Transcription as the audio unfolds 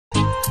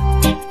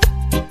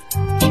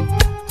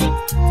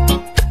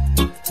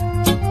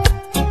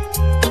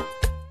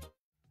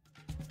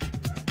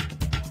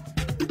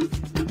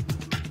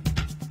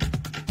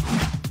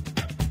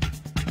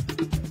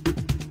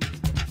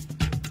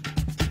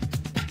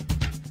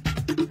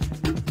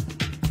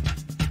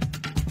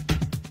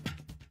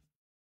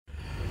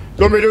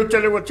Komiti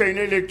tele wa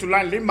tene le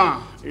tulan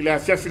lima ile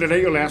Afiafi le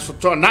rei o le aso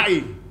toa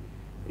nai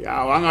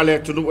ia wanga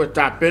le tunu e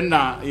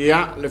tapena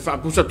ia le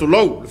whaapusa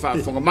tulou le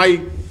whaafonga mai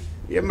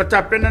ia ma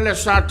tapena le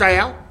sa tai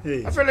au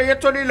afele ia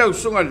toni lau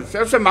sunga le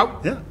whao se mau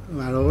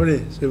malo le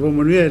se vo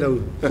manuia lau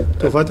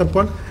to fata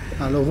pon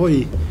alo vo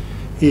i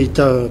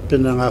ta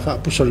pena nga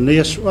whaapusa le nei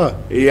asua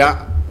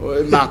ia o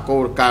e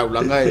mako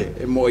kaulanga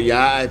e mo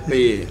ia e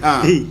pe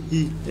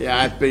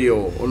ia e pe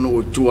o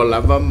no tua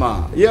lava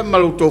ma ia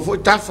malu tofo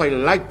tafa i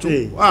like tu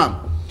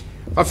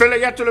fa fele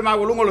ia tu le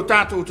mawulungo lo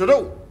tatu tu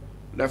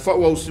le fa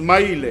o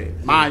mai le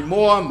mai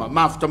moa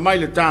ma fta mai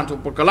le tatu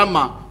por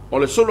kalama o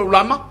le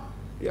Suluaulama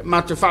ia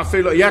ma te fa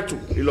fele ia tu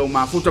i lo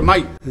ma futa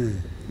mai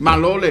ma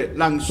lole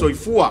lang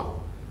soifua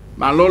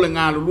ma lole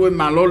nga lu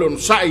ma lole on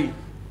sai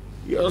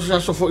ia sa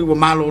so fo i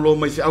ma lolo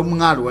mai au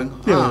ngaru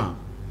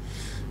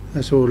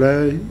so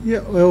la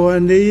ia o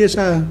nei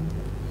esa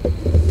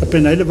ta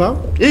pena ile va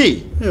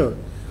io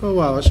o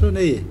va so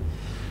nei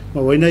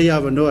ma voi nei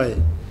ava noi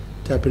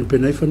ta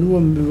pena i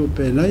fanu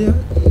pena ia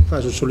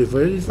fa so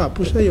soliveri fa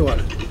pusa io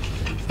ala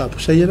fa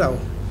pusa ia lao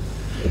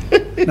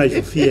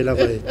nai fie la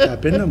vai ta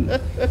pena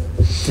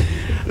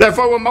le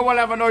fa ma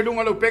wala va noi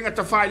lunga lo penga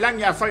ta fai lang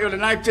ia fa yo le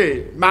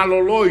naite ma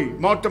loloi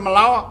mo te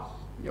malawa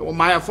o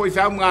mai foi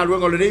fa nga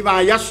luengo le nei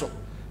va yaso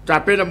ta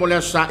pena mo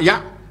le sa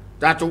ia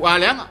ta tu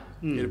aleanga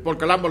il por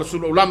kalamba le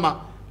Suluaulama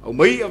au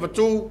mai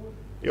avatu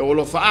e o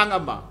lo faanga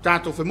ma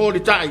tato fe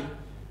moli tai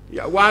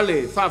ia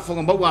wale fa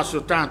fonga mau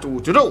aso tato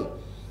tudo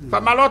fa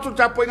malotu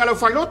Tapuaiaga lo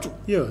failotu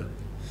ia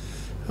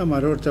a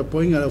maro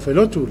Tapuaiaga lo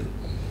failotu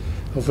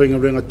o fainga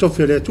renga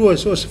tofi le tua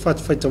so se fa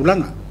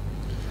taulanga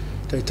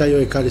tai o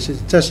e kale se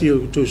tasi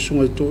o to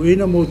sunga to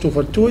ina mo to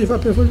fa tu e fa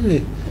pe fa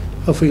le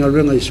o fainga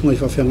renga i sunga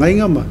fa fa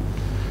ngainga ma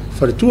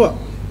fa tua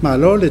ma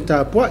lo le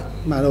Tapuaiaga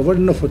ma lo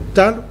no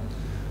fotalo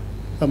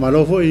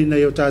malo foi na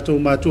yo tato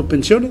ma tu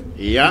pensione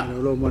ia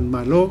lo man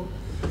malo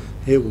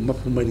e o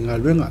mapu mai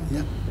ngaluenga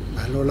ia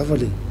malo la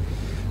vale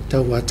ta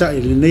wata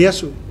ile ne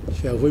yaso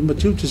fe voi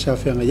matiu te sa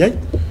fe ngai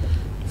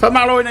fa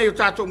malo na yo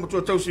tato mo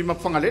tu si ma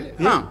fanga lele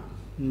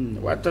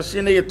wata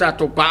sine yo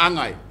tato pa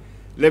ngai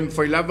lem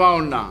foi lava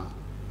ona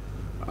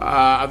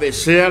a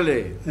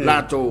vesele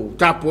lato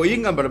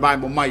Tapuaiaga ba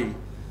mo mai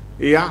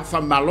ia fa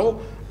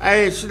malo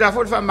ai sida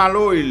foi fa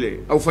malo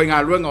ile au fa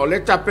ngaluenga o le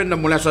tapena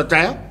mo la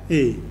sota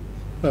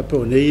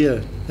po nei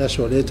la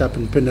soleta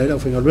pena la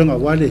finga luenga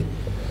wale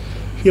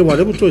ia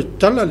wale mo to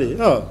tala le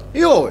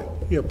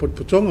ia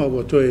potonga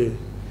o to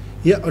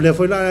ia o le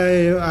foi la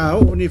a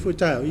o ni foi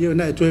ta ia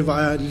na to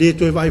va le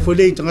to va foi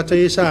le tanga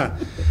te sa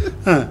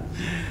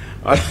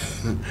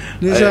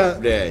ni sa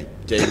le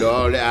te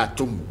lo le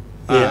atum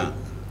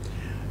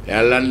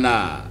ela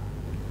na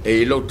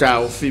e lo ta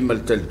o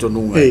fimal tel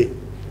tonunga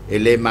e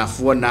le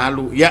mafua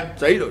nalu ia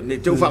sai lo ni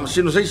te fa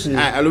masino sai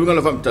a luenga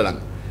la fam talang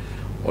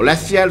o la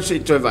fiel se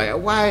to vai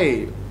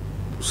wai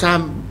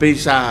sam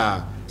pesa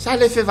sa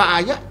le fe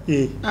va ya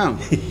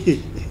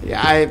ya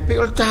e pe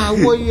o ta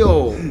wo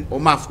yo o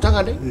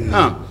mafta le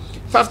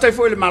fafta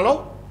foi le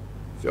malo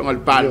fe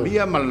ngal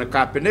palmia mal na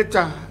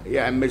capeneta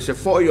ya me se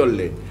foi o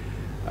le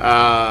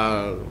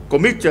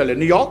Komiti le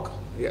New York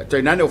ya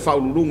tainane o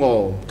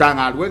faululungo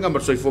tanga luenga ma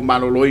so fo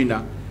malo loina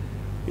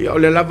ya o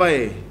le lava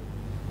e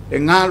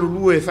ngalu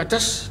lu e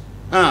fatas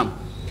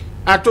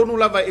a tonu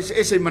lava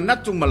ese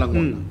manatu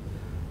malangona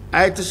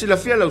ai te sila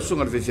fia lau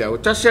sunga le fia o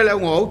ta sela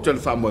un o tel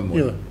fa mo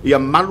ia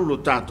malu lo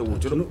tato o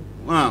tiro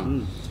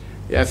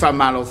ia fa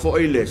malo fo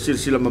ile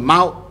sila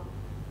mamau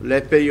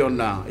le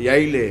peiona ia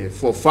ile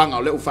fo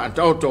fanga le u fa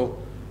toto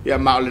ia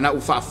ma le na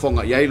u fa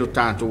fonga ia ile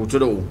tato o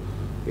tiro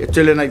ia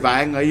tele nai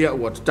vaenga ia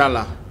o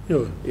tala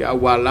ia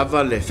wa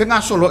lava le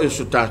fenga solo e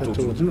su tato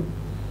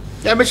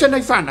ia me se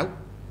nai fana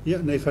ia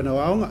nei fana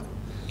aonga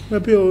me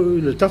pe o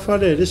le tafa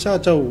le sa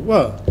tau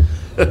wa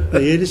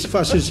ia le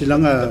fa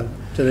silanga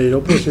tele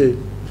ropo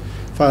se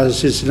fa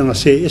se langa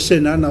se ese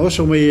na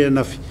oso mai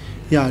na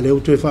ya le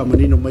uto fa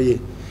manino mai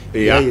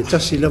ya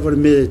tasi la vor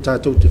me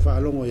tato te fa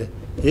longo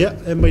ya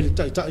e mai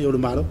ta yo le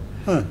malo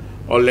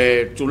o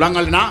le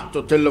tulanga le na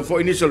to telefo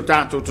initial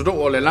tato to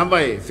o le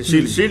lamba e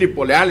sili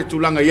po le ale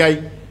tulanga yai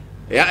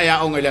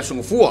ya onga le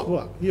songo fua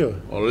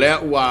o le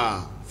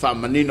ua fa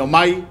manino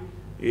mai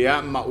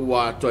ya ma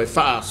ua to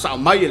fa sa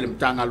mai le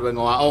mtanga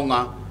luengo a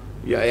onga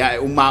ya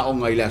uma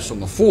onga le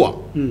songo fua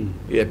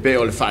ya pe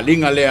o le fa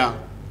linga lea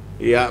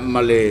ia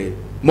male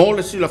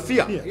mole sila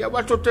fia ia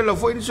wato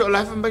telefoni so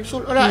la fa mai so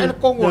la el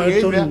kongo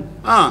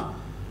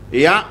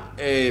ia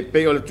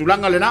pe o le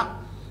tulanga le na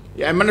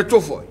ia mana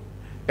to foi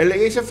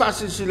ele ese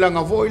fasi sila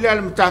nga vo ile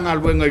al mtanga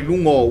luenga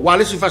lungo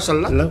wale si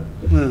fasala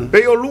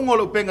pe o lungo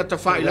lo penga ta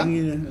faila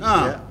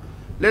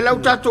le lau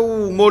tato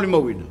moli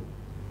mawina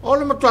o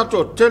le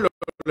matato telo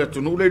le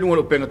tunu le lungo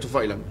lo penga ta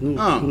faila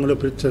lungo lo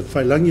penga ta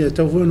faila ia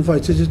ta vo no fai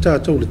te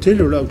tato le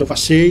telo la ta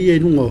fase ia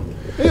lungo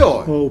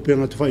o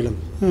penga ta faila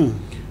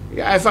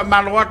ya fa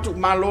malo atu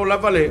malo la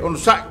vale on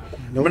sai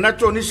mana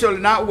to ni so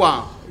na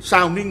wa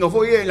sounding of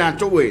ye la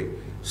to we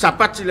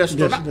sapati la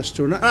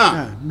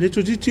stona le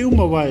to ti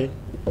uma vai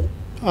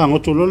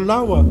ngoto lo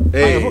lawa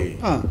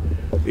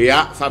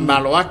ia fa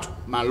malo atu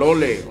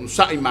malole on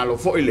sai malo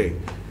foile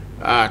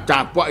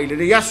Tapuaiaga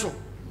le yaso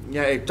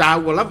ya e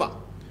taua lava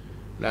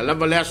la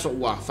lava le aso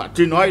wa fa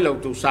tino ai lo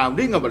tu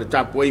saudinga ba le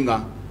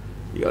Tapuaiaga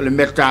ia le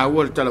meta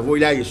o le tala voi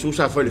la Jesus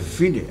a fa le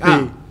fine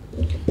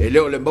e le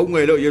o le maunga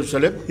e le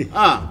Jerusalem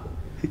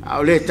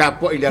o le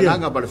Tapuaiaga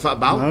langa ba le fa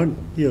bau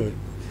io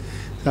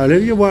ale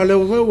io wa le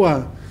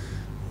wa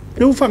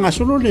eu fanga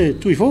solo le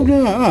tu fo le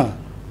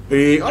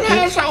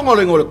ole sa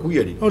ngole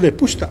kuieri ole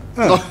pusta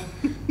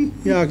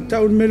ya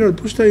ta un melo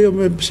pusta io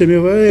se me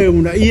va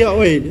una ia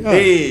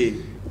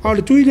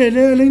ole tu ile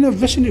le na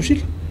vesi ni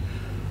sil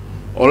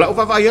ola o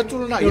va ia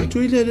tu na ia tu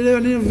ile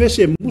le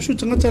vesi musu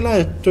tanga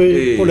la to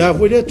ola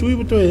vo le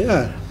tu to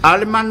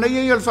ale man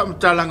ia fa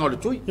mtalanga ole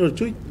tu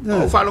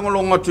o fa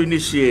longa tu ni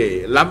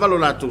si lava lo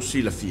la tu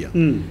si la fia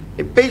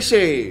e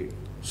pese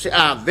se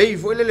a vei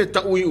vo le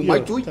ta ui u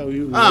mai tu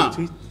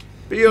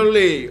pe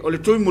ole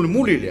tu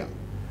muli le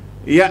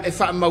ia e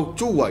fa mau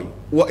tu ai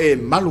o e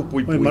malu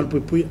pui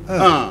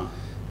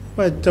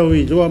pa tau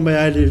i lo mai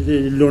ale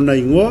lo na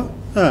ingoa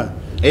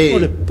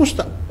ole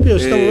posta pio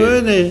sta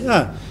bene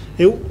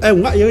eu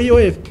nga io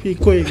e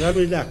pico e garo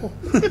la ko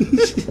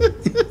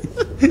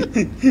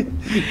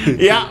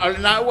ia ole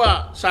na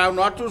wa sa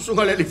no atu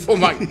sunga le fo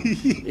mai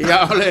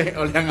ia ole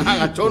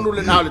nga tonu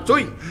le na le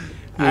tui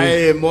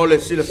ai mole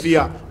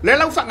silafia le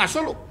lau fa nga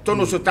solo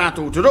tono so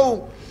tatu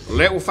tro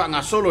le u fa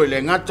nga solo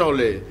le ngata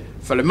ole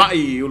fale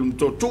mai ulum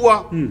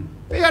totua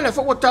e ale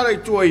fo tala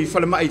i tuai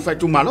fale mai fai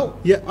tu malo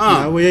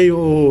na we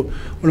o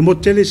le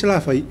motele sala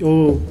fai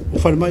o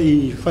fale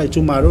mai fai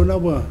tu malo na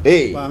wa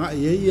nga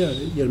ia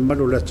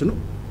malo la tunu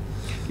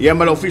ia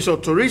malo fiso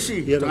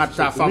torisi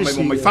ngata fa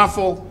mai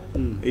fafo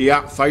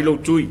ia fai lo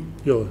tui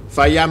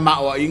fai ya ma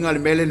o inga le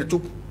mele na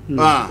tu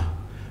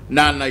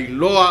na na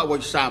iloa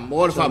o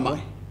Samoa fa mai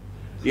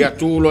ia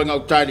tu lo nga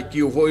utali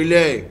ki o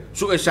ile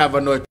su e sava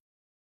no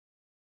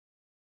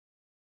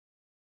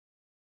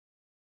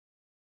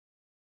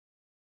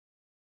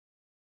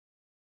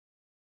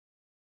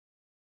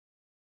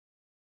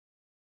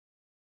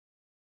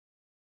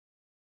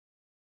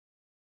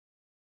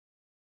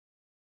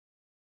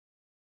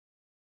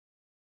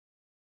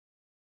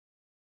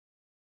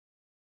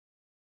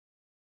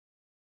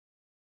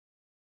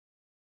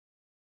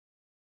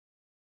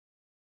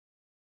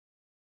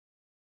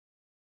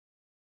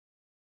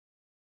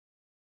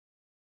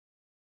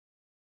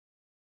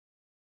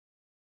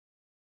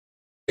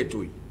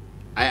tui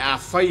ai a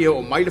fai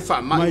o mai le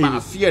fa mai ma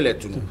afia le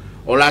tunu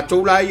o la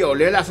to lai o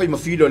le la fai ma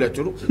filo le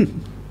tunu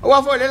o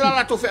a foi le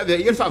la to fe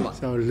ia fa ma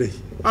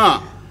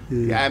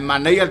ya ma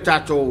nei al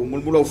tato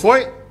mulmulo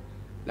foi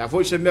la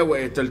foi se me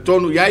e tel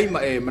tonu yai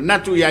ma e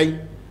manatu yai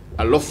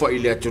allo fa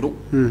ile tunu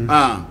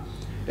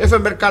e fa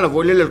mercalo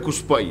voi le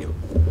kuspo io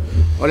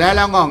o le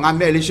la nga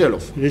me le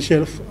shelf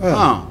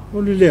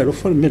o le lo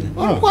fa me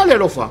quale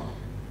lo fa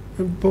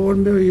po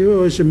me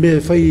io se me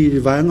fai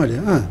va ngale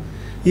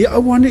ia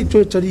awane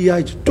to tari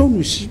ai to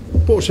musi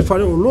po se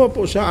fare o lo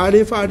po se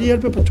are fare al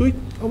pe patui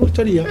o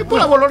tari e po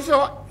la volor fe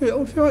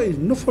o fe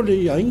no fo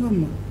le ai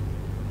ngama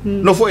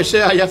no fo se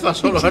ai fa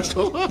solo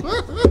ato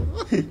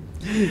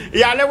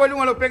ia le welu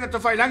ngalo penga to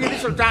fai langi di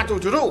soltanto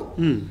turu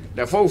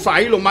da fo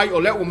fai lo mai o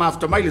le o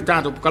mafta mai le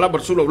tanto kala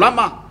bar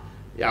Suluaulama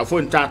ia fo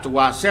tanto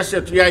wa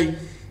sese tu ai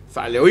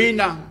fa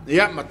leoina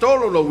ia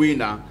matolo lo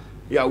wina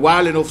ia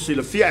wale no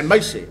fsila fia e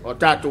maise o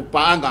tato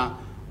paanga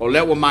o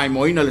lewa mai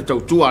moina le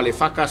tautua le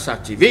fakasa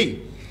TV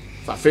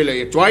fa fele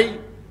e twai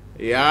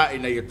ia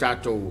ina ia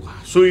tatou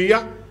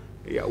suia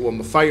ia ua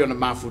mawhai o na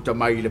mafuta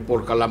mai le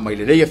porkalama i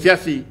le nei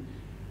Afiafi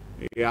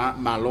ia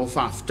malo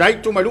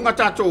whaftai tu mai lunga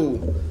tatou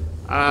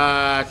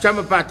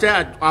tama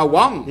patea a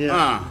wang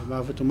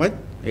mafuta mai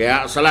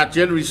ia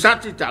salatielu i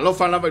sati ta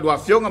alofa lava i lua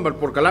fionga ma le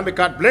porkalama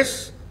God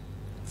bless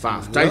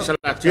whaftai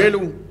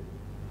salatielu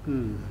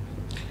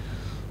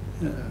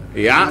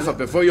ia fa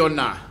pefoi o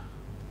na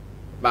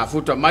ba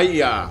futa mai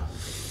ya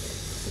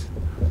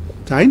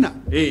taina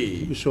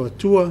so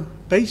tua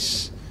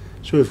base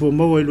so e fo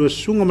mo e lo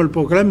sunga mal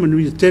programa no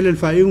tele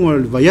fa ingo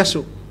el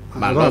vayaso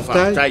ma lo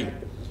fa tai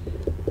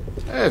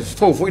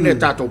fo ine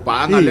tato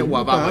paanga le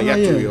wa ba ya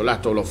tu yo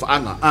la to lo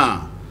faanga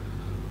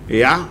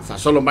ya fa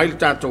solo mai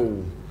tato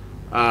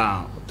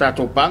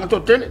tato paanga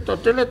to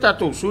tele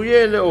tato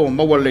suye le o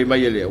mo le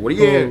mai le o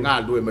ye nga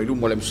lu mai lu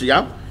mo le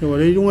sia yo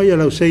le lunga ya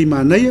lo sei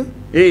manaya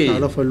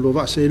ala fa lo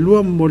va se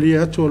lu mo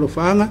le to lo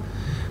faanga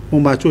mo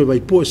matua vai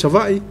po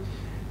savai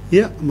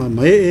ia ma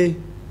mae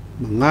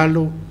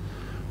mangalo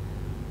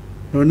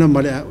nona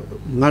male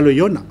ngalo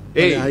yona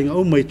ai nga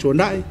o mai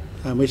tonai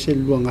a mai se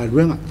luanga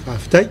luanga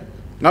aftai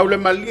ngau le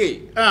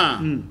mali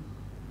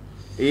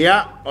ia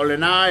ole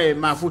na e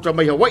mafuta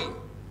mai hawai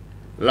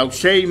lau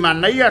sei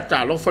manaia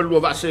ta lo fa lua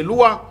va se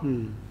lua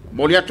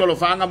mo lia to lo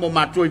fanga mo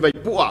matua vai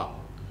pua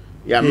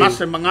ia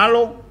mase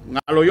mangalo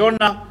ngalo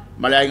yona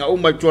male nga o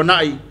mai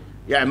tonai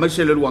ya mai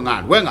se le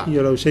luanga wenga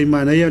ia lo sei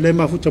mana ia le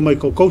mafuta mai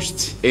ko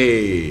coast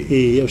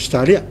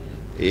Australia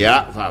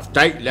ia fa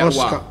tai le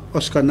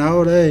Oscar na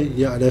ore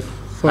ia le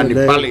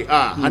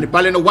hani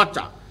pale no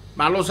wata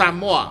malo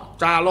Samoa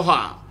ta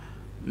aloha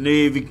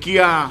ni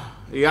vikia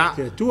ya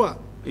tua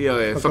ia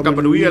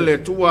whakapanuia le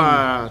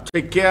tua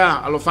take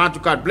care alo fatu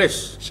God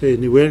bless se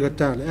ni wera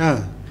tale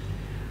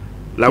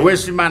la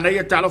wesi mana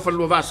ia talo fa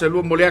lua va se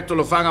lua mo le ato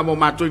lo fanga mo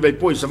matoi vai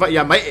poi sa va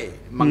ia mai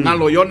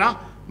mangalo yona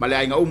ma le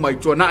ainga uma i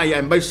tuana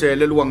ia mai se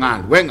le lua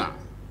ngal wenga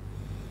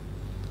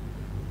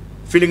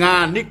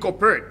filinga Nico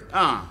Pert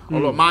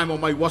olo mai mo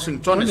mai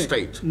Washington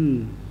State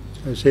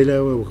se le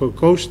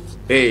coast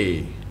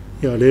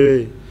ia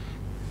le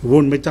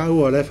won me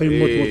tau ala fai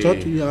mo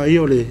tot ia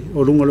io le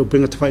o lunga lo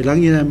penga fai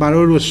langi na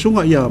malo lo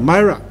sunga ia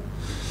Myra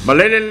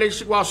malele le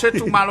sikwa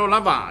setu malo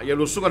lava ia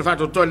lo sunga fa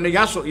to ne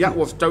yaso ia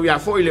o tau ia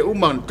foi le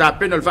uma ta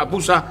pena le fa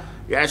busa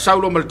ia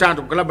saulo mal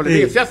tanto kala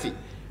le fiafi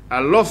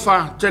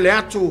alofa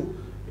teleatu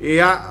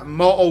ia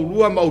mo o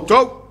lua mo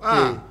to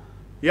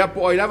ia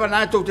po ai lava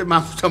na to te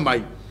mafuta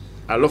mai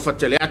alofa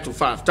teleatu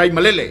fa tai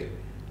malele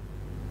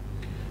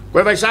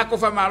koe vai sako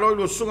fa malo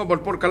lo sunga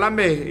por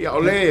kalame ia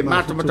ole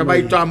mata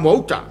mai to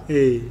mouta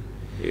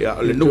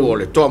ia le no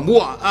ole to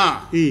mua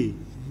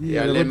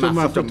ia le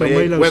mafuta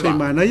mai la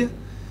semana ia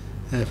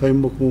fai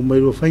mo mai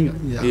lo fainga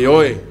ia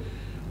oi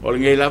ole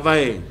ngai lava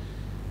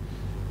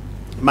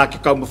ma ke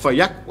ka mo fa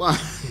yak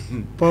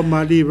pa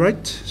mali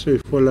right so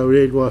for la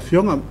re lo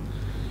afionga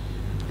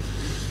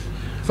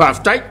fa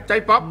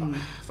tai pop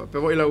fa pe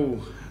voi la u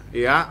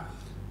ia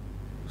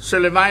se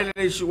le vai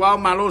le suau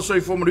malo so i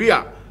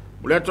formulia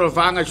mulai to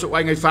fanga so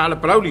ai ngai fala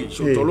prauli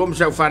so to lom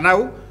se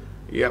fanau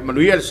ia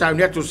manuia le sa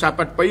neto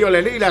sapat pa io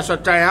le la so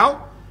tai au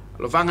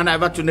lo fanga na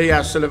vatu ne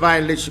ya se le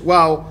vai le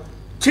suau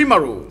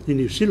timaru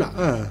ini sila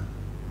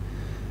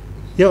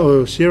ia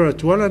o sira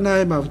tuala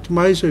na ma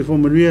mai so i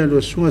formulia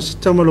lo sunga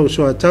sitamalo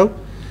so atau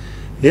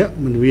ia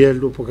manuia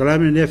lo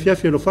pokalame ne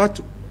Afiafi lo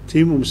fatu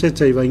timo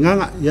mseta i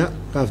vainganga ia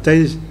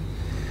kaftai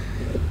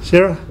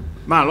sira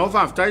ma lo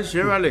faftai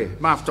sira le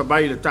ma afta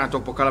bai le tato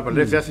pokalame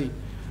le Afiafi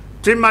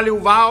Timali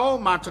uvao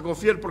mata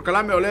konfier por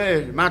kalame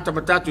ole mata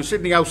matatu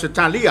Sydney au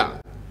setalia.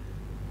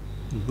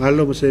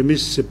 Ngalo mo se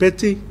miss se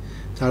peti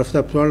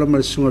tarafta prola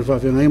mal sungal fa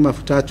fenga ma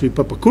futatu I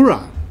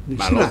papakura.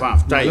 Malo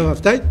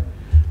faftai.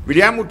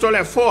 William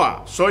tole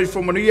foa soi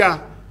fomonia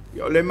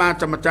ole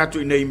mata matatu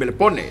I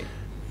melepone.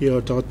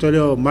 Yo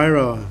totole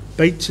Myra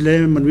Bates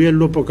le manuel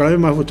lo por kalame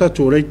ma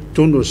futatu ole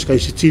tono skai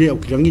sitile au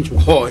kirangi.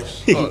 Hoi.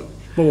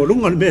 Mo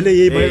lunga mele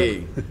ye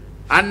mai.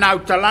 Ana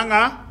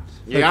utalanga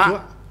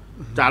ya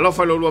ta lo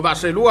fa lo va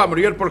se lua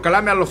morir por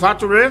kalame allo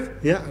fatu rev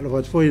ya lo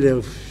fat foi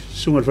de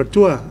sungal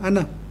fatua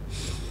ana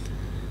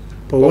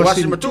po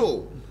wasi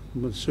matu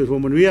so fo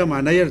manuia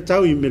ma na yer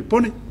tau I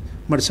melpone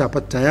mar sa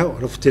pataya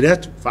lo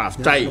fterat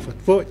faftai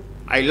foi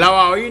ai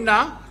lawa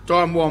ina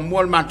to mo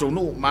matu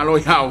nu malo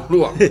ya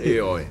lua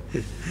e oi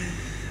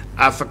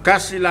a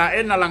fakasi la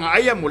ena langa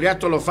aya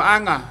moliato lo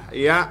faanga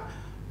ya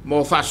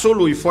mo fa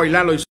sulu I foi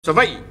lalo I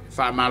savai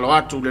fa malo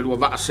atu le lua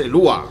va se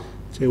lua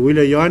se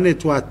wile yoane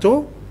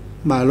tuato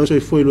ma lo so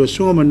foi lo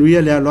sunga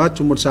manuia le alo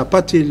atu mo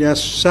sapati le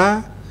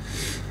sa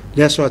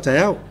le so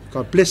atayao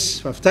ka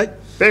ples faftai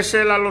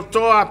pese la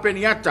lotoa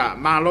peniata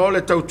ma lo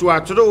le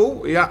tautua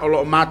tru ia o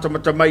lo mata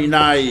mai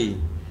nai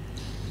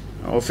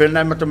o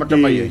fena mata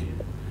mai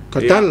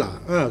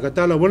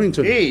katala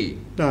Wellington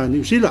ta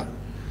New Zealand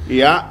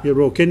ia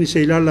ro keni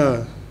se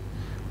la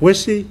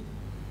wesi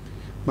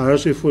ma lo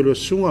so foi lo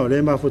sunga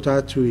le ma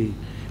fotatu I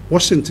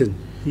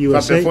Washington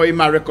USA. Fa foi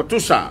ma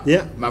recotusa.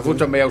 Ma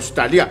vuta me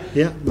Australia.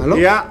 Malo.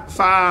 Ia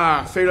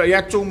fa felo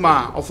ia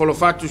tuma o folo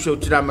fatu so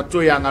tira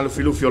matu ia ngalo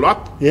filu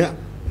up.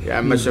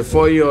 Ia ma se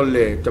foi o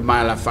le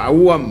tama la fa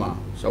ua ma.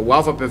 Sa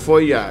wafa pe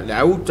foi ia le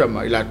auta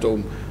ma ila to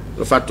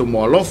lo fatu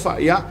mo lofa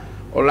ia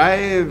o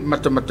lai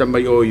mata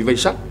mai o I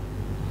veisa.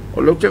 O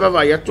lo te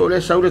va ia to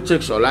le saure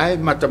tex o lai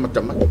mata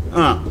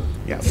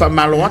ia fa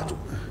malo atu.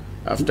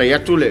 After ia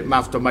to le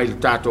mafta mai le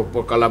tato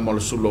por kala mo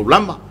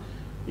Suluaulama.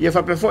 Ia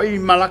fa pe foi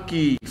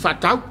malaki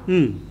fatau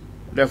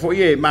le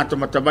foi mata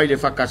mai le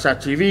fakasa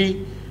TV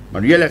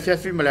manuia le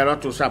Afiafi ma le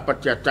roto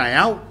sapatia tai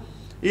au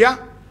ia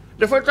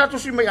le foi tatu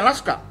si mai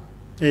Alaska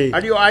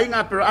ali o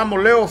ainga per amo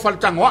leo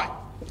faltango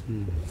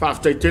fa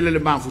ftai tele le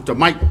mafuta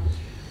mai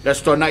le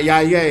stona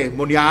ia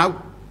moniau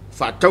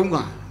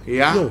fatunga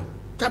ia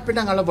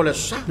tapena ngala bola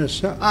sa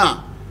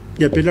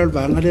ia pela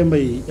vanga le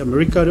mai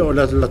America o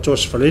la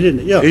tos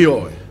falele ia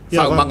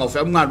fa manga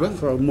fa ngal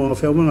fa mo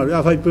fa ngal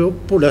fa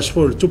po las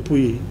for tupu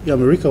I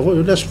America fo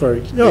las for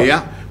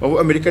ia o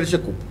America se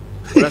ku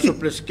la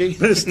sorpreske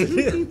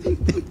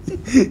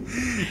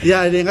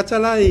ia le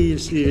ngatala I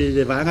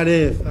le vanga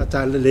le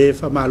atale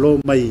fa malo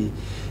mai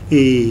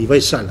I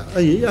vai sala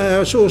ai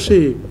so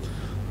se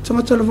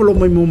tama volo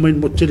mai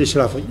mo tele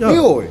sala fa ia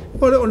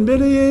ole on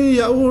bele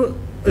ia o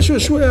so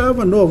ia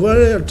va no va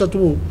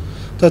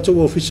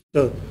tatu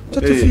officer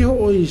tatu fio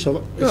o I sa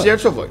ia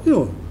so foi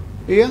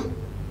ia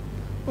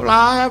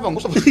Olá,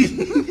 vamos.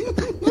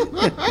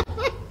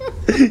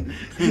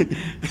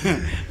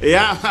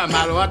 Ya,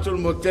 malo atu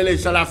motele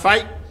sala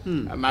fai.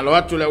 Malo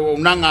atu le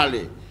unanga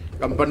le.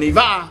 Company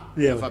va.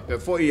 Fa pe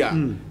foi ya.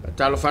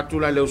 Talo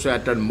fatula le usa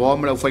tan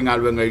mom le foi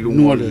ngalo ngai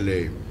lungo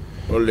le.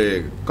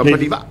 Ole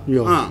company va.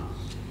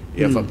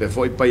 ia fa pe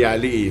foi pa ia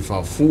li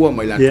fa fua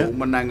mai la tu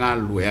mana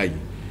ngalu ai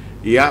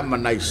ia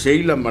manai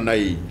seila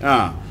manai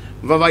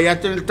va vai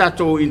atel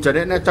tato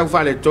internet na tau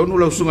fale tonu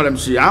lo sunga lam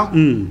sia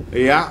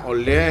ia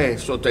ole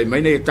so tai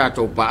mai nei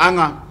tato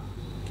paanga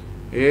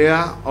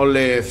ia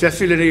ole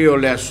fefileri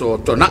ole so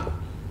tona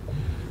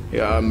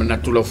ia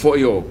manatulo fo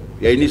yo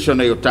ia iniso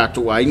na yo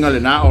tato ainga le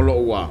na olo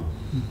wa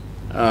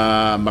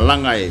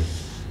malanga e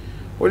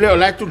ole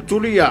ola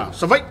tultuli ia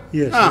sa vai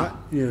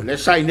le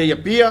sai nei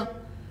pia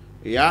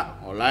ia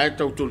ola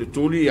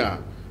tultuli ia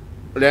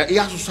le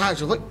ia so sai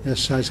sa vai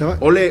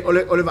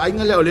ole vai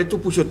ngale ole tu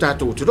puso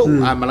tato tu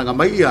malanga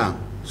mai ia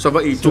sa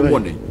vai tu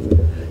mone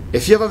e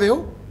fia va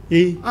veo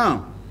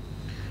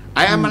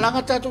ai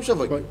malanga tato sa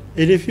vai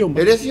ele fio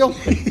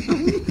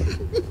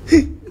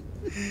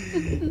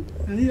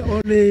ali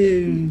ole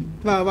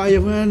va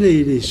ia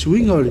le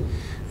swing ole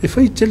e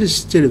fai tele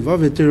va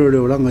vetero le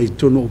olanga i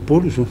tono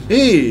polo so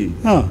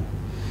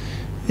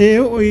e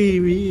o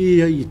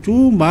i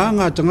tu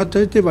manga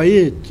tangata te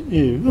vai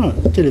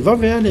tele va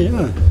vele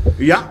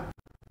ia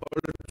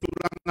tu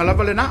langa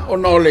lava le na o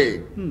no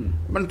le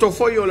man to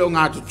foi o le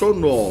nga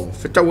tono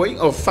fetawai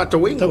o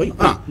fatawai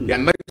ia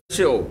mai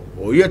se o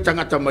ia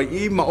tangata mai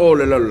I ma o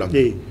le lala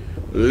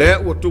le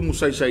o tu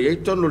musai sai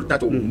e tono le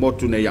tatu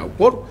motu ne ia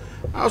por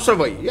a sa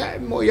vai ia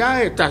mo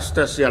ia e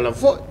tas ia la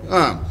fo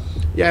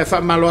ia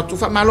fa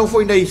malo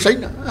foi nei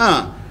saina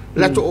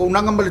la to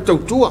unanga male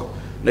tautua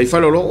nei fa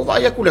lo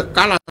vai ku le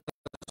kala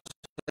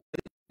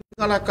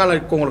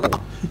con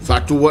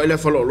fatua ele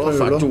falolo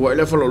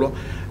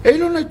e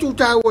lo nei tu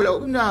ta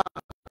una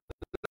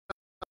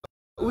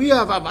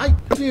uia va vai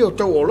fio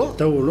tauolo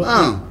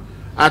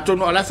a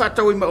tono ala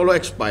fata o lo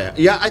expire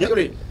ia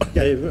ai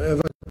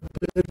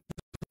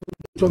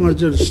tonga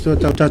je sto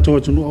ta to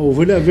no o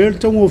vele ver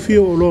tongo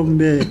fio lo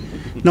me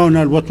no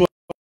what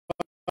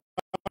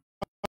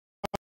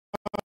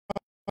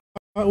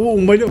o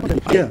mai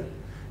ia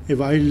e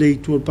vai lei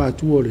tu pa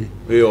tu ole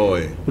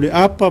ole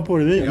apa por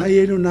ve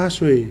ai no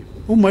naso e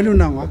o mai no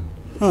nanga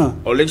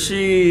ole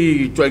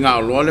si tu nga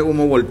lo le o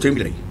mo vol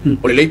temple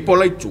ole lei po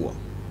lai tu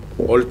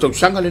ole to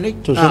sanga le nei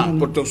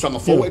por to sanga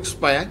fo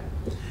expire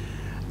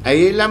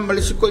ai la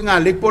male si ko nga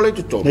lei po lai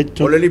tu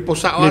ole lei po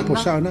sa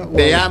ona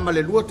be ama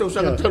le lu to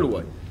sanga talu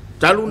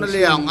talu na le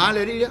nga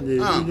le ria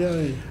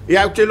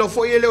ia te lo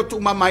foi ele o tu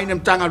mamai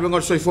nem tanga vengo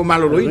so fo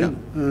malo loina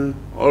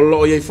o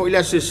lo ia foi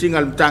la se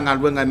singal tanga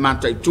venga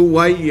mata tu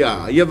ai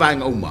ia vai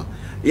nga uma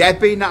ia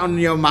pe na on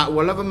ia ma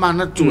wala va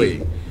mana tu e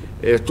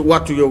tu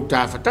watu yo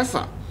ta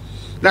fatafa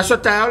la so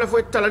ta ole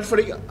foi tala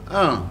fri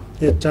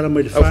e tala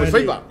mai fa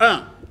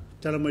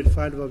tala mai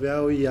fa va vea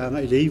ia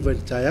nga ile va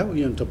ta ia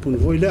on tapun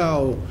voi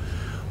la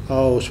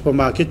o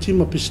supermarket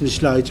ma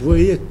business light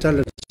voi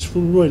tala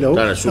sulu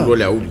la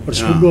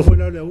sulu foi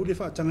la u le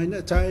fa tanga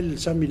ina ta il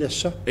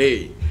samilessa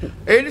e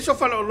ni so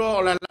fa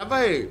lo la lava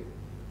e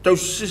tu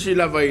si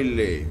lava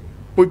ile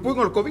poi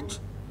ngol covid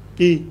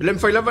lem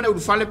fai lava ne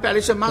fale pe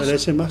ale se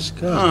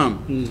mask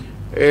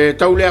e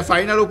tau le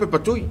faina lo pe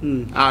patui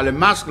le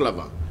mask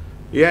lava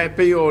ia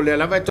pe o le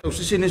lava tu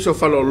si ni so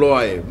fa lo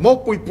e mo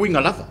poi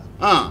ngala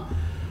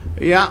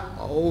ia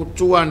o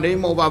tua nei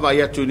mo baba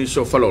ia tu ni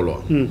so fa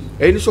lo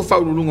e ni so fa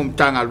ulungom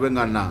tanga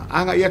wenga na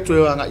anga ia tu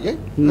anga ia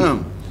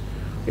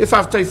e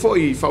fa tai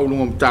foi fa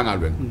ulungom tanga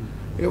wen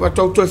e wa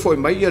tau toi foi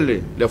mai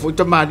ele le foi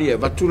tamani e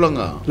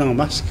vatulanga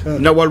mask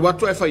na wal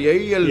watu e fa ia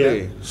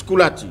ele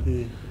skulati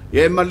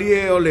ia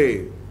malie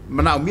ole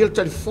mana mil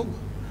telefon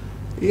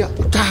ia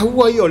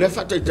tahua io le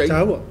fa tai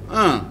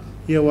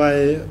ia wa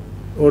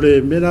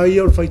ore mena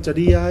io fa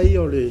taria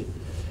io le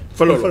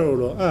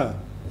falolo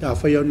ya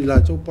fa io ni la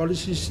to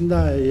policy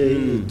sinda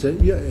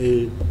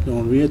e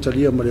non vi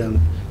taria marian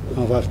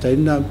va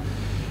taina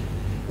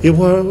e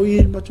wa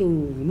i mato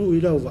no i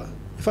lava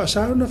fa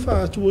sa na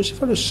fa tu si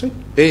fa lo se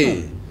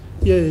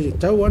ye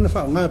tau ana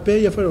fa nga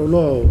pe ya fa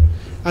lo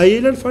ai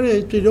le fa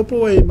le te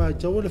dopo e ma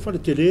tau le fa le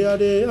tele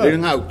ale le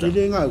ngauta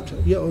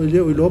ya o le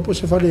lopo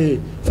se fa le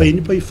fa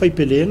ini pa fa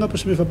pelenga pa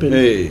se me fa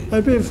pele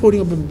ai pe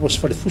foringa pa se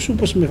fa le fusu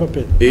pa se me fa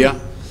pele ia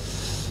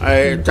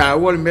ai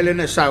tau le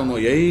melene sa no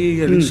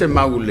ye le se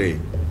maule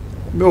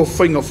me o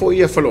finga fo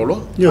ia fa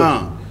lo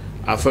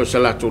a fa se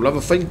la tu la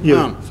fa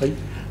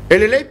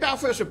ele lei pa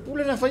fa se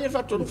pule na fa ia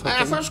fa tu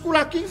fa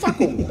skula ki fa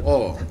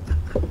como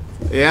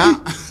ja.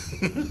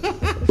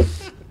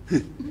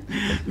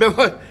 Men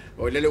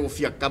o le o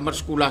fia kamar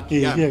skula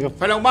ki ya.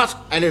 Fala o mas,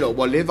 ele lo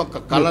boleva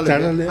kakala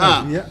le.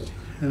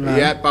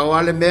 Ya pa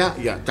wale mea,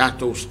 ya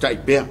tato stai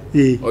pe.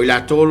 O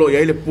la tolo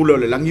ya le pulo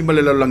le langi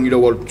male le langi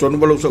lo tonu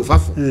balo so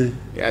fafo.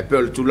 Ya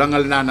pe le tulanga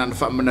le nana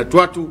fa mana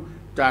tuatu,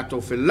 tato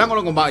fe lango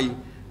lo mai.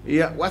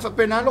 Ya wa fa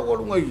pena lo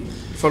lo ngai.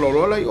 Fa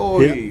lo lai o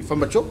fa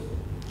macho.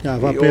 Ya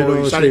va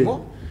pero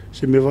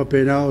se me va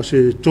pena o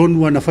se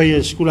tonu ana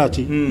fai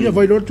skulati ia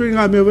vai lo tu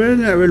nga me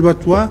vene el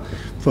batua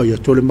fai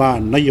to le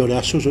man na io le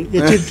aso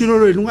e ti tiro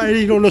lo lunga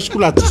e lo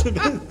skulati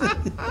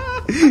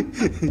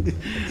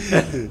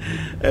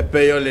e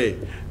pe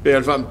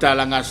il fam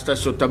tala ngasta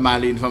so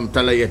tamalin fam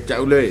tala ia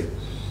taule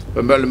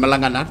pe me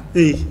malangana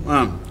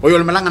o yo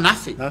le malangana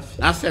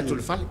afi tu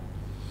le fale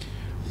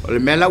o le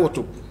mela o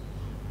tu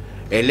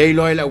e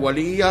leilo e la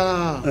wali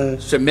ia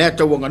se mea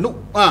tau nganu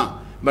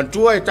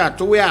mantua e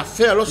tātou e a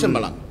whea lo se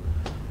malanga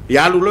i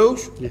alu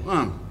leus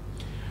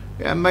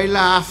e mai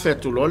la a whea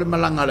tu lo le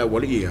malanga le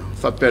wali ia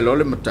whapelo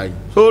le matai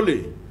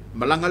holi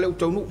malanga le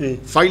utaunu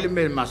whaile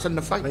me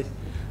masana whai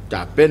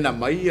ta pena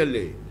mai ia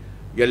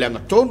le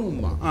angatonu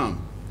ma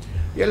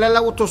ia le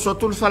lau to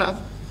sotu le whala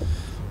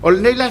o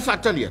le nei lai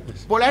whaatalia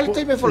po le ale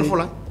teime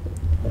whala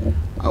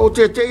o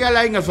te ia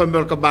la inga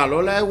whamel ka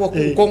balo le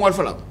waku kongo al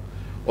whala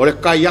o le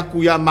kai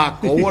aku ia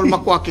mako o le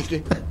makua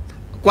kike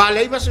kwa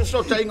lei va se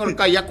so tai ngol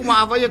kai aku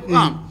ma va ia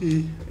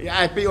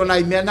e pe o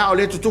nai mena o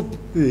le tutu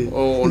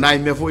o nai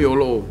me fo yo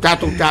lo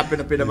tato tape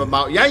na pena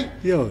ma yai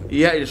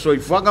ia e so i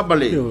fanga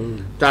bale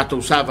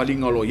tato sa va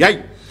lingolo yai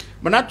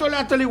manato le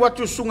atali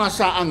watu sunga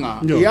sa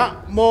anga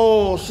ia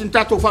mo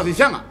sintato fa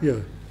vifanga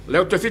le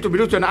o te fitu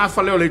minuto na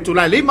afa le o le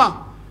tulai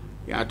lima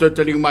ia to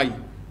te mai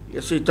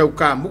ia se tau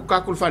ka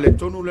muka kul fa le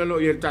tonu le lo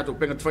ia tato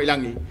penga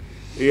tfailangi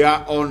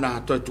ia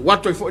ona to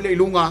watu i fo le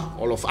ilunga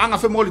o lo fanga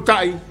fe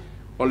molitai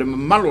o le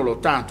malo lo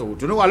tanto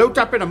tu no aleu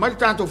tapena mai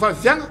tanto fa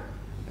fianga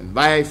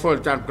vai fo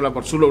tanto club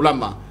por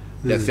Suluaulama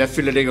le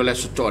Afiafi le le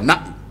soto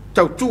na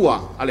tau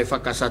tua ale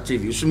fakasa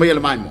TV usumai le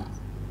mai mo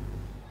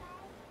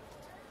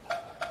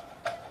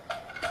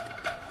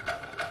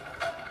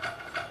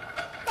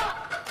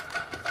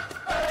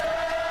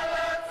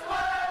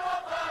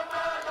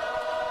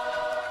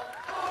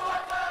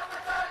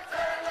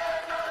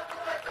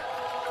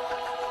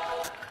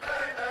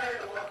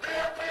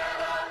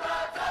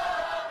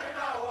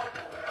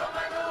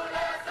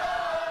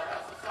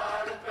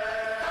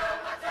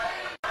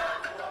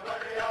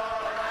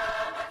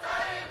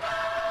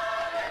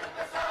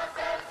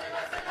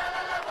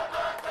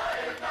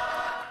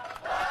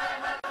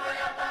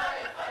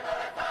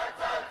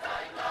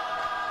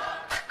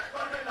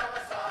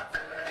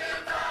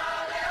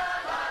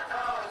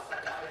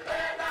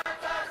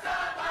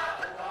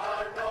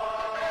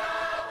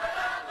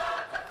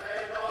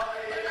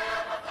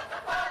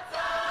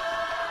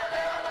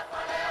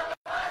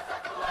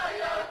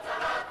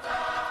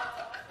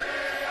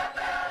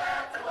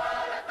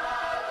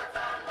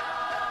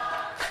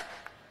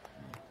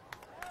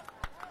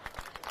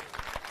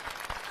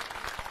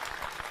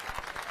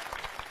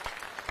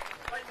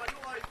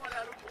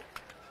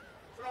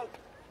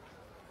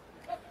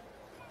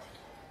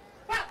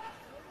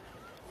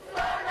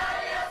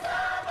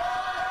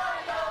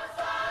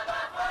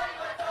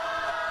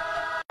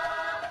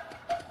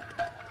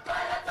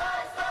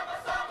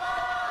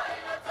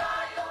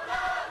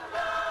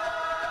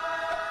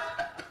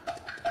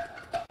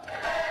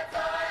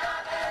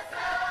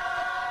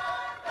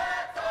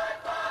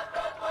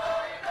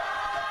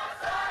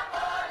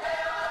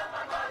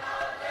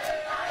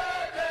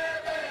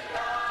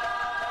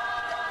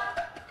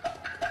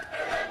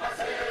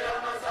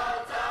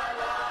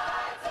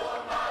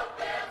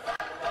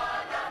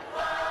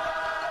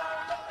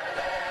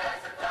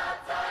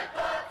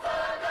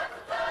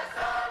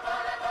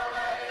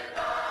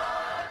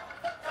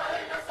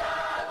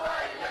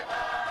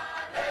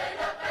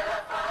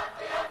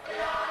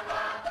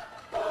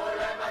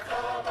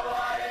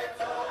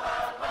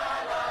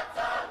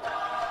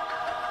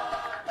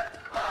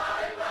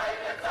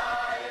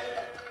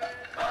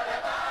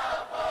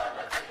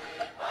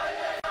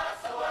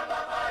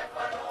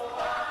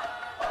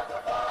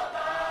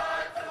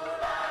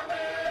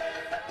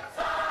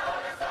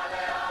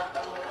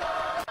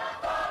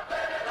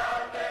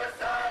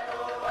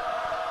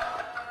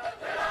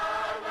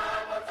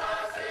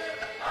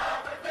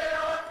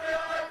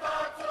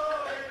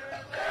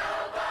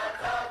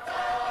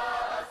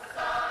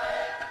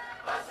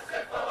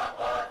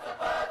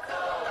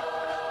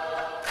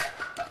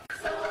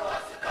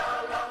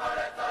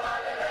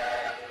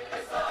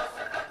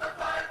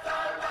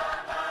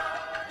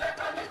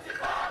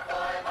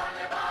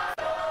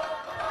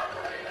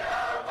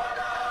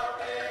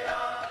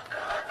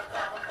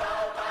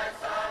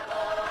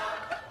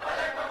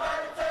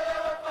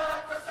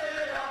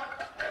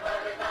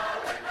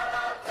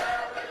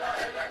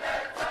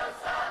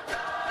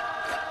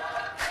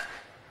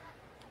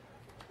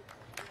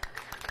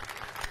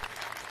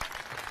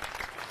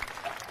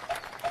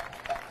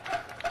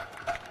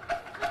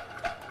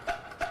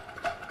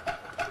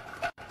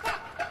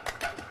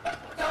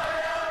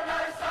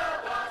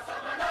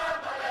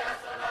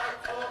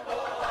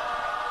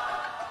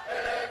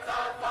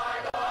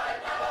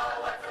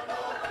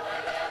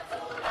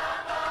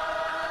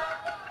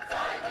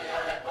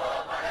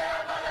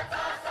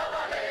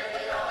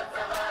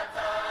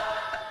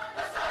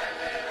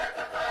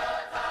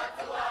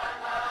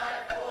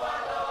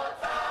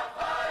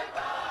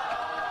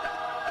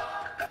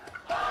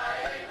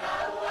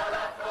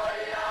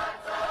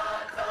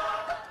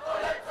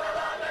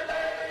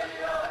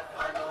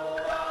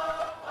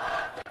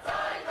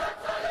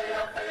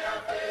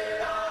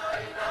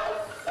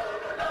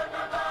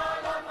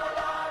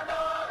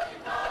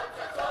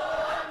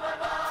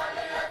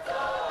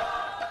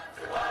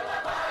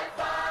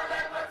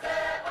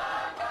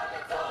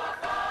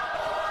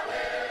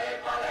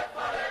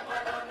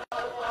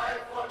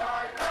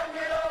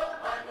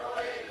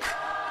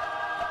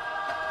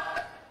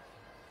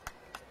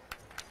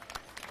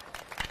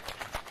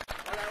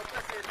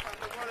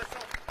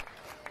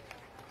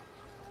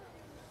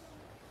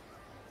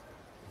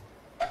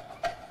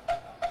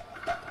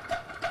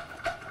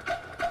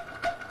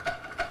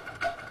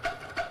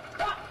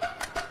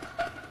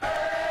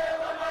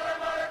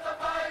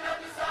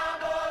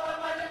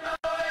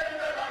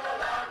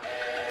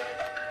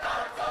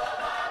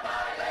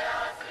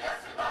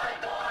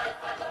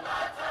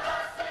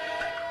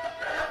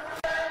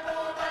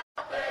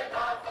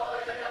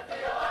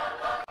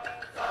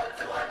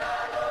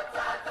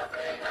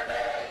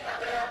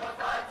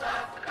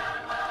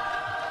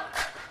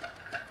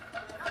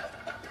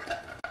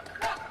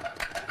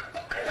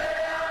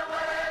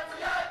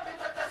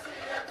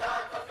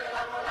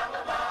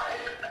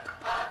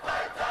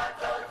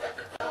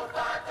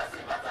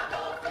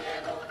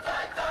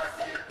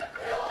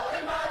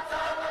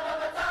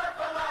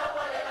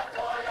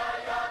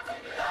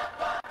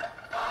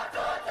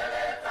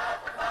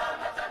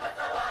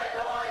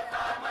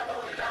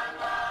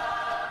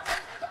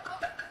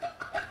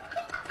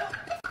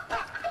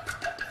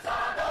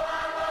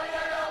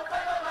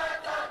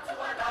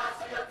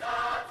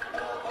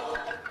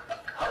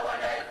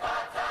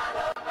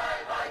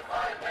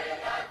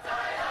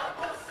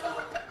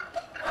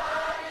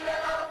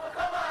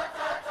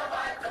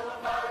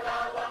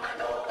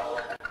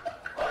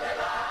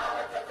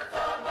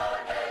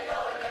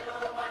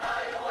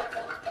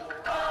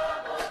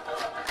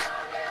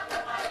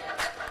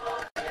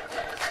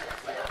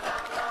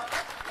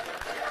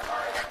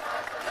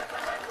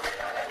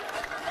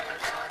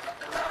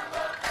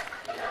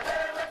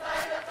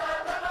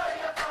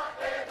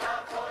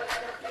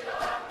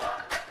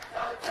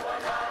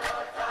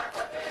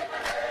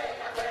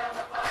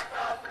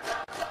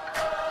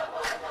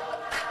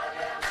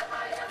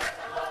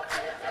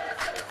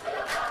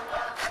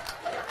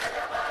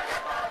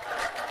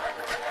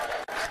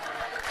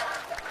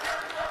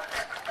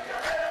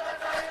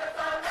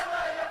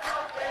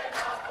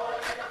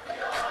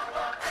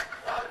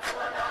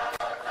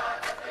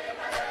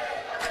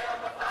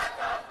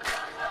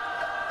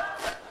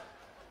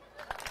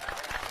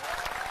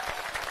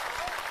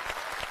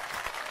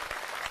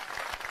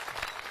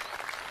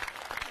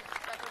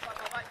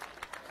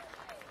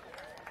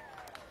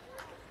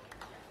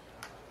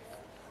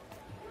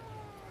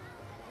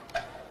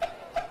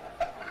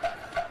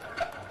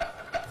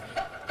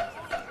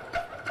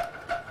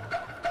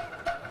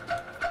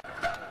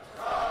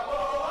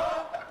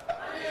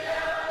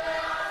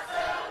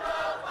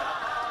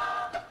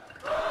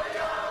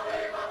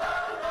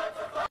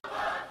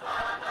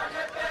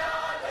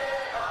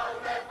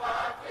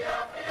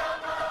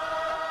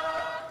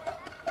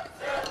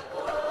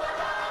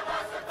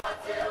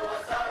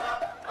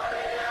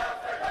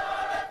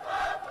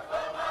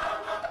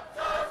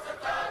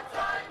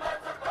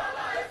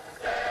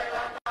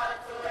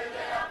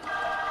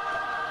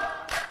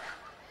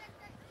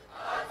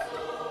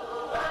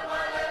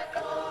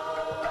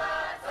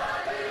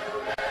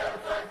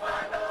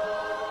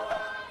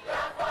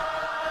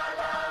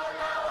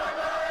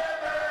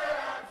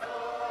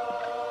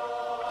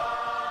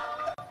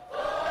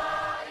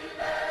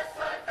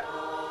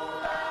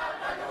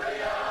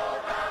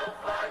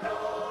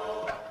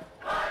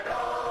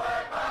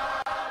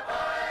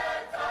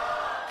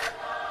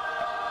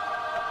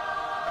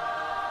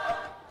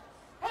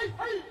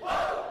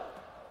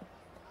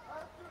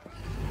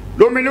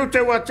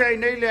minute wa tai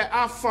nei le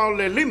afa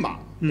le lima.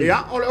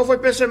 Ya, ole o foi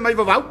pese mai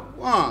vavau.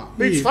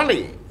 Beach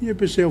Valley. Ia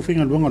pese o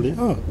finga luanga le.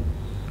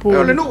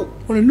 Ole no.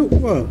 Ole no.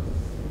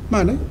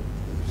 Mana.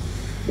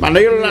 Mana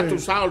ia la tu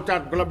sa o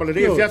tatu kalaba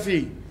le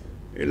Afiafi.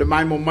 Ele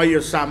mai mo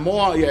mai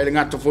Samoa ia le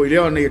ngata foi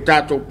leo nei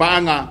tatu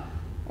panga.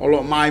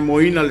 Olo mai mo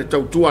ina le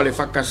tautua le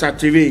fakasa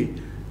TV.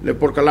 Le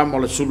porkalama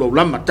le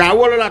Suluaulama. Ta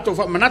wala la to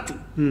fa manatu.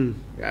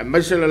 Ya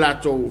mai se la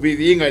to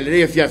vivinga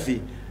le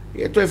Afiafi.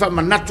 Ia to fa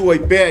manatu ai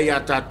pe ia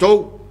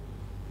tatu.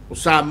 O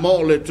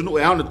Samoa le tunu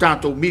e ana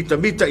tatu mita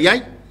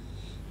iai.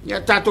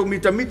 Ia tatu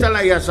mita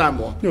la ia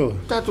Samoa.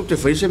 Tatu te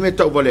fai se me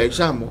tau vale ai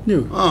Samoa.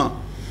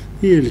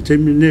 Ia le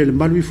temine le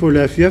malui fo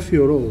le Afiafi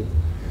oro.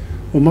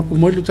 O mapu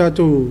mo le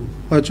tatu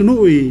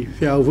atunu i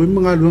fe au voi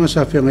mga luanga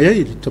sa fe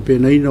ngai te pe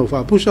nei no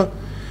fa pusa.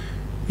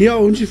 Ia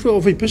o nsi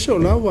o fai pese o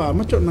la wa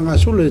mato na nga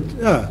sole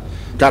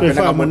tape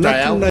na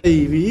mata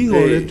nei vi ingo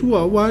le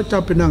tua wa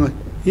tape na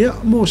ia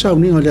mo sa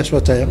uninga le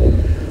swata ya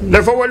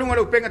le fo walunga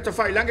lo penga te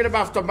fai lange le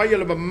bafta mai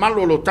le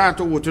malo lo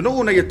tato o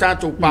tunu na ia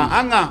tato pa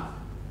anga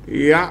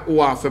ia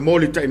wa fe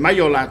moli tai mai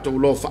o la to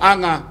lo fa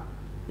anga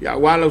ia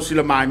wala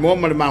sila mai mo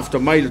le bafta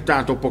mai le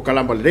tato po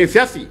kalamba le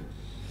Afiafi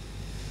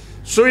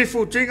sui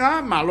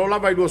futinga malo la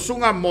vai do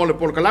sunga mo le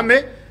por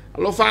kalame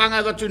lo fa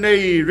anga ga tu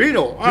nei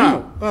Rino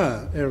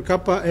el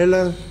kapa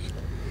ela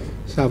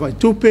sa vai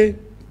tupe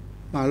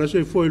ma lo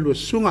sui foi lo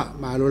sunga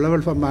ma lo la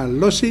fa ma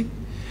losi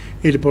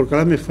il por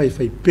kalame fai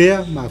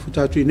pea ma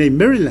futa tu nei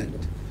Maryland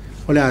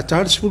o le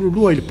atar sulu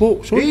lua il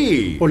po so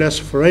o le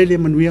asfraile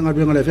manuia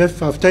nga le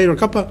fa tairo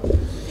kapa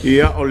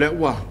ia o le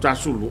wa ta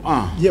sulu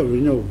ia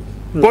Rino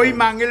poi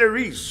mangele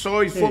ri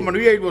soi fo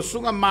manuia lo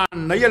sunga ma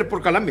na ia le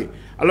por kalame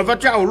alo fa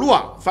ta o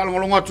lua fa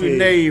ngolonga tu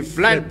nei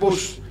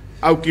Flatbush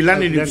au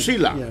kilani New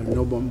Zealand.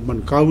 No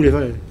man kaule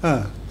vai.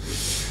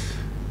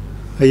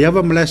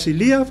 Aiava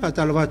malasilia fa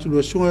tala va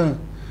tu sunga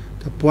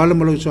Tapuaiaga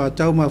malo so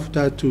atau ma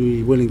futa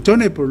tu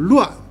Wellington e por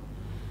lua.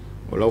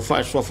 O lau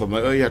fa so fa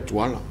mai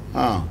atuala.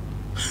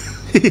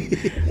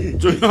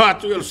 Tu no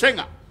atu el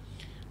senga.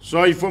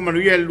 So I fo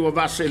manuel lua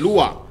va se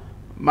lua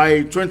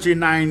mai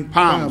 29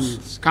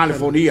 pounds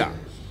California.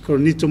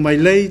 Cornito mai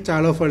lei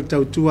tala fa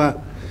tautua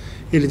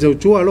ele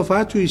tautua lo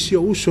fa tu isi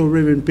uso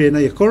Reverend Pena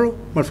e coro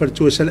ma fa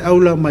tu sale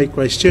aula mai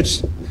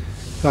Christchurch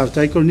fa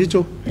tai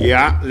cornito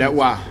ya le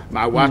wa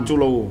ma wa tu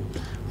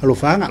lo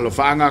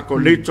fanga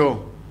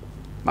cornito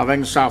ma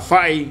ven sa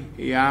fai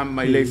ya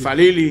mai le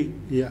falili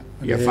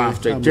ya fa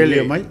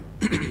tele mai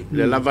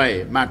le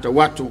lavai ma ta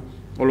watu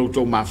o lo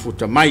to ma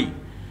futa mai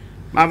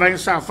ma ven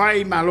sa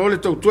fai ma lo le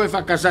tautua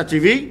fa casa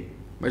TV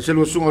ma se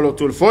lo sunga lo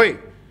tu foi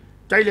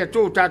tai le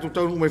tu tatu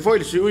to mai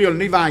foi si uyo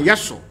ni va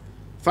yaso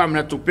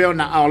famna tu peo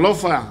na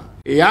alofa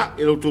ia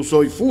ilo tu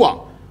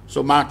soifua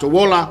so mato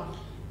wola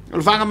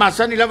o fanga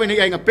masani lava ni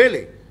nga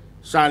pele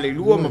sale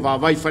lua ma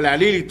vai fala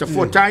ali te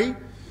fotai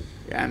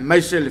ya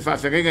mai se le fa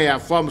fenga ya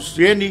fam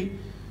sieni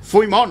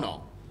fui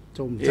mono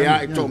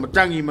ia to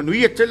matangi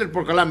manuia tele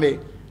por kalame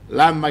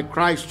la my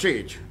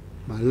Christchurch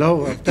ma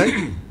lo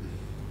aftai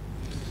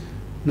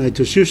na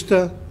tu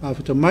sister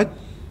after mat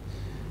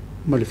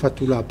ma le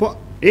fatula po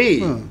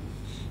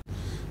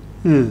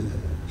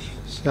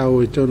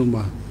sao to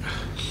ma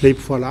le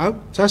fola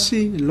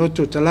tasi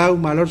loto talau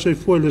malor so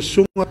foi lo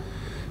sunga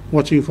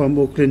watching from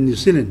Auckland New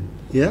Zealand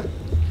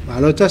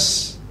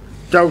malotas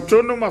tau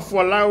tono ma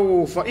fola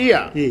fa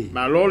ia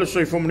malor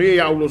so foi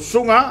ia lo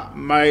sunga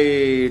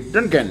mai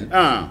Duncan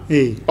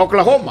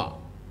Oklahoma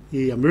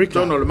America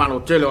tono le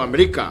malo tele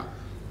America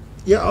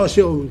o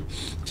so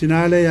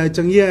tinale ai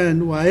tangia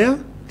nuaya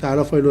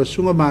tala foi lo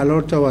sunga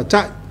malor tawa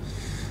ta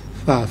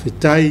fa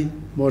fitai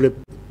mole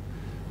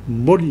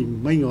mori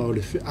mai o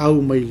le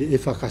au mai le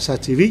EFKS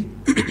TV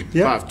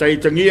pa tai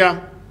tangia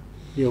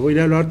ia hoi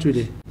la tu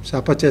le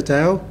sa pate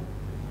tao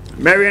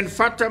Marian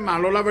Fata ma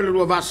lo lava le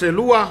va se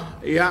lua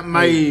ia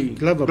mai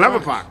Glover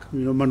Park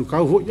no manu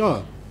kau ho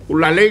ia o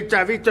la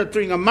leita vita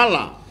tuinga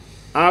mala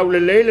au le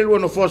lele lo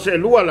no fosse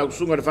lua la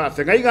sunga de fa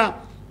fenga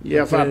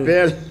ia fa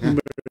pel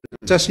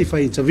tasi fa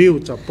interview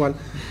Tapuaiaga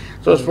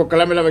so spo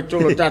kalame la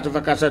vetolo tatu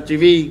EFKS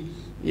TV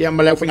ia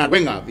mala fenga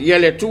wenga ia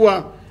le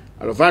tua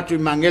alo fatu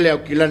mangele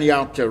au kilani ya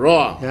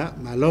Aotearoa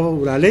ma lo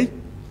urale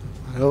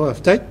alo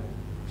aftai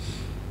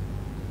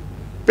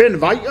pen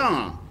vai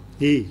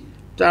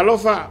ta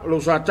lofa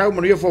lo sa tau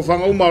mo fo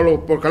fanga uma lo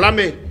por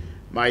kalame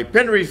mai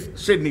Penrith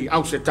Sydney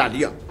au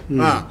setalia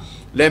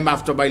le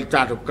mafta bai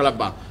tatu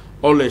kalaba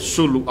ole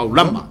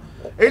Suluaulama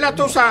e la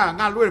tosa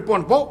nga lu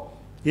pon po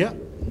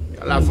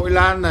la foi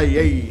la na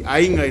ye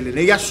ainga ile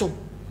ne yaso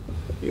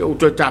yo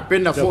to ta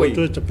pena foi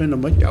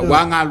mai ya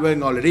wanga lu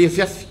ngole ri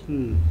Afiafi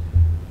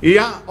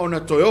ia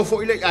ona toyo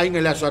fo ile ainga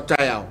la so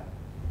taiao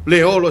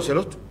le olo se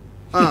lot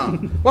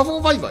wa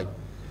fo vai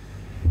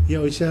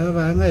ia o sa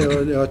va nga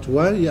o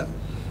tua ia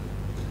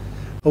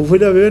o foi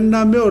da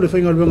vena me o le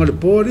finga le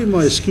pori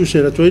ma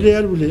excuse la toile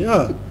al bule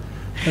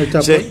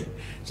ta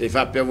se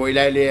fa pe voi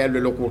la le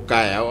lo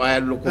kurka o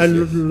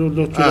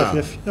lo tua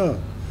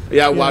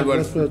ia wa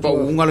lo po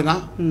unga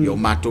nga yo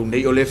mato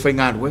nei o le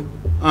finga we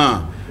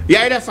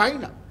ia era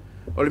faina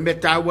o le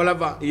meta wala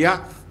va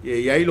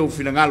ia ilo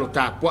finangalo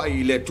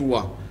Tapuai le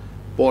tua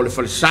po le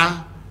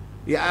falsa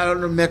ia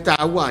le meta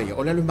wa ia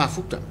o le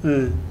mafuta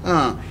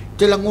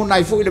te la ngona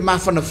i fo le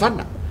mafana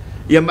fana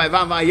ia mai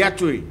va ia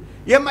tui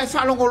ia mai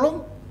fa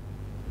longolong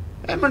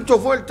e man to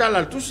vol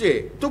tala tu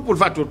se tu por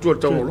fatto tu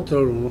tolo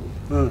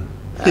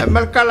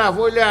mal kala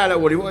vo le ala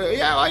wori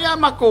ia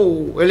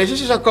mako ele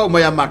se sa ko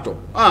mai amato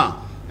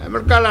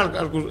mal kala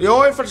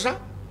yo e falsa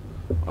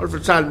o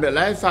falsa me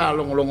la fa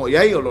longolong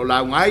ia o lo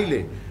la ngai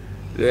le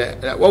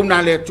o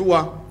na le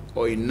tua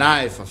o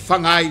ina e fa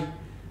fangai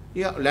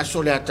ia le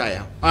so le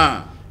ataia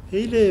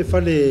ele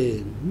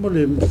fale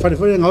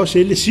fale ngau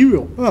se le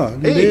zero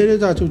le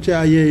da tu te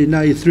ai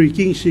na 3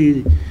 kings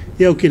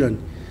ia o kilan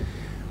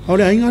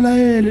ora ainga la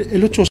e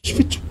lo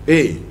tosfit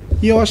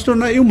ia asto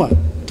na uma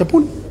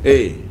tapun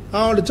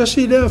le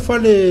tasi le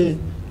fale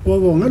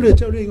o ngale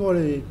te ri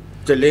ngore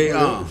tele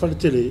fale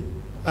tele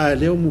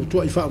le o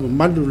mutu i fa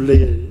mandu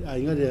le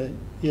ainga le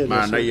ia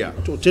mana ia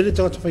to tele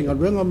ta fa inga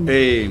luenga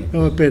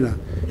o pena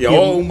ia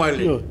o uma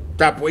le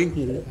Tapuai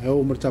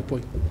o ma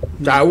Tapuai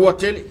ta ua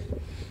tele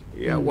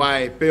ia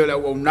wai pe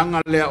o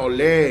nanga le o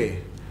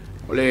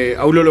le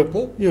au le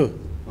po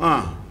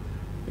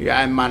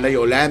ia mana i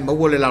o le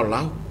mo le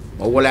lao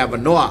mo le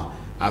vanoa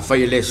a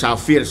fai le sa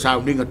fil sa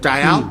ninga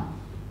tai au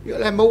ia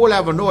le mo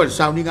le vanoa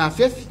sa ninga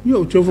Afiafi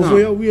yo te fo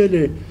ia wi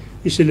le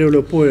i se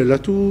le po la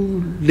tu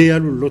le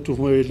alu lo tu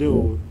le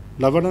o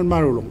la vanan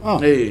marolo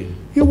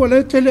ia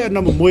wala tele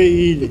na mo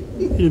i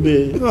be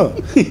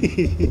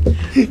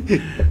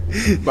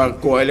ba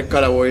ko ele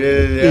kala o le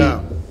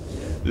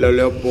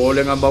le po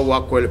le ngamba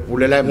wa ko le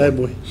pule le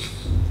mo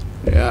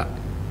ia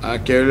a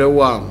ke le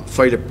wa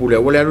fai le pule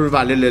o le alu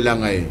vale le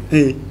langa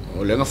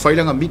o le nga fai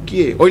langa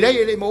miki o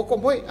le mo ko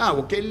mo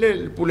o ke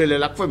le pule le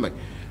la foi mai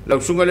la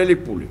sunga le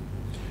pule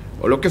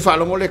o lo ke fa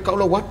lo le ka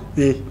lo wa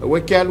o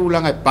ke alu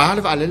langa pa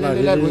le vale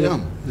le la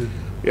ngam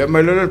ia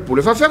mai le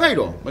pule fa ngai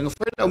ro nga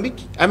fai la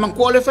miki ai man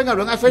ko le fa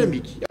nga fai le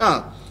miki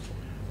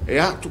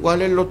ia tu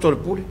wale lo to le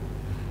pule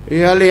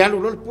ia le alu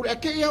lo pule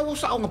ke ia o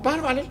sa nga pa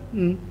vale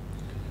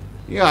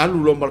ia alu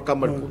lo mal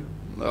kamal pule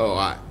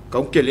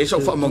kau ke le so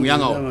fa mo nga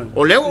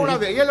o le o la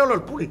ve ia lo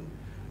pule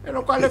e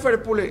no ka le fa le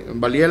pule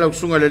balia la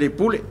sunga le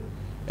pule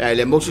e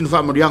le mo sin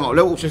fa mo o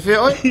le o se fe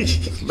oi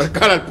ba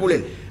kala le pule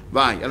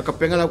vai al ka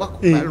penga la wa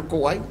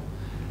ko ai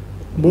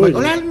o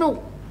le no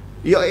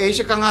ia e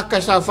se kanga ka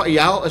sa fa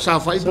ia sa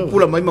fa i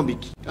pula mai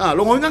mamiki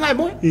lo ngo nga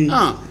mo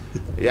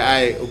ia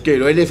ai o ke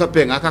lo le fa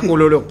penga ka ko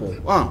le po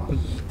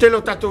te lo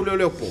tato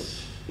le po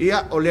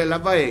ia o le la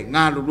vai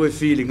nga lu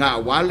feeling nga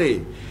wale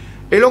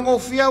e lo ngo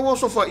fia wo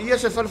so fa ia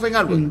se fa fa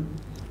nga lu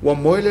wa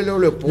mo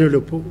le po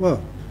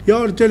ia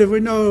o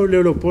telefona o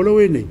le polo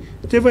ene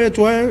te vai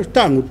tua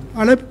tangu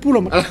ala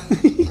pula ma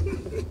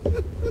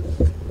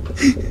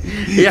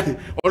ia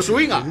o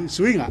swinga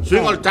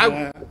o tau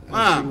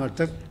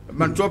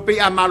man topi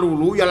a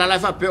malulu ia la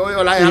fa pe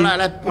o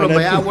la pula ma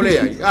ia wole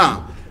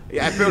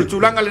ia pe o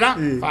tulanga le na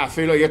fa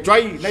felo ia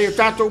trai na ia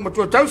tato ma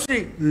tu tausi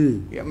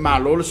ia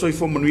malolo so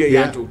ifo manu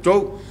ia tu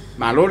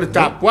malolo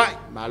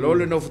Tapuai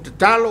malolo no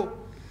futalo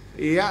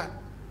ia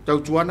tau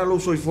tuana lo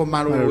so ifo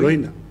malolo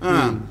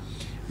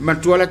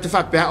matua la te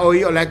fa pe o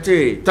io la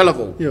te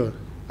telefon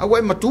a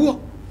we matua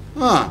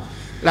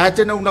la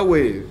te no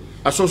we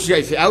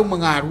associate fe au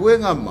manga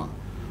ruenga ma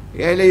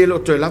ia le lo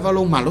te lava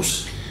lo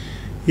malos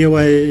ia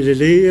wa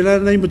le la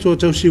nei matua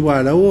tau si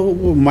wala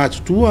o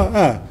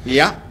matua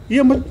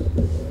ia ma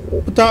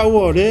ta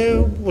o le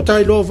o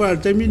tai lo fa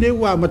te mine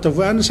wa ma ta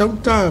va na sa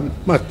ta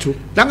matu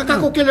langa ka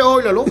ko ke le o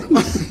la lo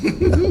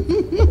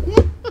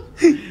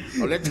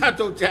o le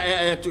tato te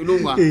tu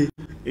lunga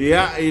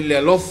ia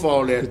ile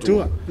lofo le tu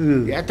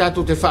ia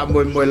tato te fa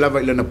mo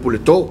lava ile na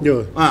puleto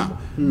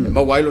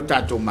ma wai lo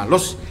tato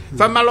malos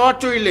fa malo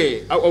atu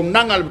ile o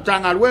nanga le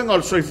tanga luenga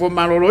o soi fo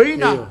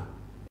maloloina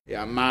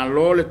ia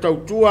malo le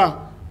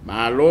tautua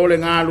malo le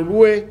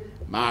ngalulue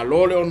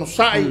malo le ono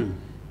sai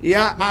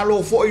ia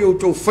malo fo yo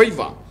to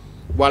favor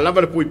wa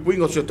lava le pui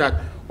ngo so tat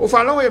o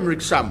fa lo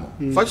Missionary Samoa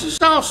fa si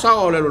sa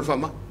le lo fa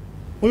ma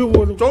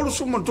o tolu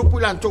sumo tu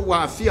pulan to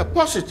wa fia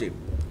positive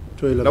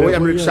la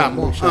Missionary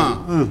Samoa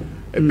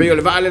e pe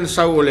le vale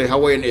sa o le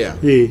Hawaiian Air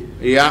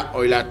ia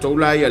o la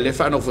tola ia le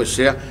fa no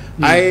fosea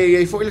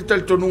ai fo le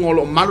tel tonu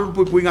ngolo malu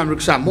pui nga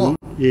Missionary Samoa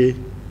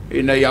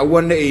ina ia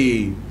wana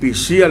i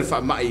PC al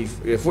fa mai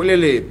fo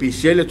le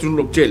PC le tunu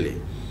lo tele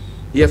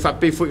ia fa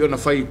pe fo ona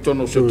fai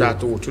tono so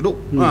tato tudo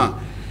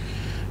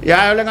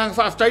ia le ngang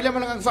fa aftai le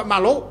ngang fa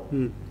malo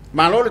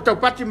le tau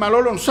pati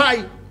malo lon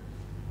sai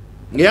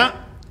ia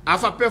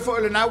afa pe fo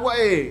le na wa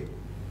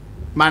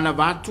mana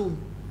vatu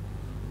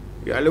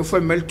ia le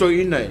foi melto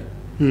ina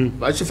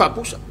vai se fa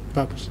pusa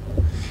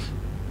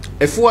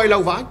e fu ai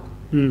lau vai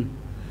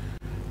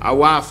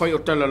awa fai o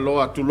tala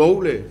loa tu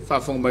loule fa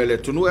fong mai le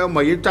tunu e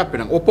mai ta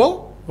pena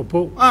opo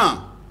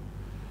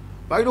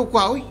vai do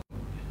kwai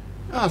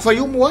fai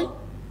o moi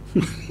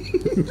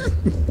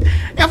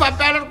e fa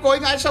pela ko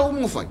inga sa o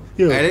mo fai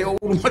e o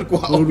mo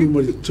kwa o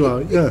mo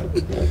tsua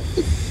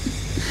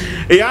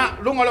ia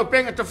lunga lo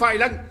penga te fai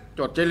lang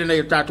to tele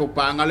nei tato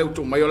panga le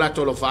tu mai ola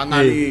to lo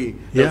fanga li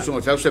so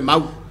fa se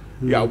mau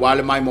ya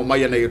wale mai mo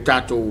mai nei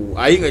tato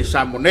ainga I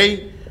Samoa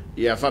nei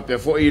ia fa pe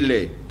fo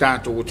ile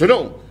tato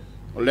utro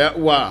le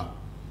ua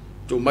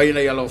tu mai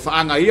nei alo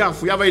fanga ia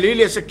fu ya vai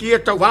le se kia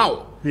tau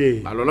vao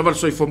ma lo lava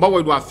so fo mau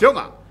I wa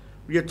fionga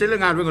ia tele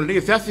nga ringo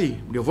le fafi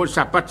le vo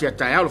sapati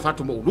ata ya lo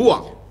fatu mo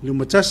lua le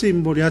matasi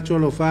mo le ato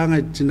lo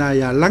fanga tina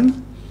ya lang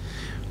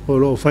o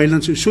lo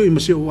finance su I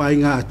masi o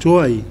ainga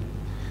atoai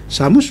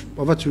samus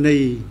pa tu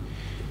nei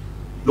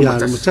ya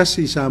le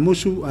matasi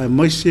samusu ai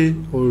maise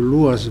o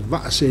lua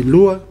va se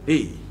lua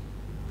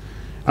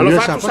alo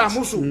fatu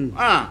samusu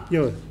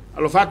yo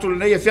alo fatu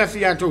nei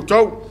fafi ya to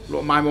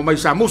lo mai mo mai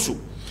samusu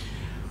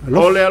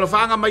lo le alo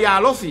fanga mai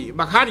alofi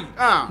bakari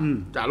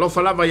ta lo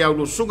falava ya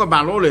lo sunga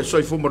malole so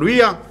I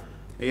fumaria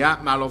ya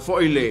malo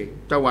fo ile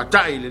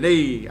tawata ile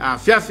nei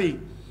Afiafi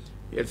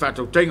e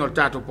fatu tengo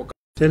tato poka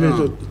tele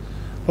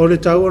o le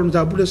tau o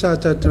ta pule sa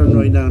ta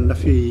no ina na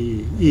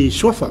fi I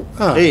sofa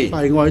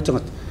ai ngoi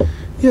tanga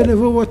ia le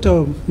vo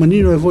wata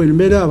manino e vo il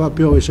mera va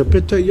pio e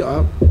sapeta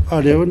ia a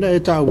le ona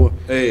e tau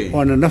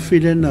ona na fi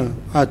le na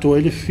a to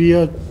ile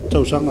fia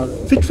tau sanga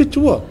fit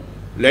tua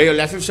le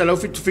le fi salo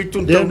fit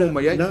tun tau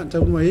mai na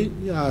tau mai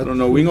ia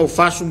no wingo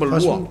fasu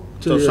malua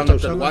tau sanga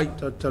tawai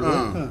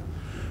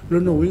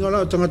no winga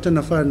la tanga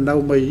na fa na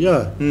mai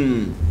ia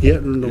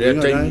no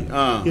winga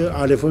ia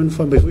a le fon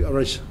fa me fu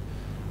arais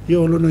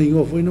io lo no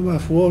ingo fu no ma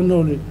fu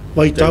no le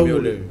vai tau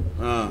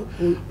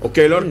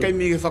okay lor kai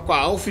mi fa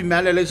kwa au fi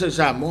mele le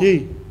Samoa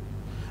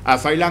a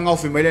fai langa au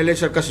fi mele le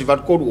ka si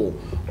var koru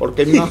or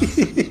kai mi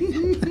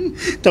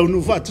tau no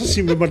fa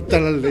si me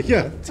martala le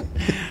ia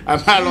a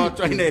malo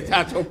to ine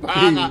tato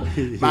paga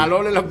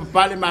malo le la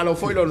pale malo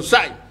foi lo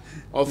sai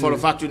o for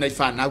fatu nei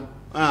fa na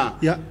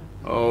ia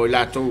o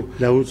la tu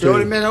so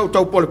le mena o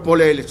tau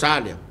pole le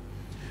salia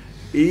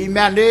I me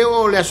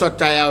aneo le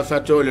asota o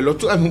fatu le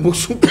lotu e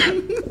musu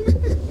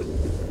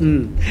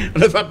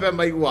le fa pe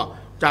mai wa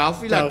ta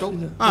fila to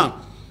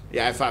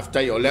ya fa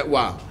tai o le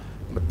wa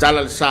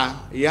tala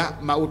sa ya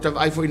ma uta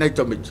ai foi nei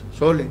tomit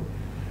so le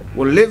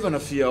o leva na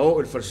fia o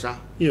il farsa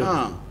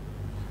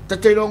ta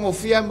te longo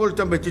fia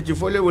molto betiti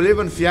foi le o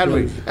leva na fia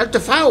lui el te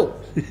fao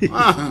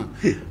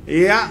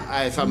ia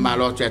ai fa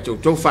malo te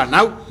to fa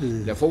nau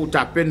le fo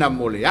ta pena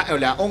mole ya o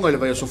le onga le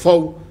vai so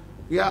fo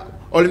ya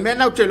o le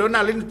mena o te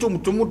lona le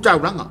tumu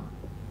tauranga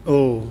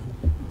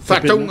fa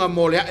taunga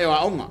mole ya e o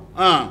onga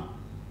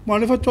ma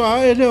le fato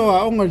a ele o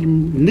onga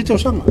ni to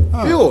sanga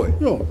yo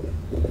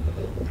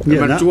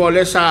ma tu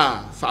ole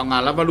sa fa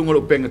nga la valunga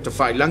lo penga te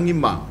fai langi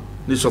ma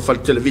ni so fa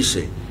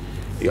televise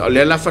ya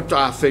le la fato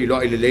a fe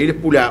lo ile le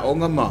pula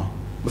onga ma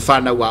fa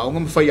na wa onga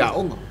ma fa ya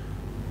onga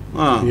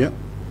ya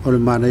o le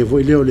mana e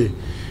voi le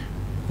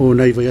o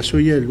nei vai aso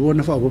ia lua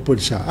na fa o po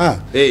sa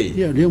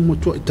ia le mo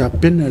to ta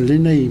pena le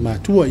nei ma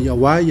tua ia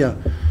waia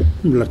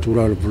la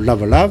tura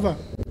lava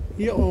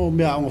ia o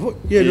me a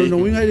ia no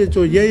winga le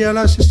to ia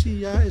la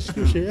si ia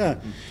excuse ia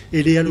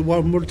e le alu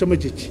wa mo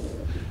tamatiti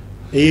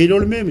e lo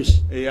le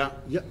memes ia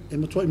e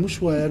mo to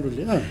musua ia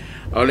le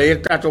o le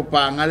tato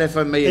pa ngale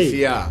fa me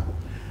fia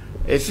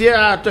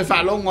te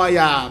fa longa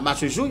ia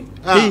masusui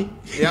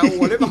ia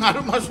o le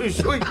mangalo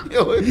masusui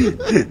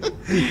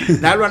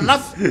na lo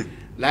naf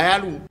la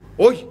alu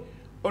oi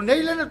o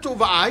nei le na tu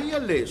va ai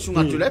le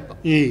sunga tulepa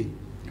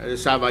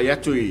sa va ya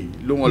tui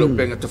lunga lo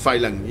penga te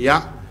failang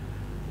ya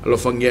lo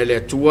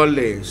fangele tua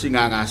le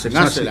singa nga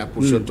senga se la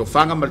puso to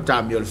fanga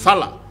malta mi o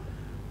fala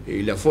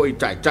e le foi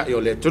tai o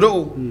le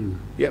tro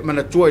ya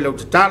mana tua i lo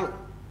talo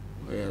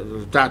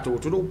tato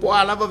tu po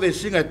ala va ve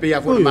singa pe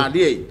ya fo ma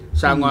li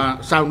sa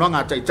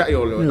nga tai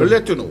o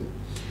le tuno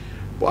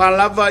po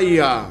ala va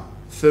ia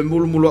fe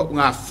mulmulo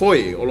nga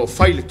foi o lo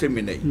faile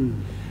terminei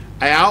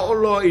ai o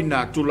lo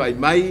ina tulai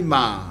mai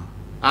ma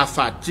a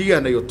fatia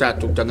na yo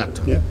tato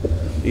tangata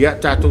ia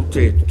tato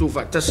te tu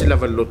fa tasi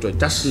lava loto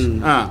tas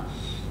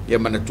ia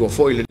mana tua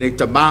foi le nei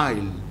tamai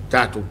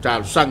tato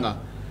talo sanga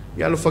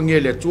ia lo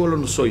fangele tu lo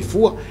no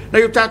soifua na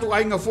yo tato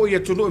ainga foi e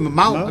tunu e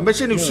mau me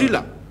se ni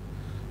usila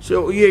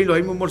so ia lo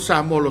mo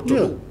sa mo lo tu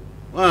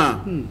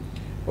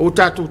o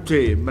tato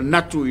te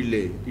manatu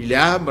ile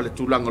a ma le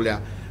tulanga le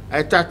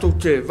ai tato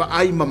te va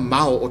ai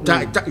mamao o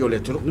ta yo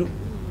le tu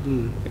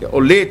o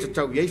le te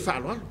tau ia fa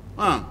lo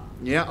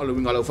ia o le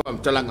winga lo fa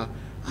talanga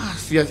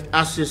fia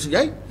asis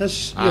yai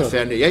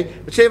fene yai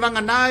se vanga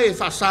nai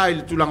fa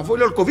sai tu lang fo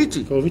le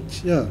covid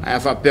ya ai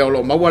fa pe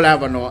lo ma wala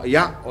va no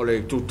ya o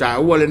le tu ta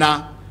o le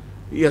na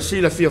ia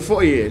si la fia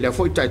fo le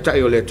fo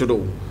tai o le tu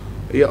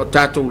ia o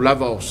tatu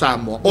lava o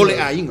Samoa o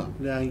le ainga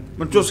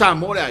ma tu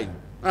Samoa le ai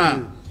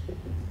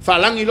fa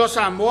langi lo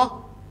Samoa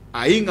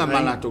ainga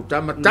mala tu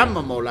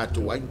tama mo la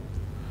tu ai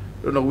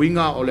no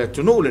winga o le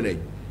tu no le nei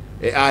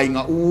e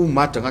ainga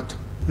matangata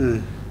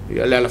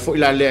ia le fo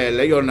ila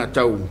le ona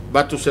tau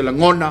batu se la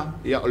ngona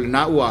ia o le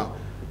na ua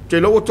te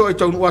lo to e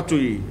tau atu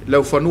i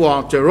le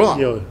fanua te roa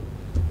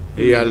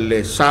ia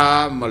le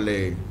sa ma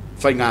le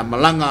fainga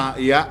malanga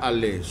ia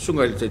ale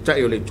sunga le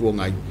tai o le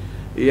tuangai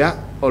ia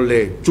o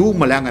le tu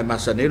malanga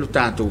masane lo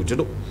tanto te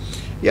do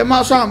ia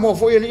ma sa mo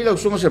fo ia le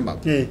sunga sema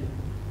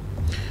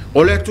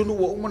O le tunu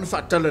o umana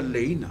whaatala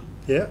leina.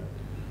 Yeah.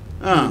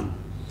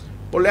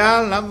 Po le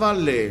a lava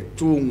le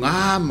tu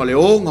ngā ma le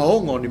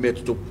onga ni me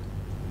tutupu.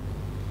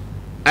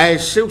 Ai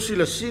seu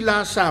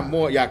sila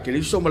Samoa ia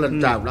keliso ma lan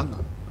taulanga.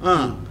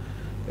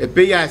 E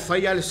pe ia e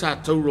whai ale sa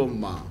tauro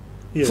ma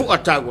fuka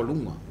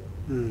taualunga.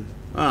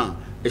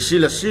 E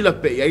sila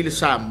pe ia ile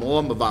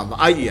Samoa ma vama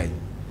ai.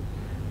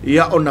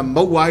 Ia ona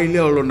mau ai le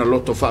o na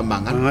loto wha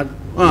mangana.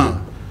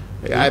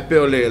 Ia e pe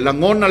o le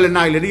langona le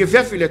nai le ria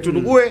fiafi le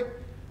tunugue.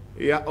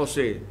 Ia o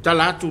se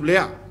talatu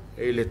lea.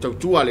 E le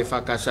tautua le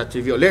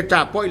whakasati vio. Le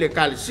tāpoi le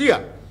kālesia.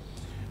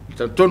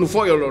 Tonu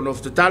foi o lo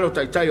noftatalo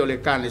taitai o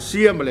le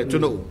kālesia ma le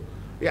tunu.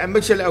 Ia e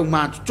meise le au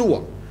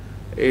mātutua.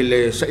 E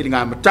le sa ili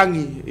ngā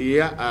matangi.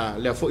 Ia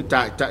le fo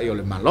itai o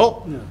le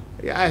malo.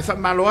 Ia e wha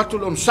malo atu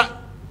lo nsa.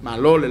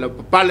 Malo le lau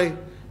papale.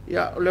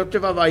 Ia o leo te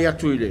wawai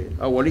atu i le.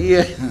 Awali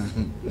e.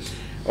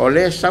 O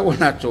le sawa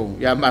nato.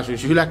 Ia masu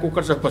isi hila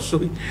kukar sa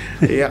pasui.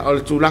 Ia o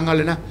le tūlanga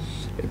le na.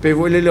 E pe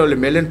voi le leo le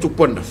melen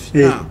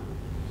tuponafi.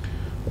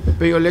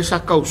 Pe o le sa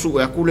kausu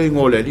e aku le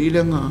ngole li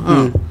le nga.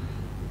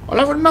 O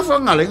la whan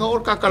mawhanga le nga o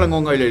kakala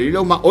ngonga le li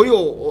le ma oi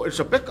o el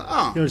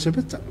sapeka. El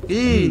sapeta.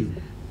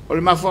 O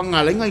le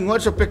mawhanga le nga ingo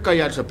el sapeka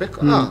ia el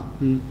sapeka.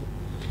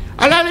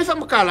 Ala le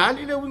whamakala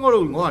li le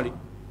wingolo ingoli.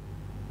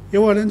 Ia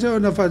wale nse o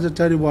na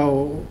whatatari wa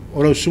o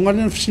lau sunga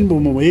le na fisimbo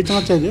mama i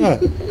tangata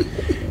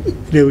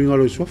le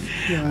wingolo sof.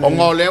 O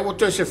ngā lea o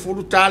te se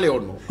furu tale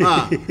ono.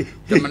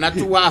 Te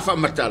manatu wa a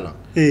whamatala.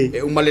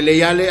 E umalele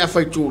iale a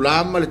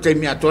Suluaulama le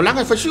teimi ato.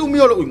 Langa e whasi umi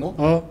o lo uingo.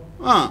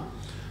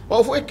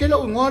 O fo e ke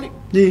lo uingo ali.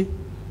 Ni.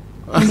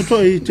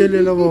 Amuto i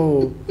tele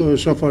lawa o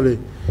sofa le.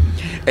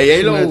 E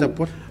ei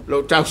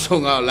lo tau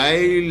songa o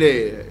lai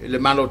le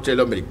malo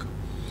tele Amerika.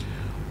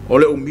 O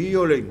le umi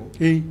o le ingo.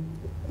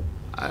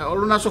 O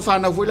lo naso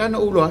whana vuila na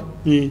ulo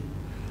ai.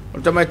 O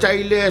tamai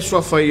tai le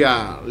sofa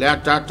ia le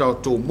atata o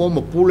tō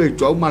momo pule i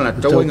tō mala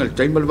tau inga le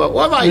teima le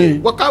wa vai.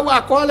 Wa kau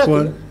a koa le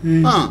kule.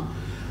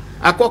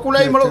 A koa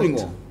kule i malo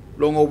ingo.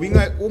 Lo ngau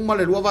winga uma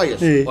le lua vai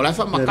asu. O lai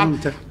wha makam.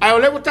 Ai o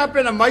lewa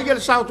tāpena mai le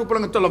sao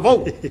tupulanga tala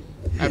vau.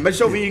 Ai mai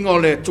so vi ingo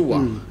le tua.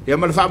 Ia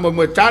ma le wha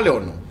mo tale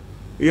ono.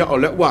 Ia o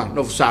le ua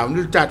no sao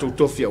ni le tātou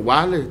tofia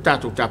wale.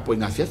 Tātou tapo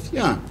inga fiafi.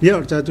 Ia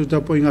o tātou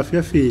tapo inga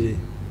fiafi.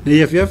 Ne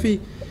ia fiafi.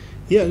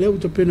 Ia lewa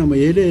tāpena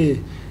mai ele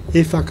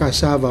e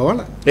whakasava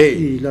wala.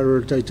 I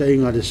laro taitai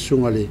ngā le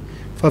sunga le.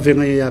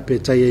 Whawhenga ia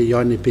pētai e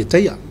ione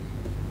pētaia.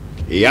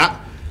 Ia.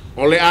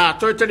 O le a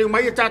toi tani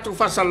mai e tātou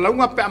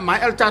whasalaunga pe a mai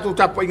al tātou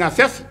tapo inga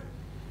fiafi.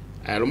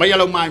 E lo mai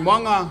alau mai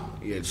moanga.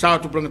 I e sao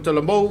tupulanga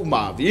tala mou.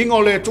 Ma vi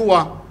ingo le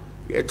tua.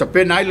 E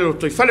tapena ai lo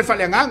toi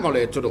whale anganga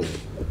le toro.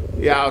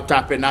 Ia o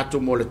tāpena atu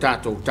mo le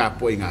tātou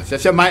tapo inga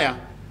fiafi mai a.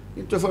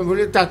 I toi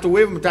whamule tātou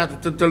ewa ma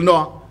tātou tantala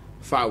noa.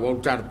 Whao au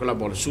tātou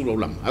kalamo le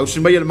Suluaulama. Au si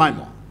mai al mai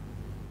moa.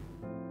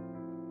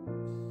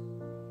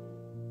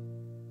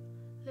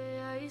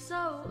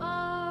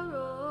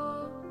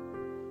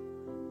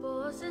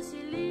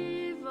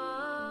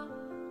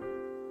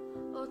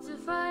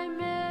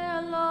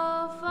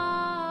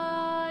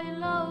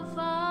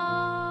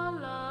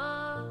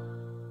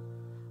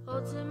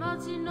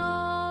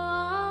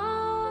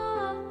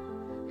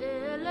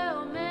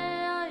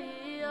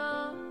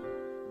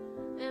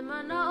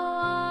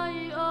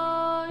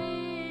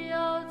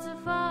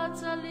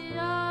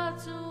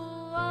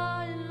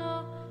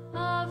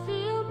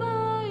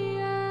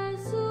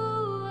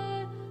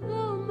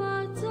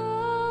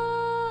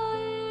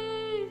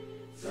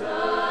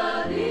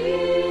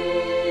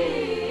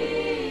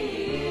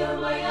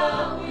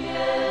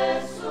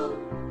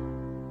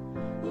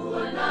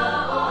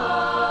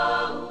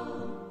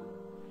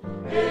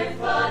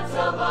 If I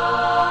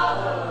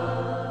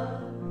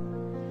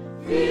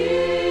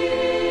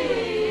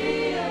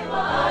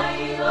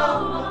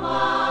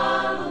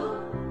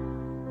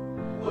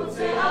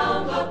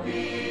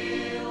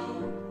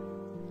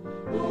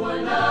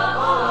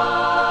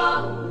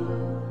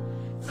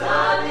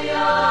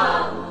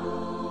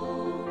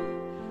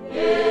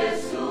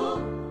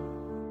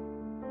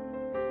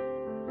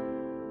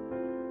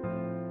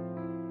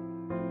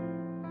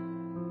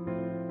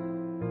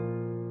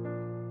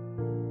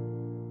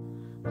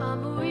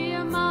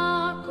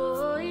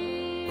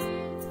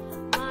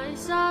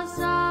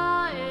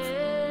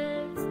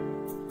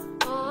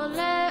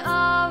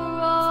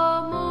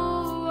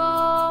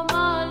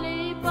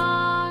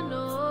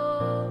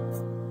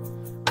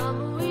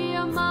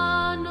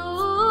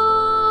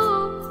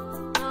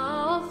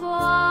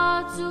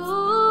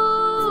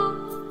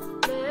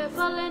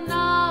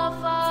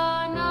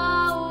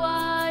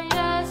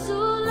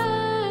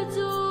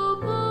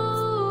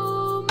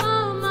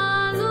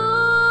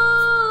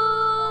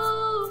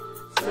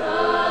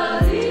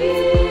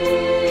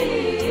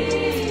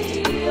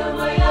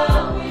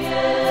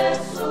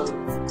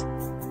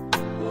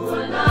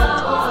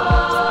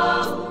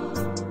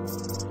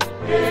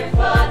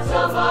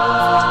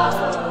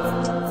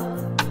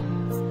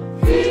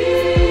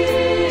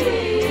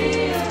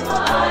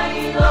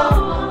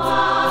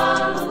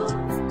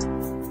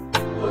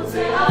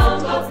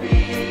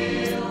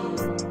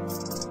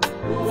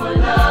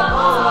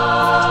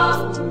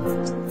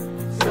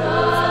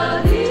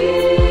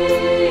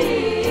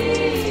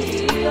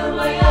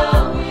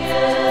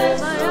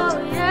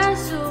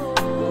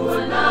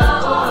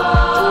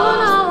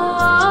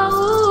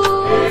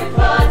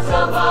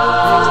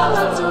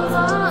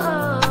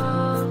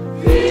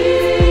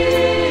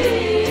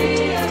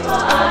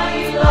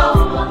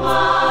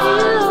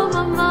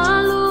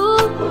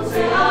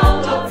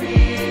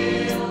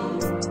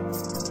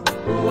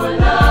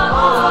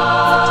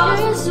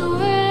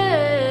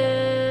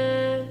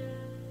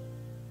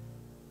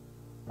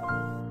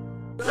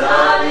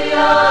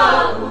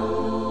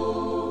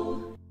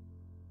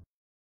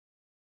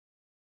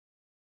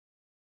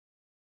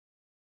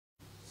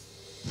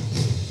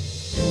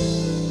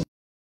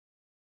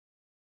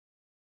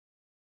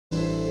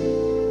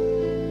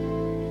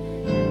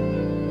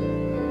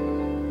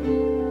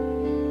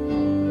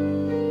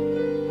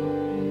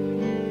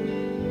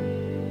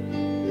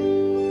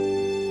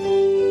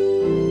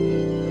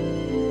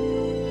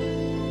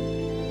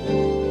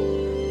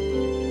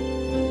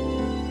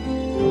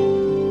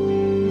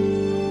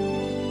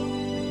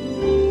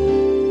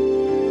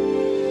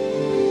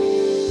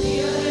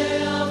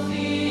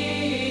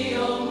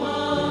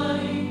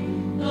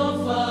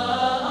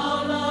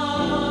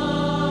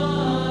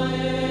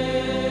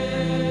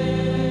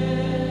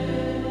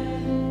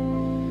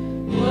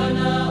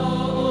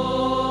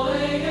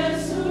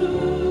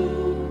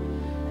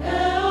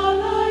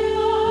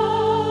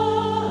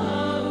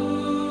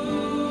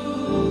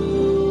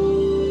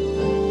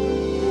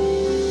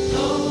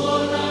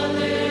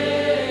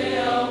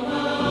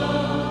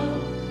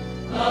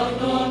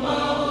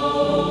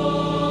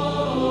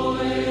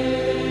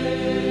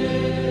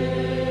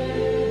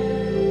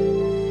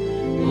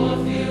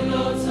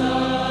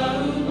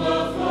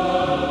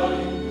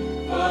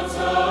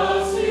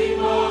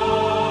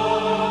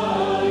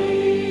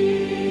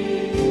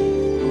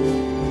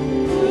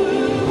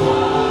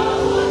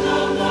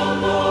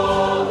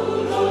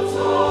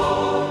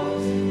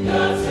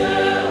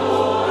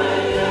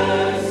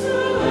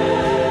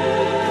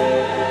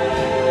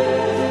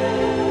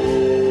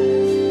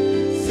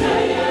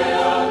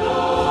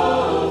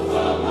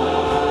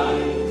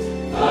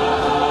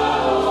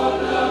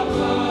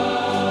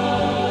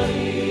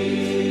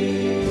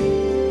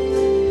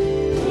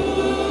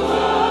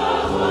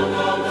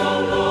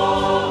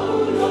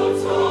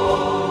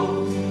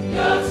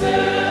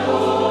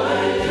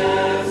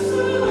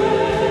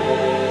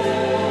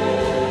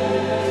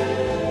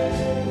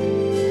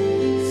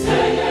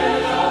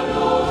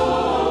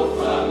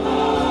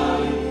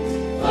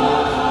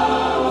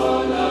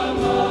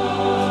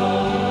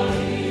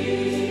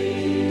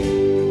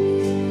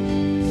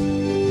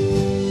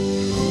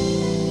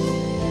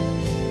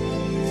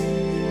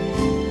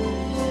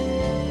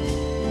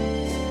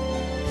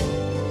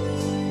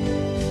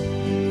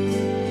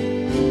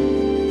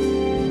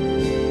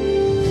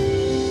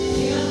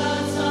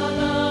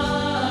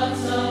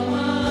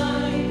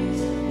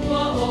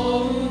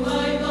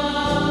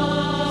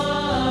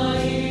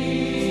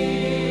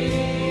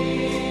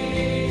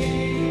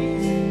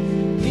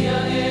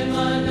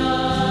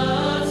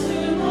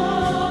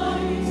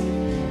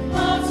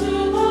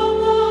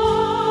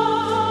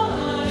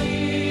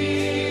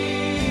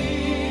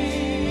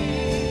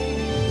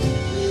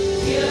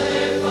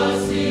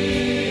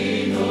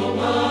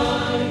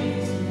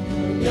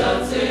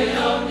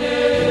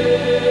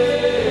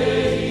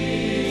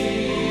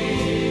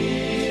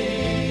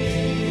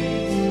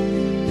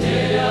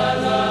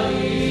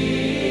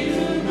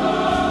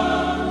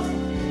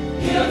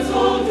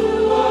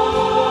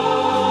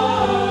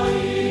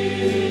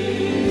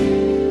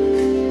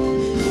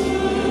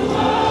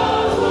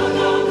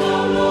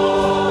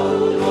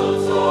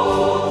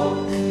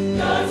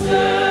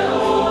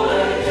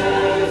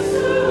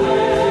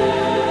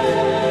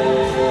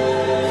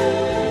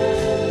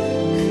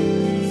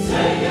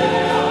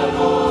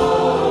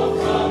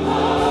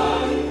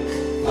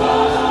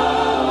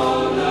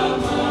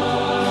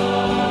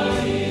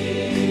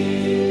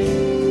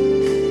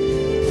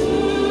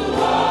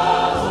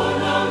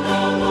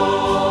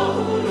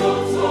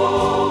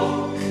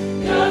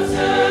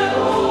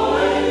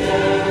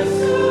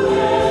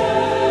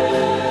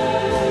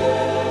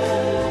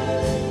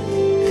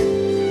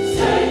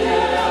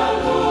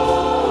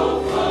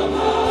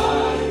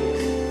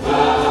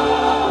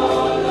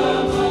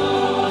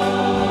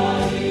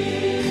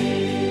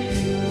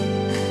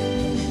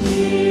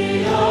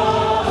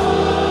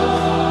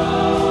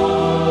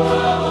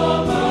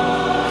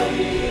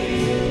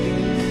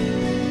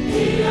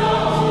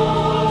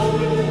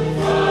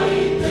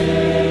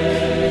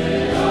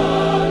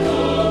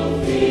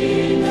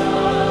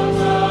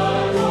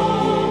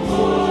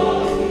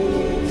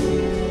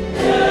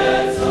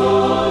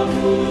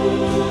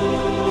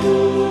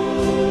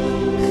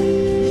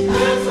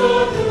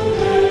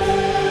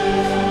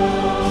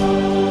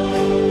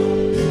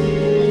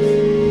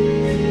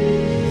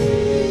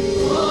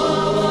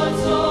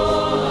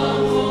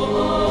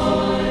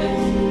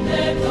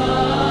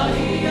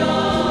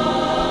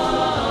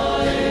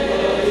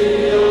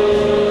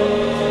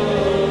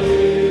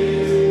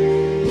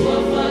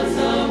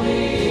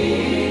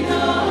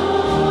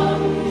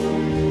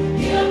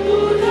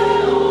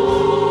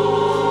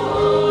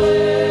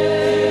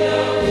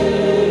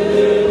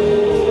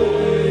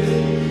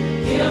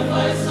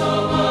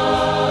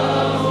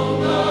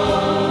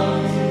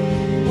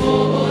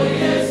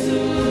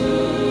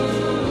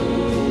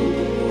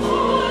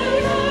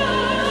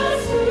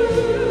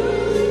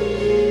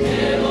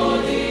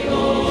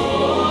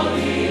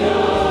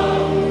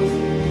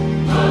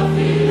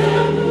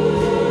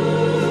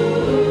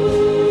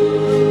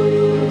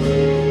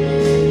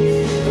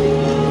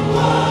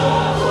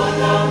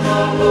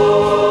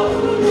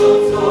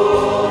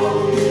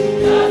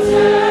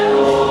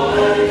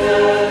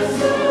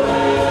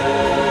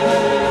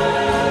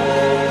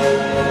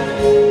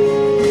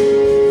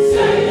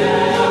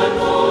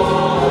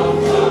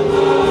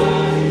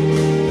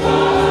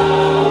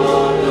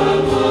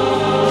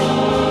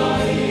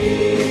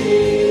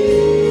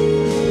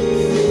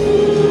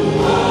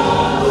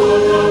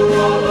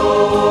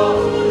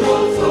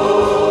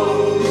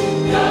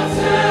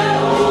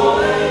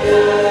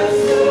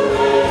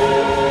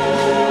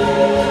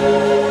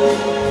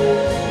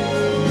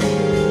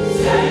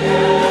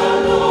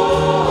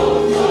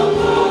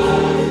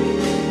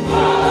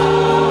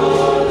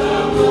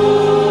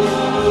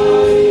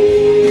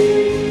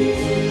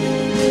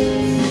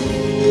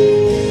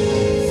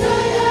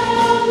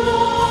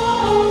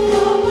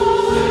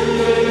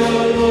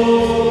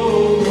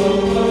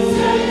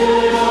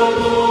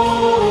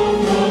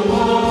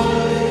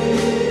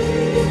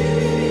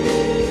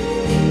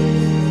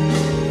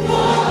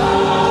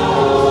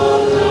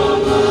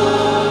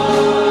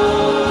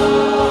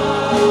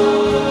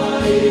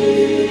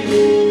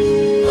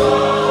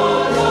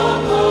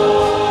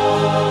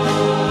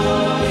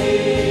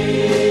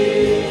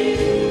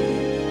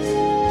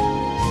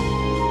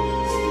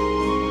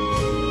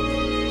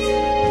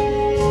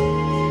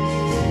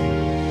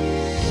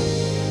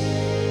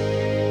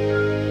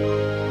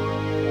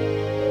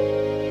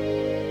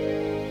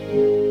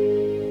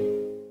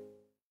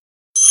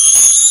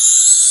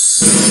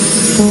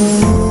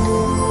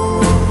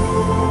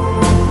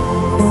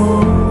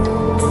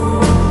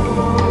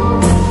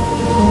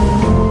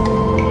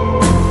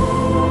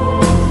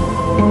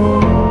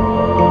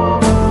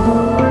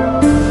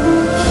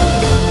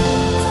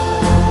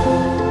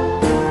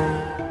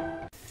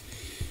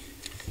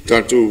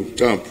tātou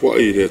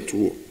Tapuaiaga le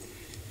atua.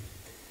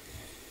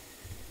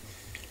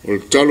 O le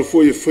talo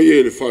foi e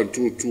whaia le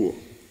whātuatua.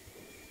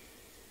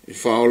 E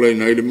whaola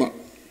ina ele ma.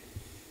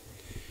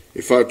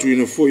 E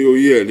whātuina foi o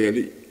ia le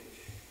ali.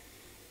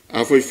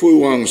 A whai foi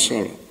wanga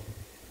sala.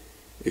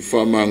 E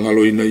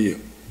whamangalo ina ia.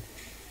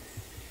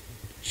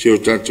 Se o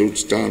tātou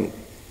te talo.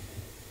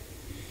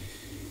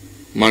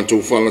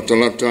 Mātou whala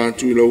talata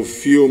atu I lau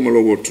fio ma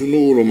lau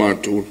atunu lo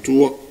mātou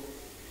tua.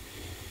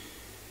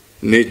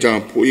 Nei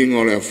Tapuaiaga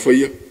o le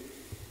awhaia.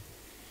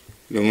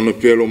 Le ngona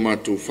pēlo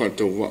mātou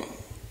whatau waa.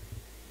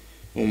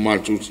 O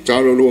mātou te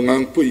talo lo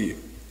ngangpa ia.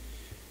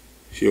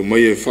 Fio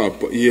mai e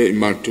whapa ia I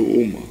mātou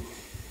uma.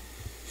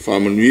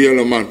 Whamanuia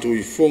la mātou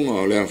I fonga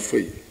o le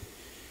awhaia.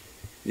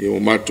 Ia o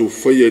mātou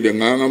whaia le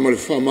nganga ma le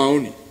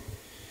whamaoni.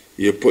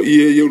 Ia pa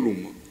ia I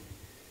luma.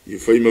 Ia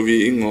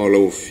whaimawi inga o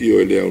lau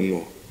fio e le au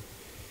noa.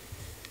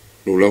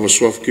 Lo lava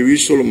swaf ke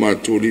wiso lo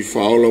mātou li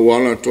whaola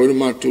wala toi le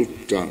mātou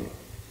talo.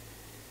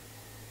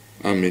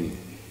 Amen.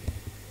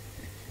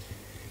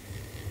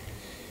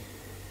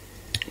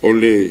 O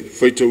le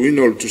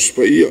whaitawina o le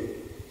tuspa ia.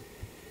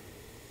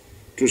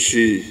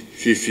 Tusi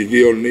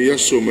fifilia o le nei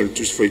aso ma le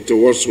tusi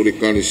whaitawaso o le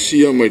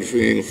kālesia ma le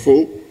whengenga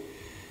fau.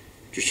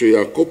 Tusi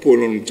ia kopo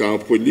lo ni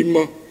tāpoi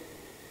lima.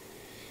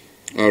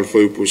 Al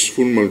whaiupo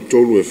sifunu ma le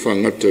tolu e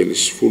whangata e le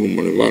sifunu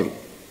ma le walu.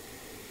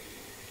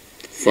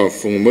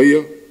 Whafonga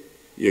maia.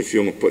 Ia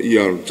fionga pa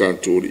ia alu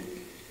tātori.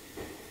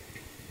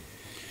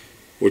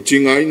 O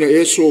tinga ina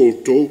e so o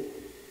tau,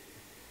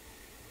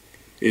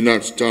 ina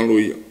te talo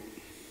ia.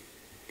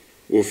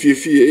 O fia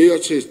e a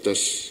te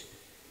tasi,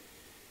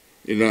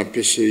 ina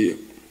pese ia.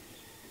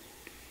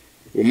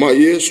 O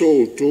mai e so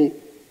o tau,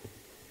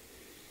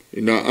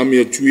 ina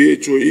amia tue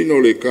to ino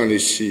le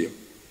kālesia.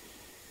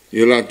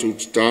 Ia lātou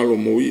te talo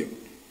mo ia.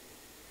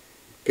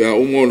 Pea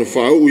umo na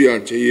whau ia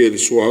te ia le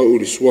suau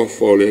le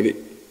suafa o lere.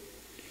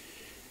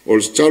 O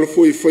le talo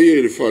foi whaia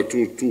e le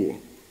whātuatua,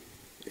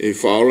 e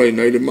whaola I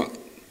nei le ma.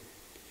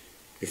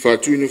 E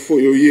whātuina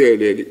foi o ia e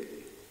lele.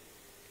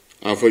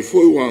 A whai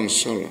foi wang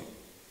sala,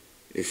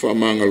 e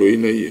whamangalo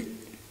ina ia.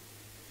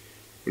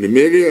 O le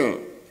melea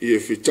I e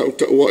whitau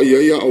taua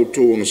ia ia au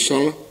tō ang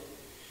sala,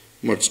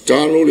 ma te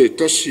talo le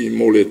tasi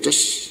mo le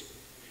tasi.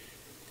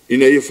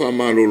 Ina ia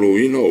whamalolo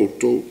ina o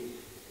tō.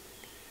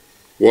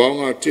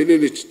 Wanga tele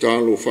le te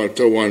talo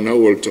whātau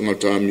anau al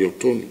tangata ami o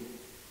tonu.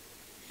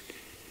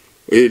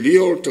 E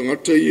lia o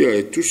tangata ia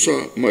e tusa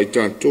mai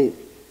tātou.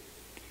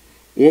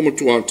 Ua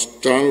matua te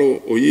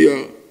talo o ia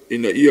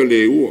ina ia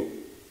le ua.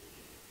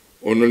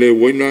 Ona le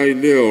wainai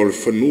lea o le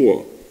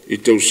whanua I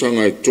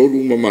tausanga e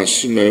tolu ma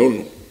masina e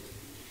ono.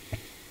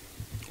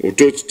 O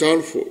tō te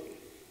talo fo.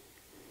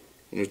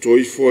 Ona tō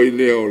I fo I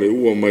lea o le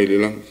ua mai le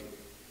langi.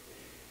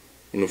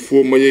 Ona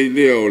fua mai I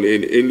lea o le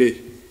ele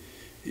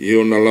I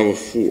ona lava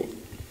fua.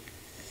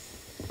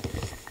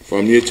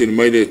 Whamia tene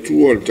mai le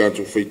tua le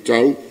tātou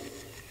whaitau.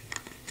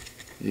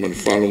 Ma le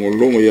whalonga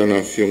longa ia na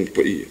whiong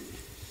pa ia.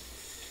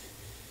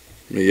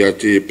 Me ia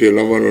te e pe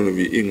lawaro na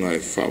vi inga e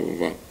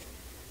whawawa.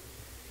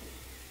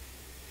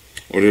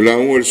 O le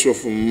launga le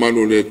sofa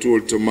mamalo le atua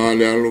le tamaa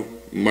le alo,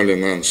 ma le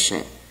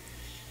ngansa.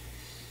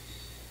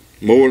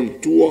 Maua le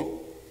mtua,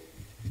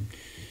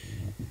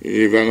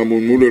 e vanga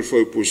munula le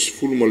whau po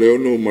sifulu ma le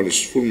ono, ma le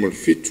sifulu ma le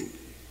fitu.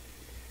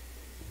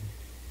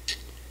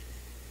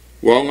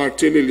 Wanga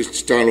tele le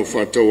titalo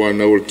whatau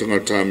ana o le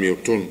tangata mi o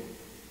tonu.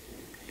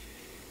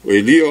 O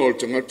lia o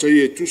tangata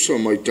ia tusa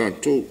mai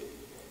tātou.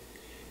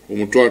 O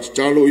mutua te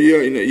talo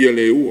ia ina ia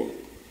le ua.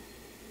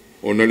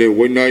 O na le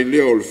wainai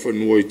lea o le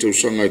whanua I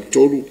tausanga e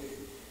tolu.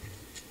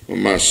 O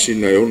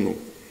masina e ono.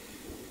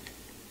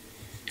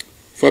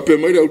 Whape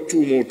mai rau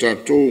tū mō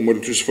tātou ma le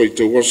tusa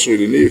whaita waso I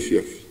le ne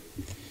Afiafi.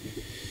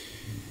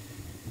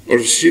 O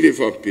le sire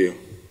whapea.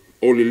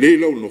 O le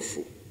leilau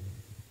nofo.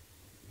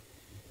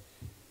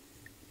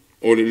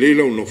 O le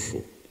leilau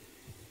nofo.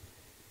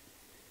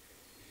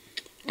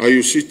 Are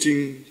you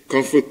sitting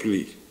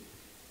comfortably?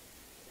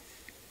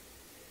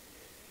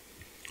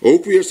 O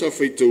kuia sa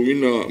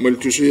whaitauina ma le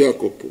tusa ia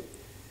kopo.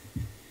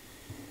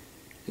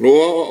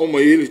 Loa o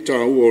mai ele tā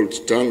ua o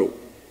le talo.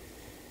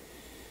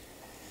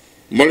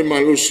 Ma le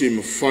malosi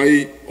ma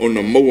whai o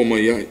na maua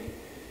mai ai.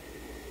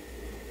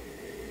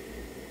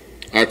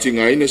 A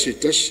tinga ina se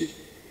tasi,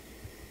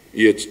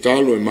 ia te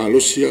talo e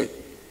malosi ai.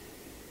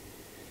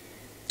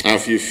 A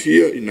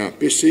fia ina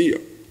pese ia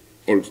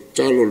o le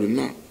talo le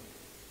nā.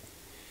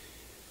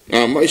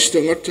 A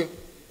maistangata,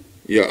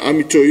 ia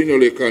amito ino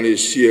le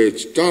kālesia e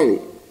te talo,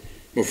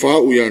 ma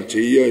whāu ia te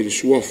ia I le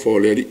suafa o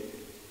le ari.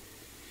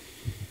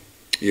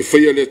 Ia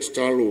whaia le te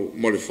talo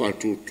ma le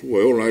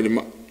whātuatua e ola I le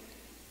ma.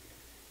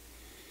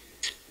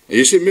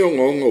 Ia se mea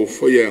ngaonga o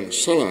whaia anga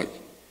salai.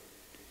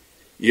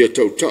 Ia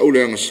tau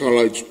le anga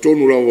salai tu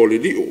tonu lawa o le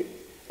rio,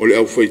 o le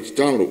au whai te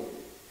talo.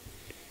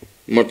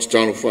 Ma te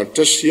talo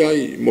whātasi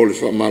ai mo le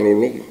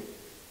whamalolonga.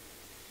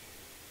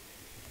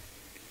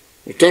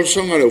 O talo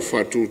sanga le au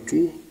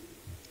whātuatua,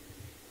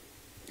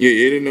 ia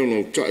ere nau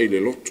nau tai le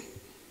loto.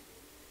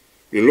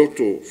 Le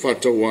loto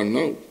whātau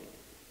anau.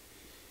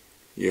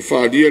 Ia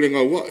whādia le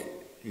ngā wai,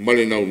 ma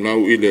le nau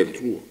nau I le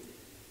atua.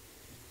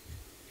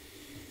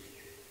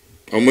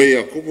 A mai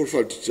a kopo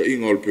whātita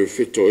inga o le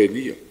perfecto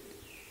Elia.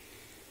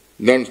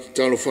 Nan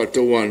talo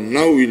whātawa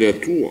nau i le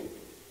atua.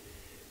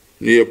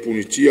 Ni a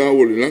punitia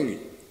o le langi.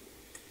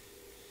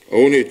 A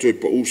one e toi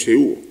pa use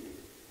ua.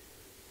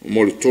 O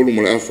mo le tolu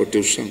ma le awha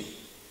teu sang.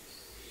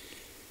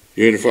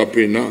 I ene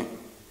whapena.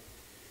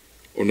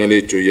 O na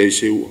le toi iai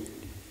se ua.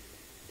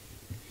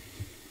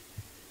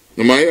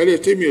 Na mai ale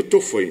te mi a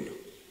tofa ina.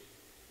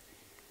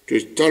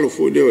 Toi talo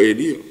fo leo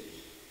Elia.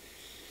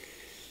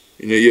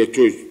 Ina ia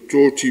toi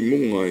tōti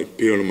munga e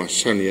peo na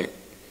masani a.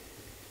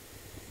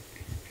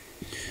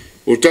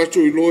 O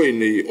tātou i loa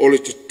nei o le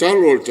te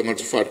talo o le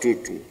tangata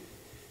whātutu.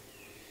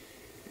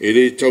 E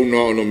rei tau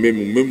nā ona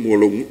memu o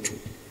lo mutu.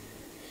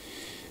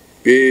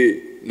 Pe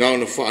nā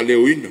ona wha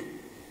leo ina.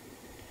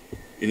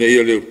 Ina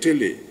ia leo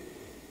tele.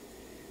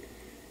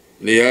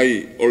 Nei ai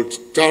o le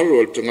te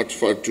talo o le tangata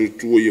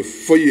whātutu ia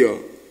whaia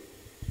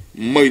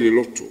mai le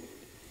loto.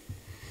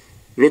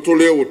 Loto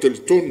leo o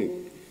tele tonu.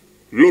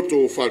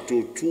 Loto o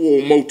whātutu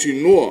o mauti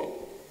noa.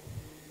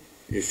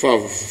 E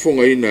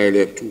whaafonga ina e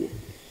le atua.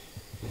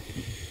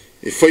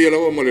 E whaia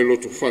lawa ma le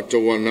loto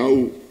whātawa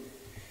nau.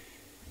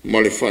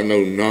 Ma le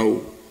whanau nau.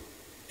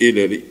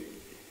 Ineri.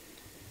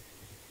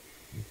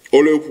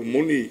 O le upu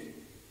moni.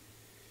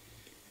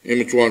 E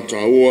me tuan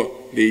tāua.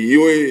 Le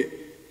ioe.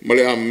 Ma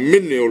le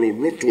amene o lo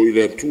loto i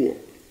le atua.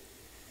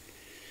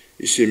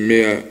 I se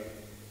mea.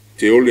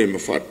 Te ole ma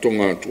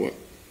whātonga atua.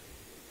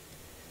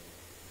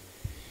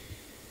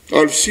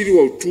 Al siri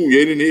au tu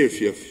i ene ne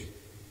Afiafi.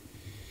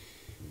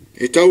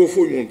 E tau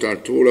foi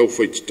montato lau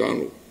fai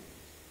titano.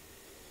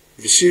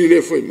 Visiri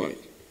le foi mai.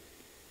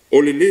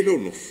 O le lelo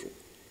nofo.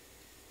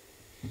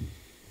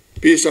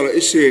 Pe sala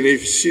ese ne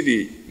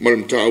visiri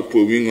malam tau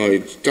po winga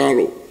i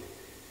talo.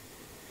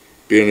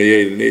 Pe na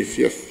ye ne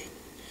Afiafi.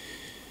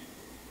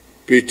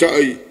 Pe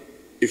tai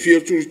e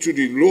fia tu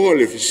di loa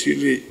le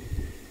visiri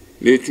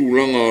le tu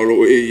langa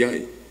lo e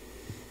yai.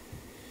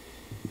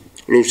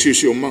 Lo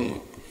sisi o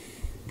manga.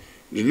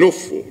 Le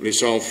nofo, le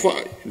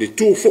saofai, le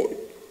tūfoi,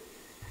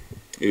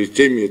 e le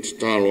temi e te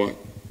tālo ai.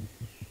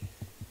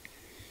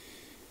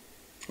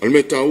 Al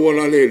me tāua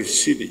la le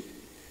siri,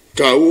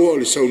 tāua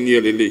le saunia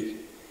le lei,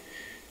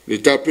 le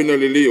tāpena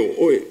le lei o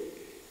oe,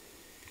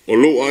 o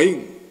lo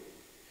aing,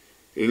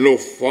 le lo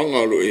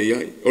whanga lo e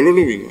iai, o lo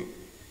nuinga,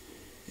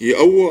 i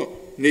aua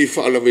nei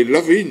whaalawe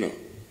lawe ina,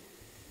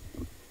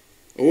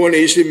 aua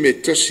nei ise me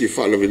tasi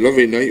whaalawe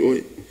lawe nai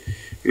oe,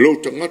 lo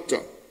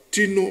tangata,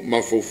 tino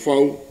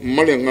mafofau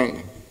maleanganga.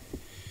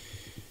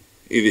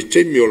 I le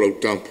temi o lau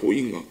tāpo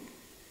inga,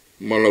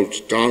 ma lau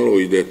talo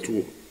i le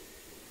atua.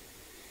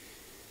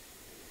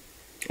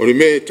 O le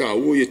mea tā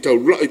ua i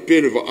tau lai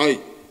pere wa ai,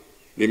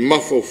 le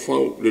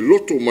mafofau, le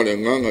loto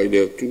maleanganga i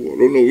le atua,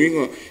 lono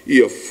inga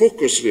i a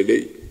focus le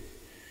lei,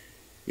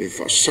 le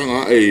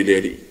whasanga e i le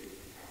ri.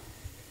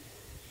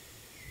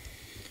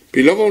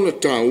 Pilawa ona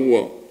tā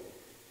ua,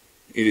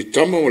 i le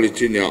tama o le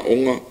tene a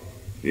onga,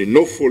 le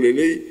nofo le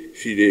lei,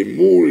 fi le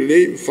mū le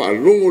lei,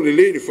 whaalongo le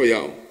lei le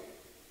whaiao.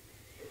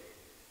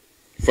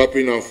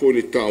 Whapena fo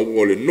le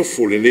tāua le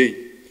nofo le lei,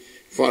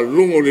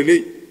 whaalongo le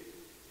lei,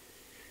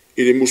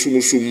 i le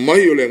musu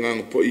mai o le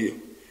nganga pa ia,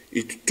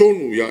 i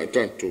tonu ia e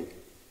tātou.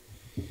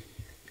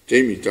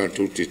 Teimi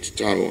tātou te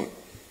tāloa.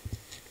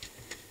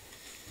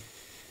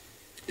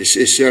 E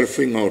se ala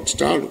whinga o te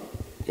tālo,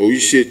 o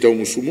isi e tau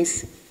musu.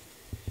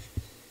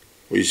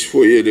 O isi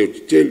fo e leo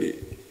te tele,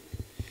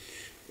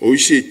 o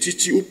isi e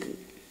titi upu,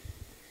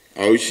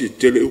 a o isi e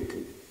tele upu.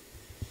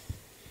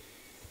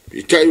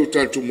 I tai o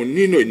tātou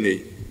manino i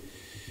nei,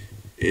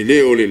 e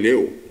leo le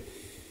leo,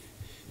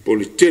 po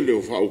le tele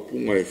o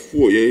whaupunga e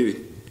fua i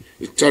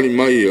le tali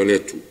mai o le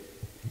atu.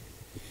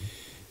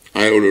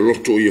 Ai o le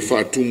loto i e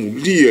whātumu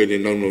lia i le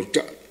naunau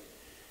tai,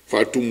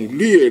 whātumu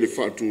lia i le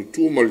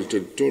whātutu ma le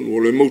talitonu, o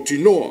le mauti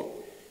noa,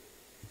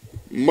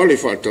 ma le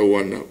whātau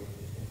anau.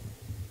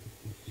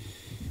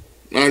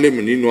 Nā le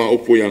manino a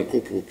opo i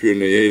ankopo pio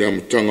na iei la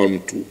matanga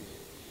mtu.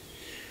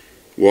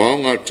 Wa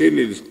ngā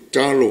tele le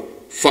talo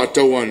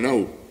whātau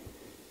anau,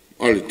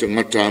 a le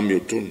tangata ami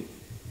o tonu.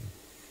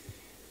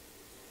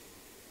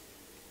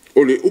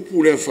 O le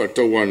upu lea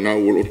whātau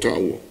anau o lo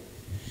tāua.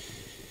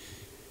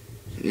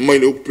 Mai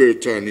le upu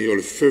tani o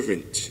le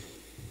fervent.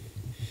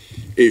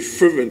 A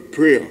fervent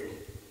prayer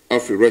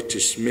of a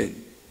righteous man.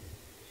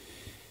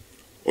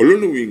 O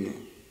lono winga,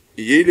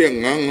 i ele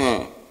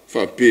nganga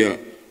whapea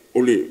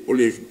o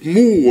le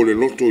mu o le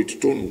loto i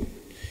tonu.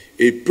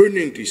 A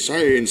burning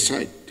desire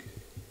inside.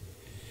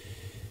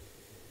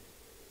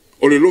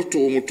 O le loto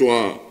o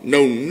motoa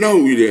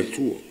nau i le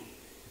atua.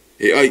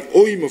 E ai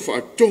oi ma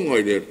whaatonga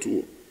i le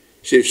atua.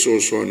 Se so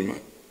ni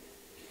mai.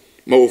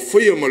 Ma o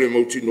whaia ma le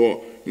mauti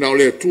noa, na o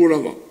le atua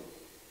lava.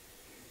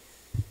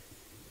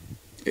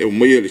 E o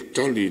maia le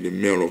tali le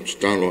mea lo te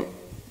taloa.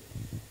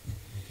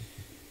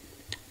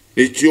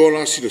 Ne tio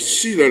la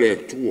sila le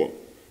atua,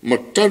 ma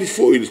tali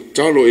fo i le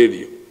talo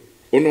elia.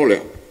 Ono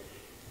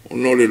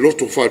le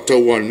loto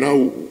whātau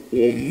nau,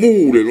 o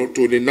mu le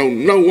loto le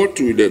nau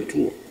atu i le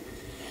atua.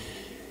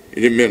 I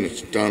le mea na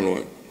te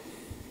taloa.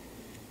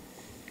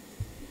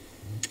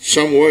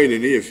 Samoa i le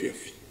ni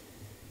Afiafi.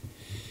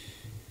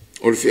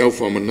 o le whiau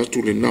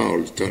whamanatu le nā o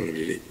le tala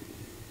le le.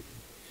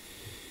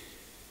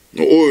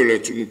 No oe le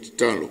tunu te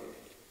talo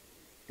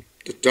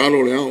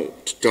le au,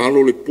 te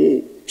talo le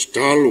pō, te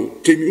talo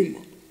te miuma.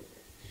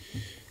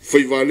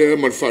 Whai wale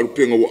ma le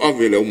wharupenga o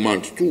ave le au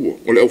mātutua,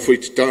 o le au whai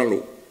te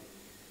talo.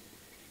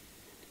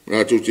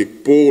 Rātou te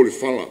pō le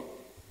whala,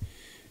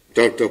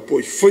 tata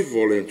poi whai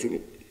wale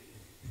tunu.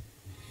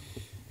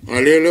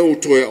 A le o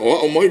toa o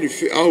au mai le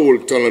whi au o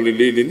le tala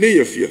le nei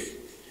Afiafi.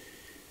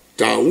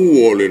 Tā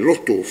ua o le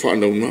loto o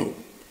whanau nau.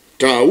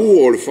 Tā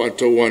ua o le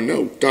whatau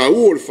anau. Tā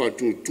ua o le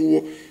whatua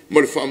tua,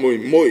 ma le whamoi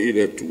moi i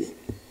le tua.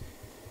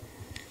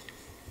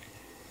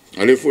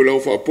 A le foi lau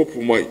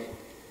whapopo mai.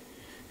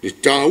 Le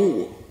tā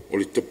ua o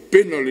le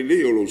tapena le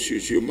leo lo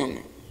sio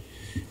manga.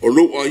 O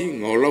lau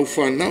ainga o lau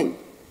whanau.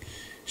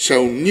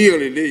 Sau nia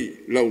le lei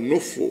lau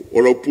nofo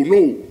o lau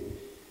punou.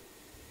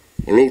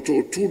 O lau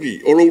tō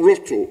turi, o lau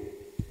loto.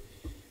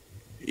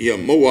 Ia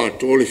maua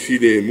tole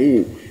file e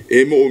mu,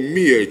 e mo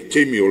mia e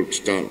temi o le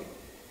titano.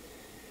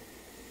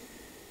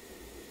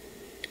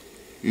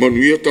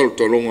 Manuia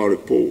talonga o le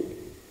pō,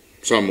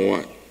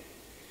 Samoa.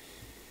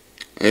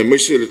 E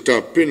maise le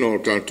tā pena o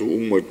tātou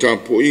uma i tā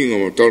po inga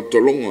ma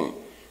talonga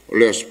o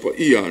le aspa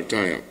ia a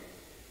taia.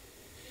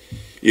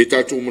 I e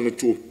tātou mana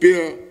tua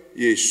pēa,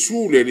 i e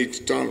su le li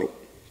titano.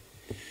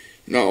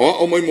 Na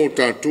o mai mo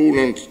tātou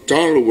na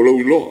titano walau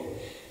i loa,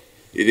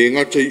 i le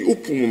ngata i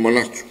upu ma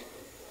manatu.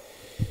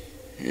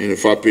 E na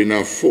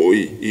whapena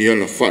foi i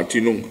ana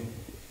whatinonga.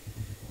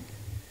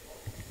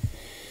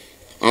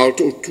 Ao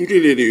tō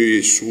turele ni o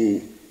Jesu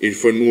i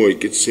whanua i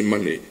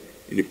Getsemane,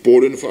 i ni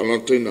pōre na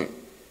whalantaina.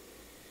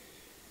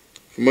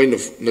 Whamai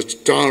na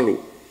titalo,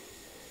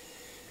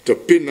 ta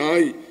pena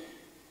ai,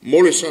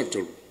 mole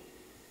sātaru.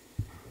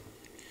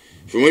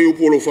 Whamai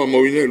upolo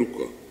whamawina e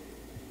luka,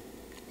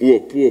 ua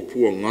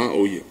pua ngā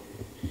o ia.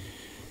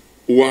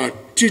 Ua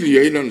tili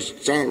aina na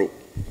titalo,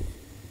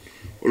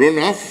 o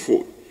lona hafu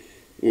foi.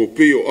 O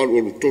peo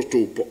alu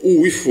toto pa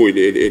uifo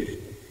ele.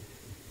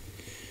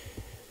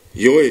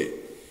 Ioe,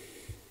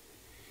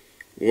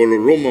 o lo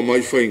loma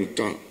mai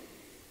whaingta.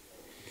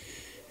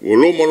 O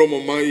loma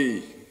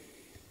mai,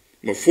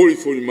 ma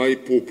foli mai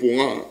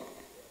pōponga.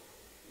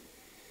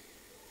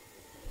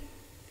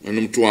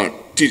 Anam tua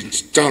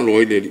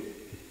talo ele.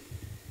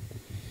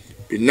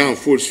 Pina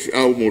foli fi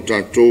au mo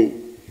tātou,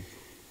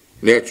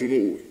 le atunu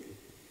ue.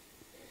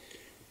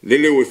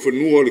 Lele o e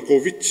whanua le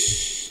COVID.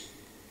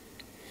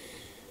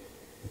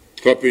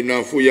 Kape nā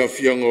fo ia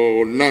fianga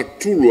o nā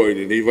tulu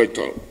ai nei vai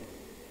tau.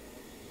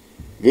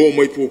 Wo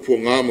mai pōpua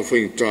ngā ma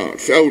whaingta,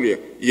 whiaulea,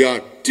 ia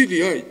tili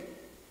ai,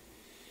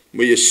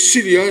 ma ia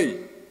siri ai,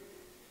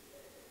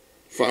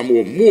 wha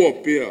mua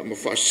pēr, ma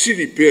wha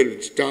siri pēr le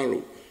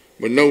titalo,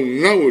 ma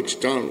nau e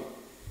titalo.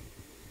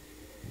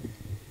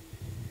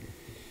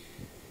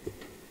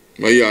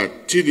 Ma ia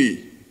tili,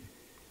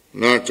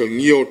 nā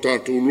tangia o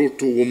tātou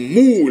loto o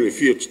mū le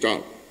fia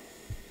titalo.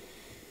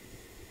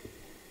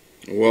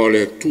 Wa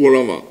le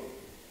tualama,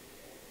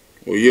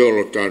 o ia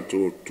lo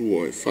tātou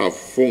tua e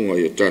whaafonga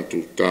i a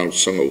tātou tāu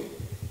sangau.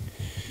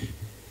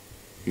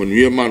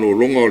 Manuia mano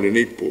longa o le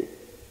neipo,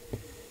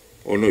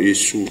 ono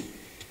Jesu.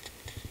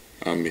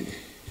 Amen.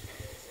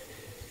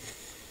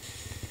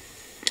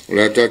 O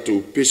le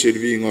tātou pese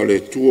rivinga o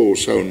le tua o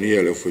saunia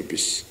le fwe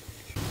pese.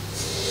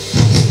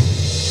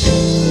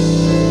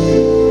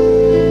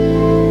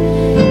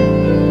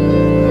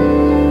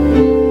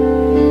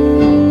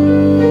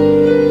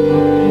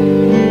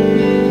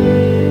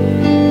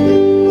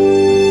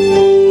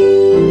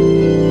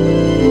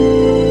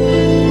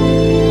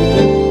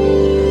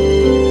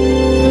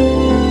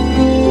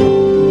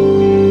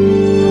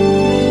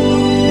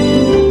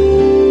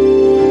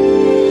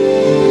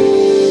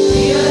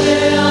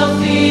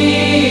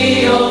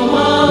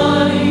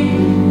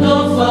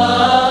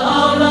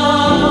 Aula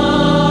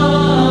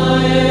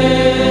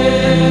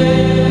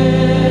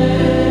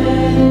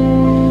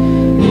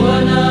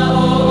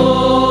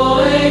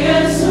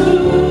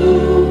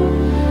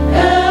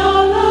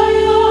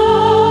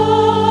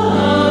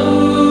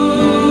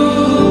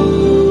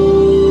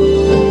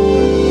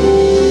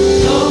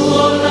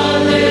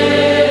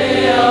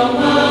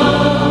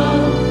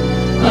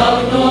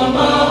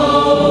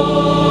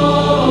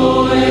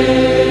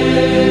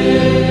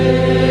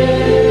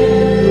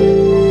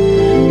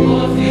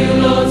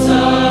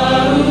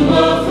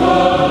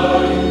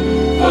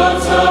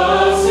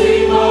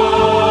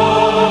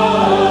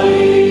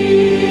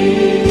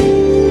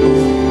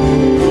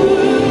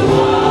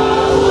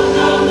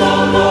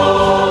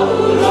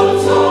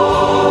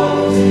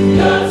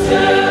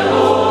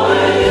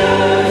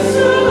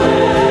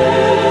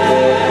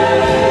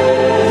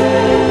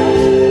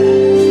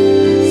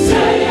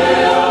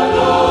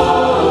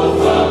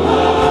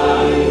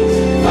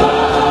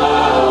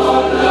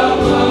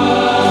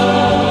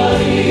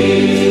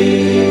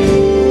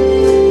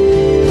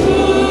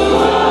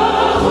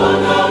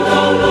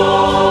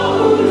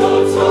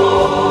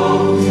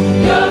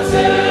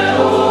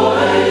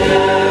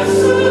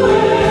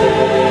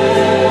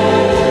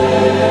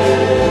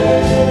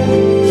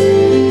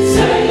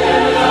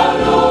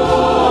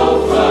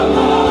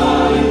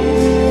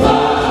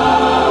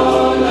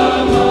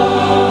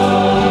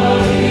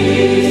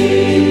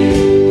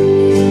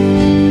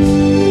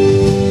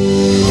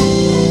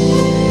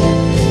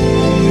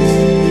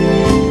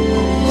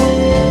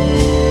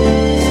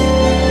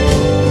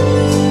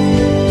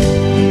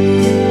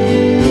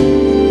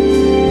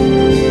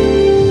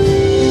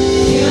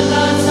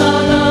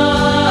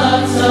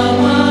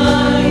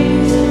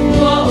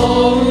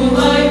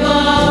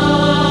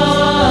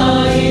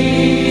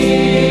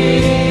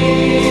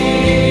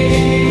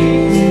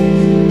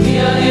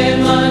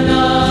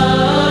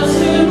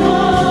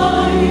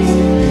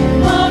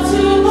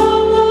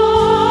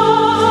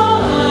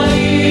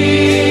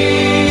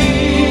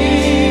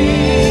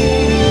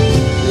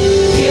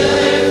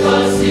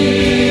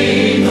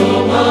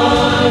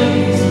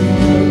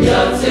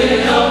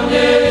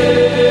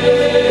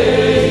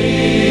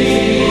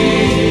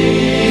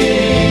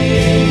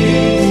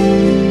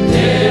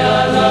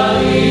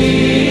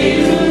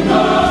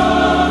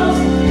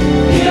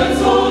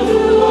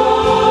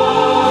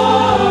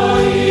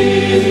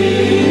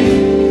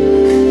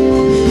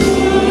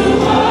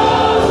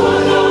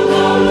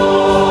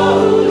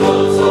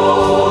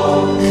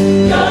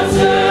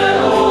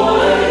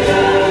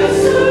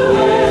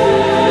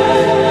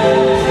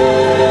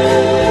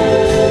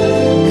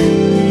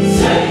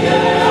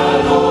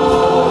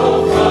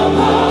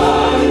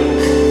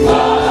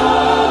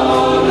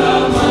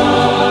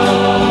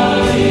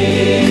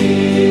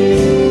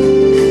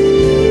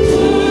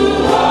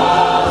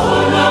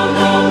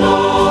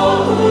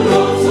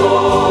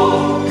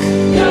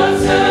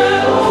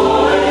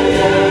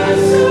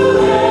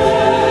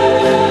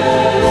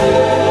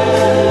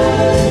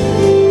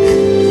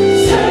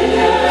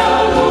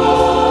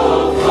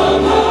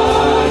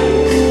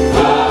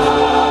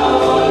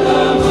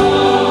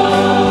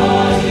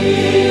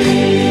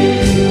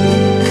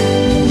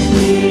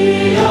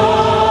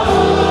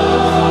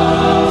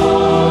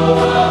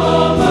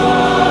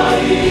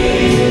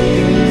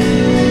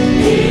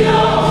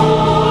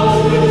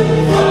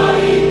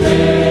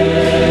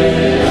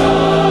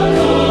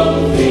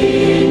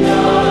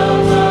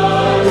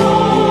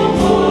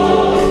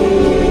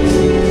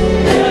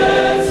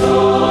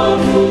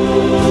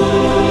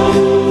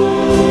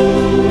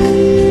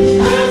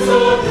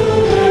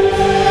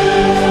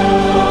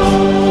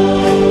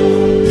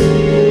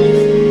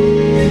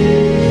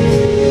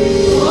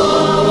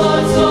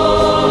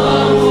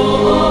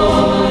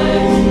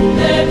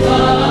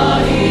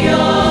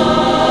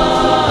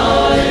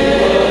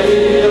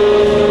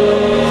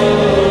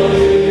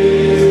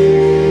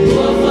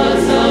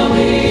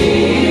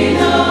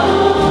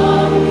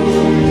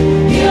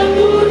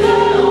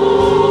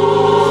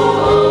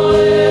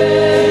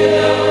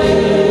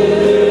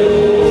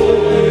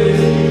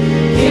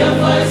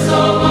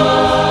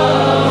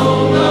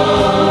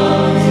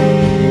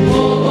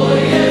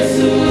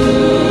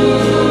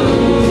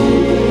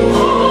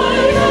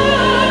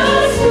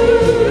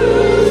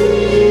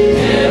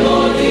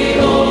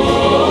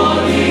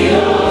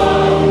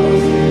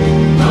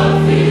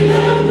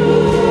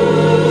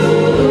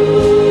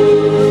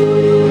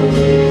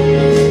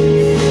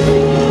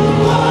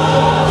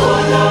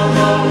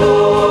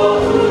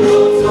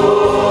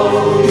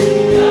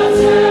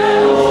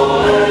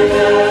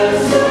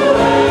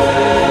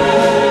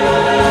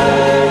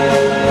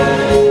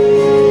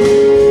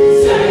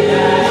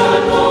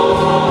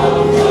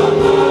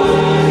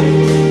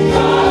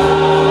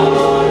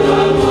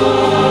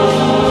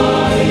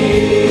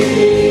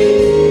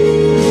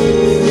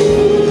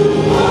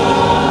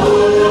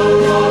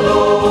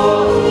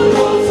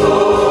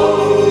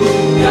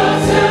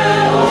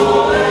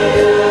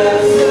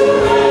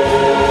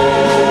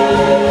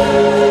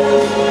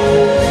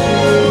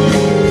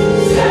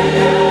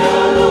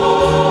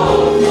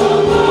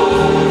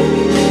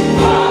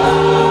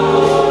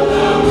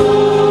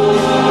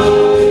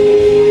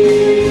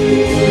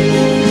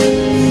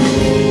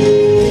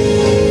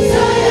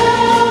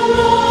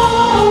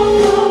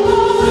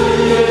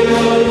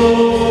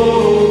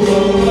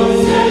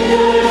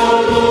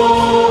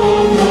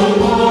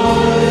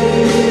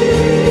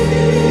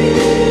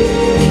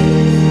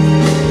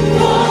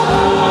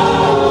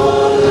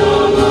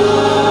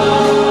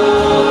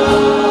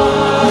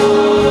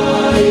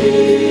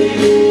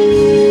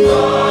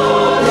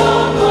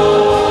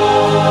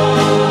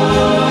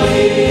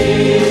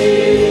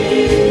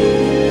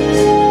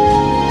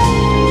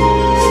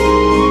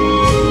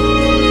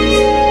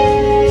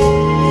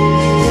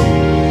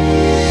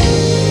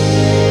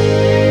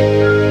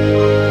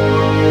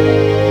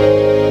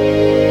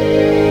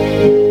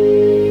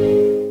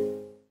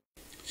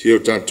Fio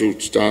tātou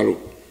talo.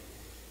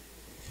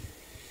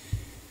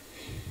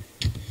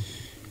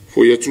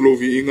 Fo ia tulo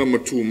vi inga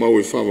matu mau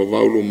e whawa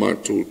waulo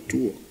mātou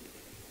tua.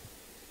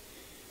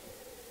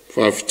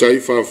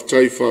 Whawhitai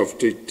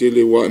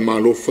tele wa e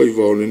malo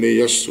whaiva o le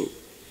nei aso.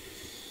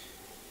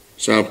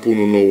 Sa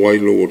puno no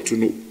wailo o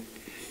tunu.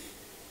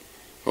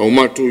 Au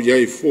mātou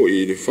iai fo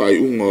i le whai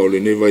unga o le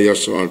neva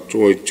yaso al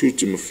toa i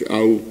tuti mawhi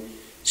au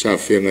sa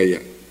whenga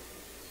ia.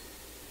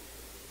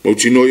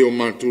 Mautinoi o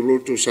mātou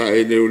loto sa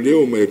e leo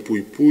leo me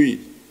pui pui.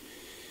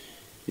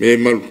 Me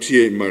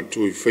malutia i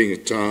mātou i whainga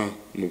tā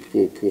mo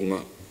pōpunga.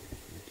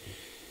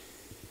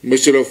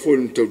 Mese la fo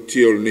i mtau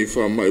tia o le nei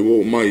wha mai wo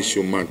mai si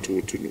o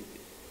mātou tunu.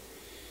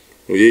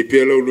 O ye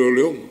pia lau leo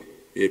leo ma,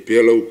 ye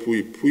pia lau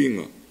pui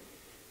puinga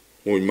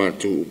mo i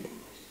mātou uma.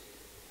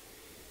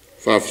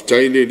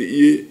 Whawhitai le li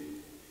ie,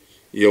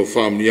 i au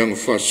whaamnianga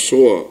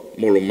whasoa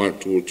mo lo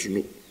mātou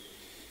tunu.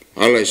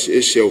 Ala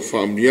ese au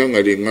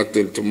whaamnianga le ngata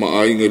le tama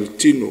ainga le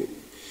tino,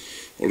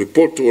 o le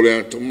poto o le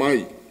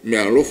atamai, me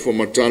alofa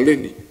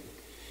mataleni.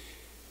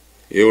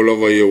 E o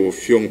lava i au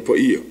fiong pa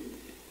ia.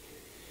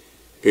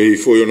 Pe i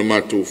foi ona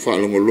mātou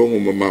whaalongolongo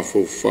ma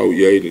mafau fau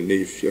i aile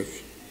nei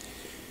Afiafi.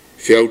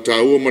 Fiau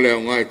tāua ma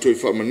leo ngai toi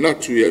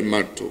whamanatu i ai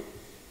mātou.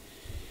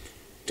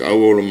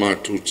 Tāua o le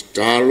mātou te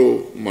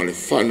tālo ma le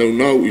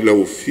whanaunau i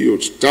lau fio,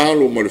 te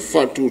tālo ma le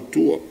whatu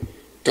tua,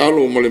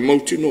 tālo ma le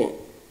mautinoa.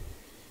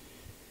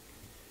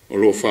 O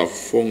lo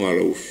whafonga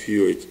lau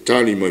fio e te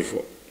tāli mai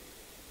fo.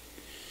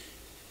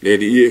 Le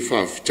li ie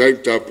whawhitai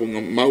tāpunga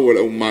maua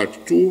lau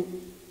mātou,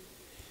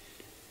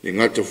 le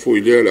ngata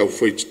foi lea lau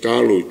whai te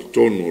tālo i te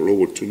tono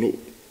lo tunu.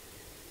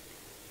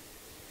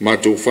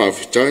 Mātou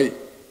whawhitai,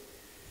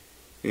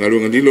 ngā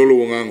runga nilolo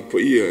o ngang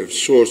pa ia e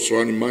soa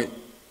soani mai,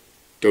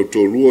 tau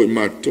tō lua i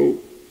mātou,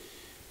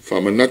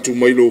 whamanatu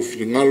mai lo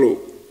whingalo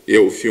e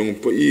au fionga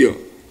pa ia,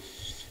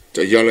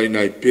 ta yala i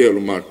nai pēr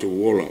lo mātou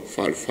wola,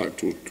 whare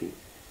whātutu.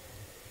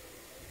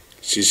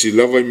 Sisi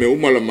lava i me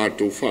umala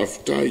mātou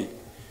whawhitai,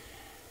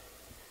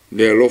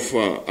 le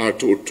alofa a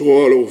tō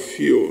toa lo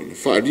fio, na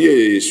whaaria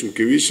e Jesu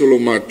ke wiso lo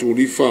mātou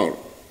li whaora,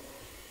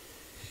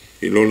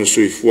 i lona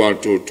sui fua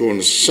tō tō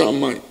na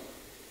samai,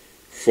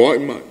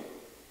 whaai mai,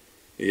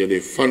 ia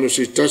le whanu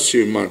se tasi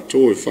o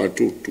mātou e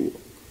whātutua.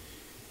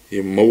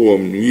 Ia maua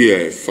mnuia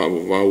e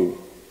whawawau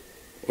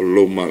o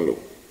lo malo.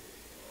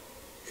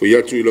 Fo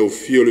iatu i lau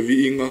fio le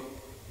viinga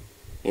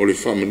o le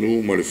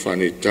whamanu ma le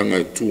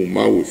whanetanga e tū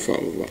mau e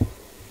whawawau.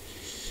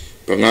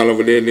 Pangala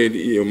valele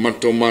i o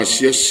matau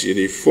māsiasi e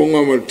le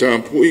whonga ma le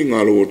tāpu i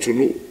ngalo o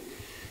tunu.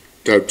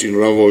 Tau tino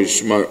lava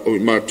o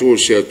i mātou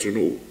se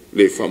atunu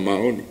le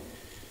whamaoni.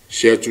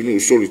 Se atunu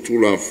soli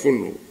tūla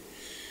whono.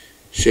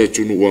 Se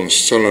atunu wang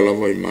sala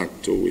lava i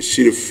mātou e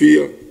sira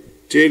fia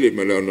tele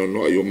ma leo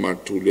noa i o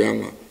mātou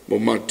leanga mo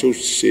mātou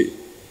se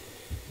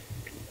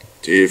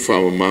te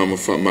whawa māma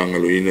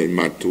whamangalo ina i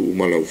mātou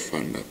umalau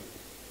whana.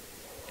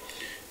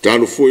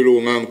 Tālo foilo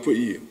ngang pa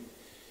ia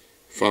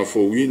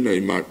whawhauina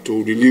i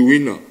mātou li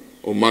liwina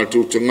o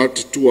mātou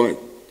tangata tuai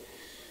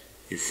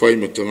i whai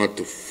ma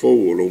tangata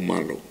fau o lau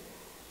malo.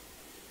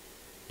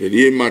 Le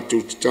lie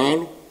mātou te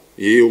tālo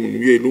e o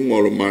manuia i lunga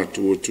o lo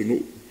mātou o tunu.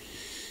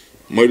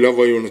 Mai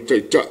lava i ona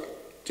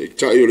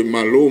taitai o le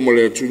malo ma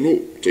le atunu,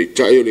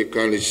 taitai o le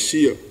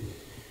kalesia,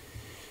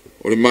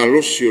 o le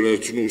malosi o le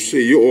atunu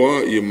se i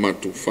oa i a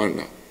matu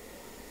whana.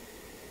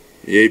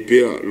 I ei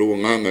pia lo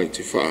nganga i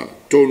te wha,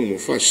 tonu mo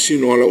wha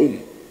sino ala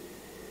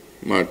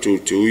matu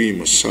te ui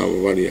ma sawa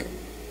varia.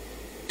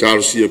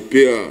 Tālo si a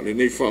pia le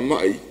nei wha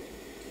mai,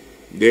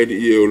 deri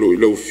i e o lo i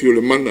lau fio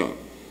le mana,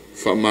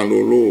 wha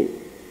malolo,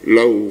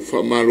 lau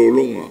wha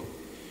malolonga,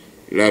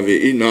 lave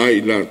ina ai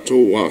la tō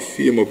a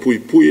fia ma pui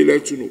pui e la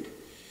tunu.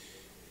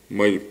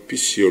 Mai le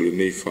pisi o le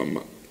nei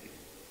whama.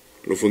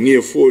 Lo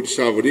whangia fōi te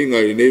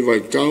sāwaringa i nei vai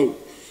tau.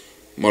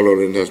 Malo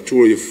le na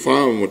tua i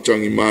whāma ma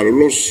tangi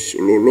marolosi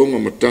o lo longa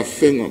ma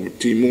tawhenga ma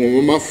timunga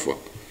ma mawha.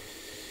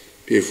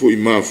 Pia fōi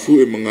maa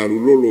fue ma ngā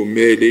rulolo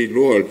me lei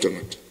loa al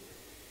tangata.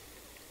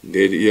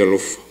 Neri ia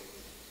lofa.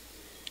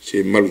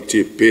 Se malu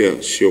te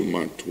pēa si o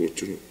mātua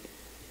tunu.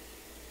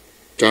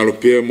 Tālo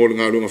pēa mo le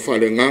ngā runga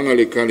whale nganga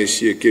le kane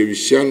sia ke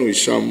visiano i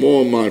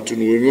Samoa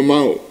mātunu i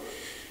mamao.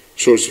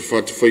 So se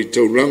whata whai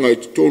tauranga i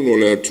tono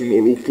le atunu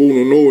o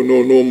lupuno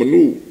no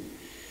manu.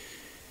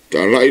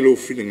 Tā lailo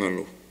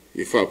whingano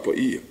i whapa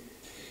ia.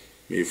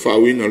 Me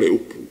whawina le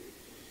upu.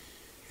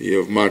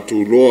 Ia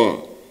mātu loa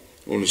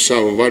o na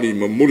sawa wari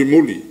ma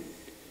muli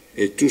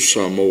e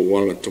tusa mo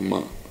wala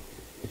tama.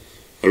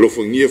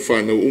 Alofa ngia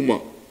whanau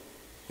uma.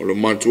 O le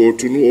mātu o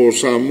tunu o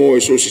Samoa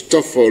e so si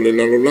tafa o le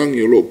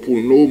lalolangi o lo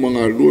puno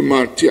mga lue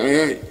māti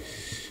ai.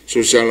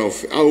 So se ala o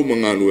au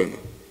mga luenga.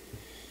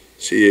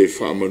 Se e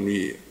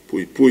whamanuia.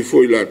 Pui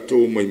foi la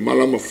tau mai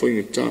malama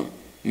whainga tā.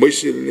 Mai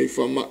se le nei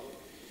whama.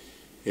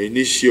 E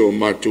nisi o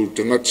mātou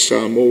tangata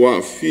Samoa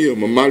Afia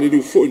ma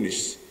maliru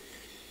foinis.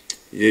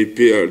 Iei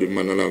pēa le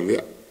manala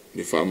vea.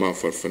 Le whama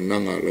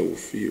whananga lau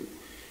fio.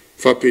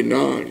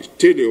 Whapenari.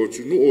 Tele o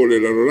tunu o le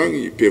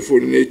lalolangi. Pēa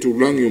foi nei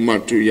tūlangi o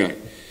mātou iai.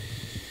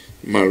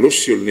 Ma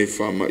losi o le nei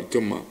whama i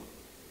tama.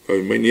 Kai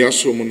mai ni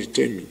aso moni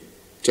temi.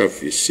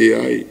 tafi se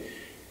ai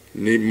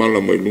ni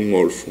mala mai lunga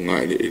o le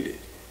funga ele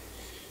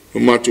o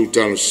mātou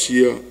talo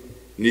sia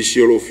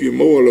nisi o lo fia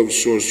maua lau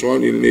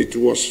soasoani nei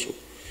tuaso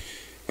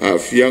a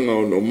fianga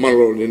o no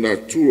malo le na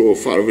tulo o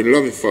whaare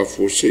lave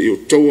whafose i o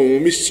taua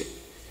mamisa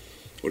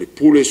o le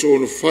pule so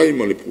no whai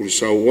ma le pule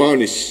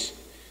sauwanis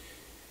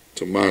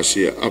ta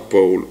maasia apa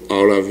o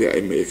aolawe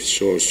ai me efi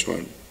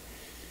soasoani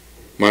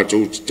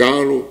mātou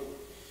talo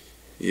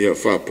ia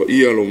whapa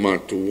ia lo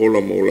mātou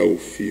wola mo lau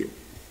fio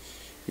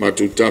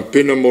mātou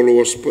tāpena mo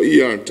lo aspa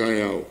ia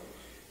tai au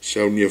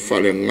sau nia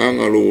whale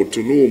nganga lo o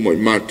tunu mai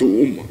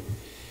mātou uma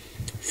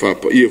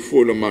whapa ia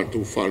fōla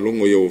mātou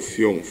whalongo ia o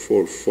fiong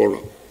fola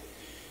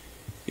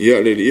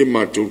ia le ia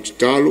mātou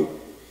talo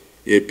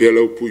ia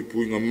pēlau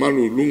pui ngā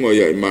manu lunga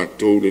ia i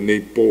mātou le nei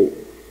pō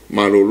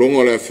malo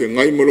longa le awhi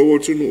ngai ma lo o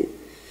tunu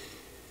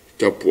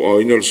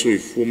Tapuaiaga le sui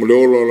fu mo le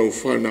olo lau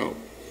whanau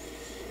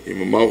i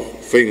mamau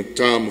whainga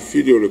tā ma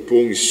whirio le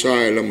pōngi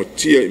sae la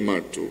matia i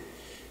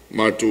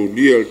mātou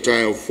lia le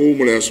tae au fō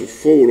mo le aso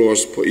fōlo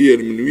aspa ia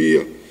le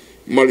manuia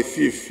ma le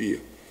fia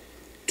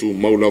tu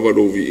maulawa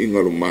rovi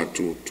inga lo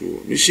mātou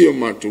tua nisi o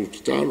mātou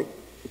talo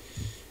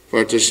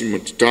whātasi ma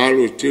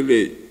talo i tele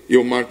i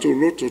o mātou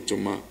loto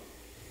tama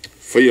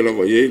whaia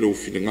lawa iei lo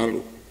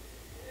whingalo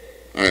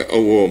ai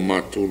au o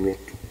mātou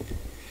loto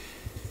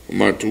o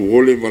mātou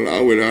ole wala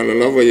au e ala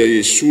lawa ia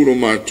Yesu lo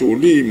mātou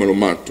li ma lo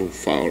mātou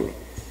whaola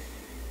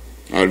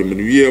ale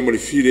manuia ma le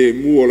fire e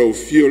mua lau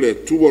fio le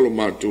atua lo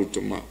mātou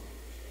tama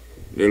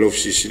le lo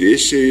fisisiri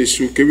ese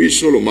Yesu ke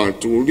viso lo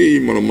mātou li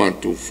ma lo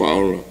mātou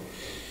whaola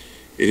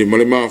e le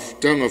male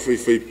mafutanga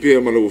whai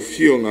pēr ma lo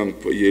fio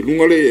ngangpa i e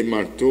lunga le e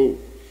mātou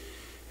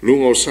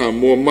lunga o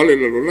Samoa male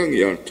la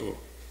lolangi ato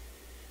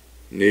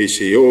nei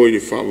se o i le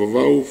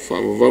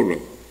whaavavau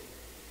lau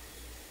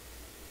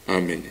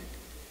Amen.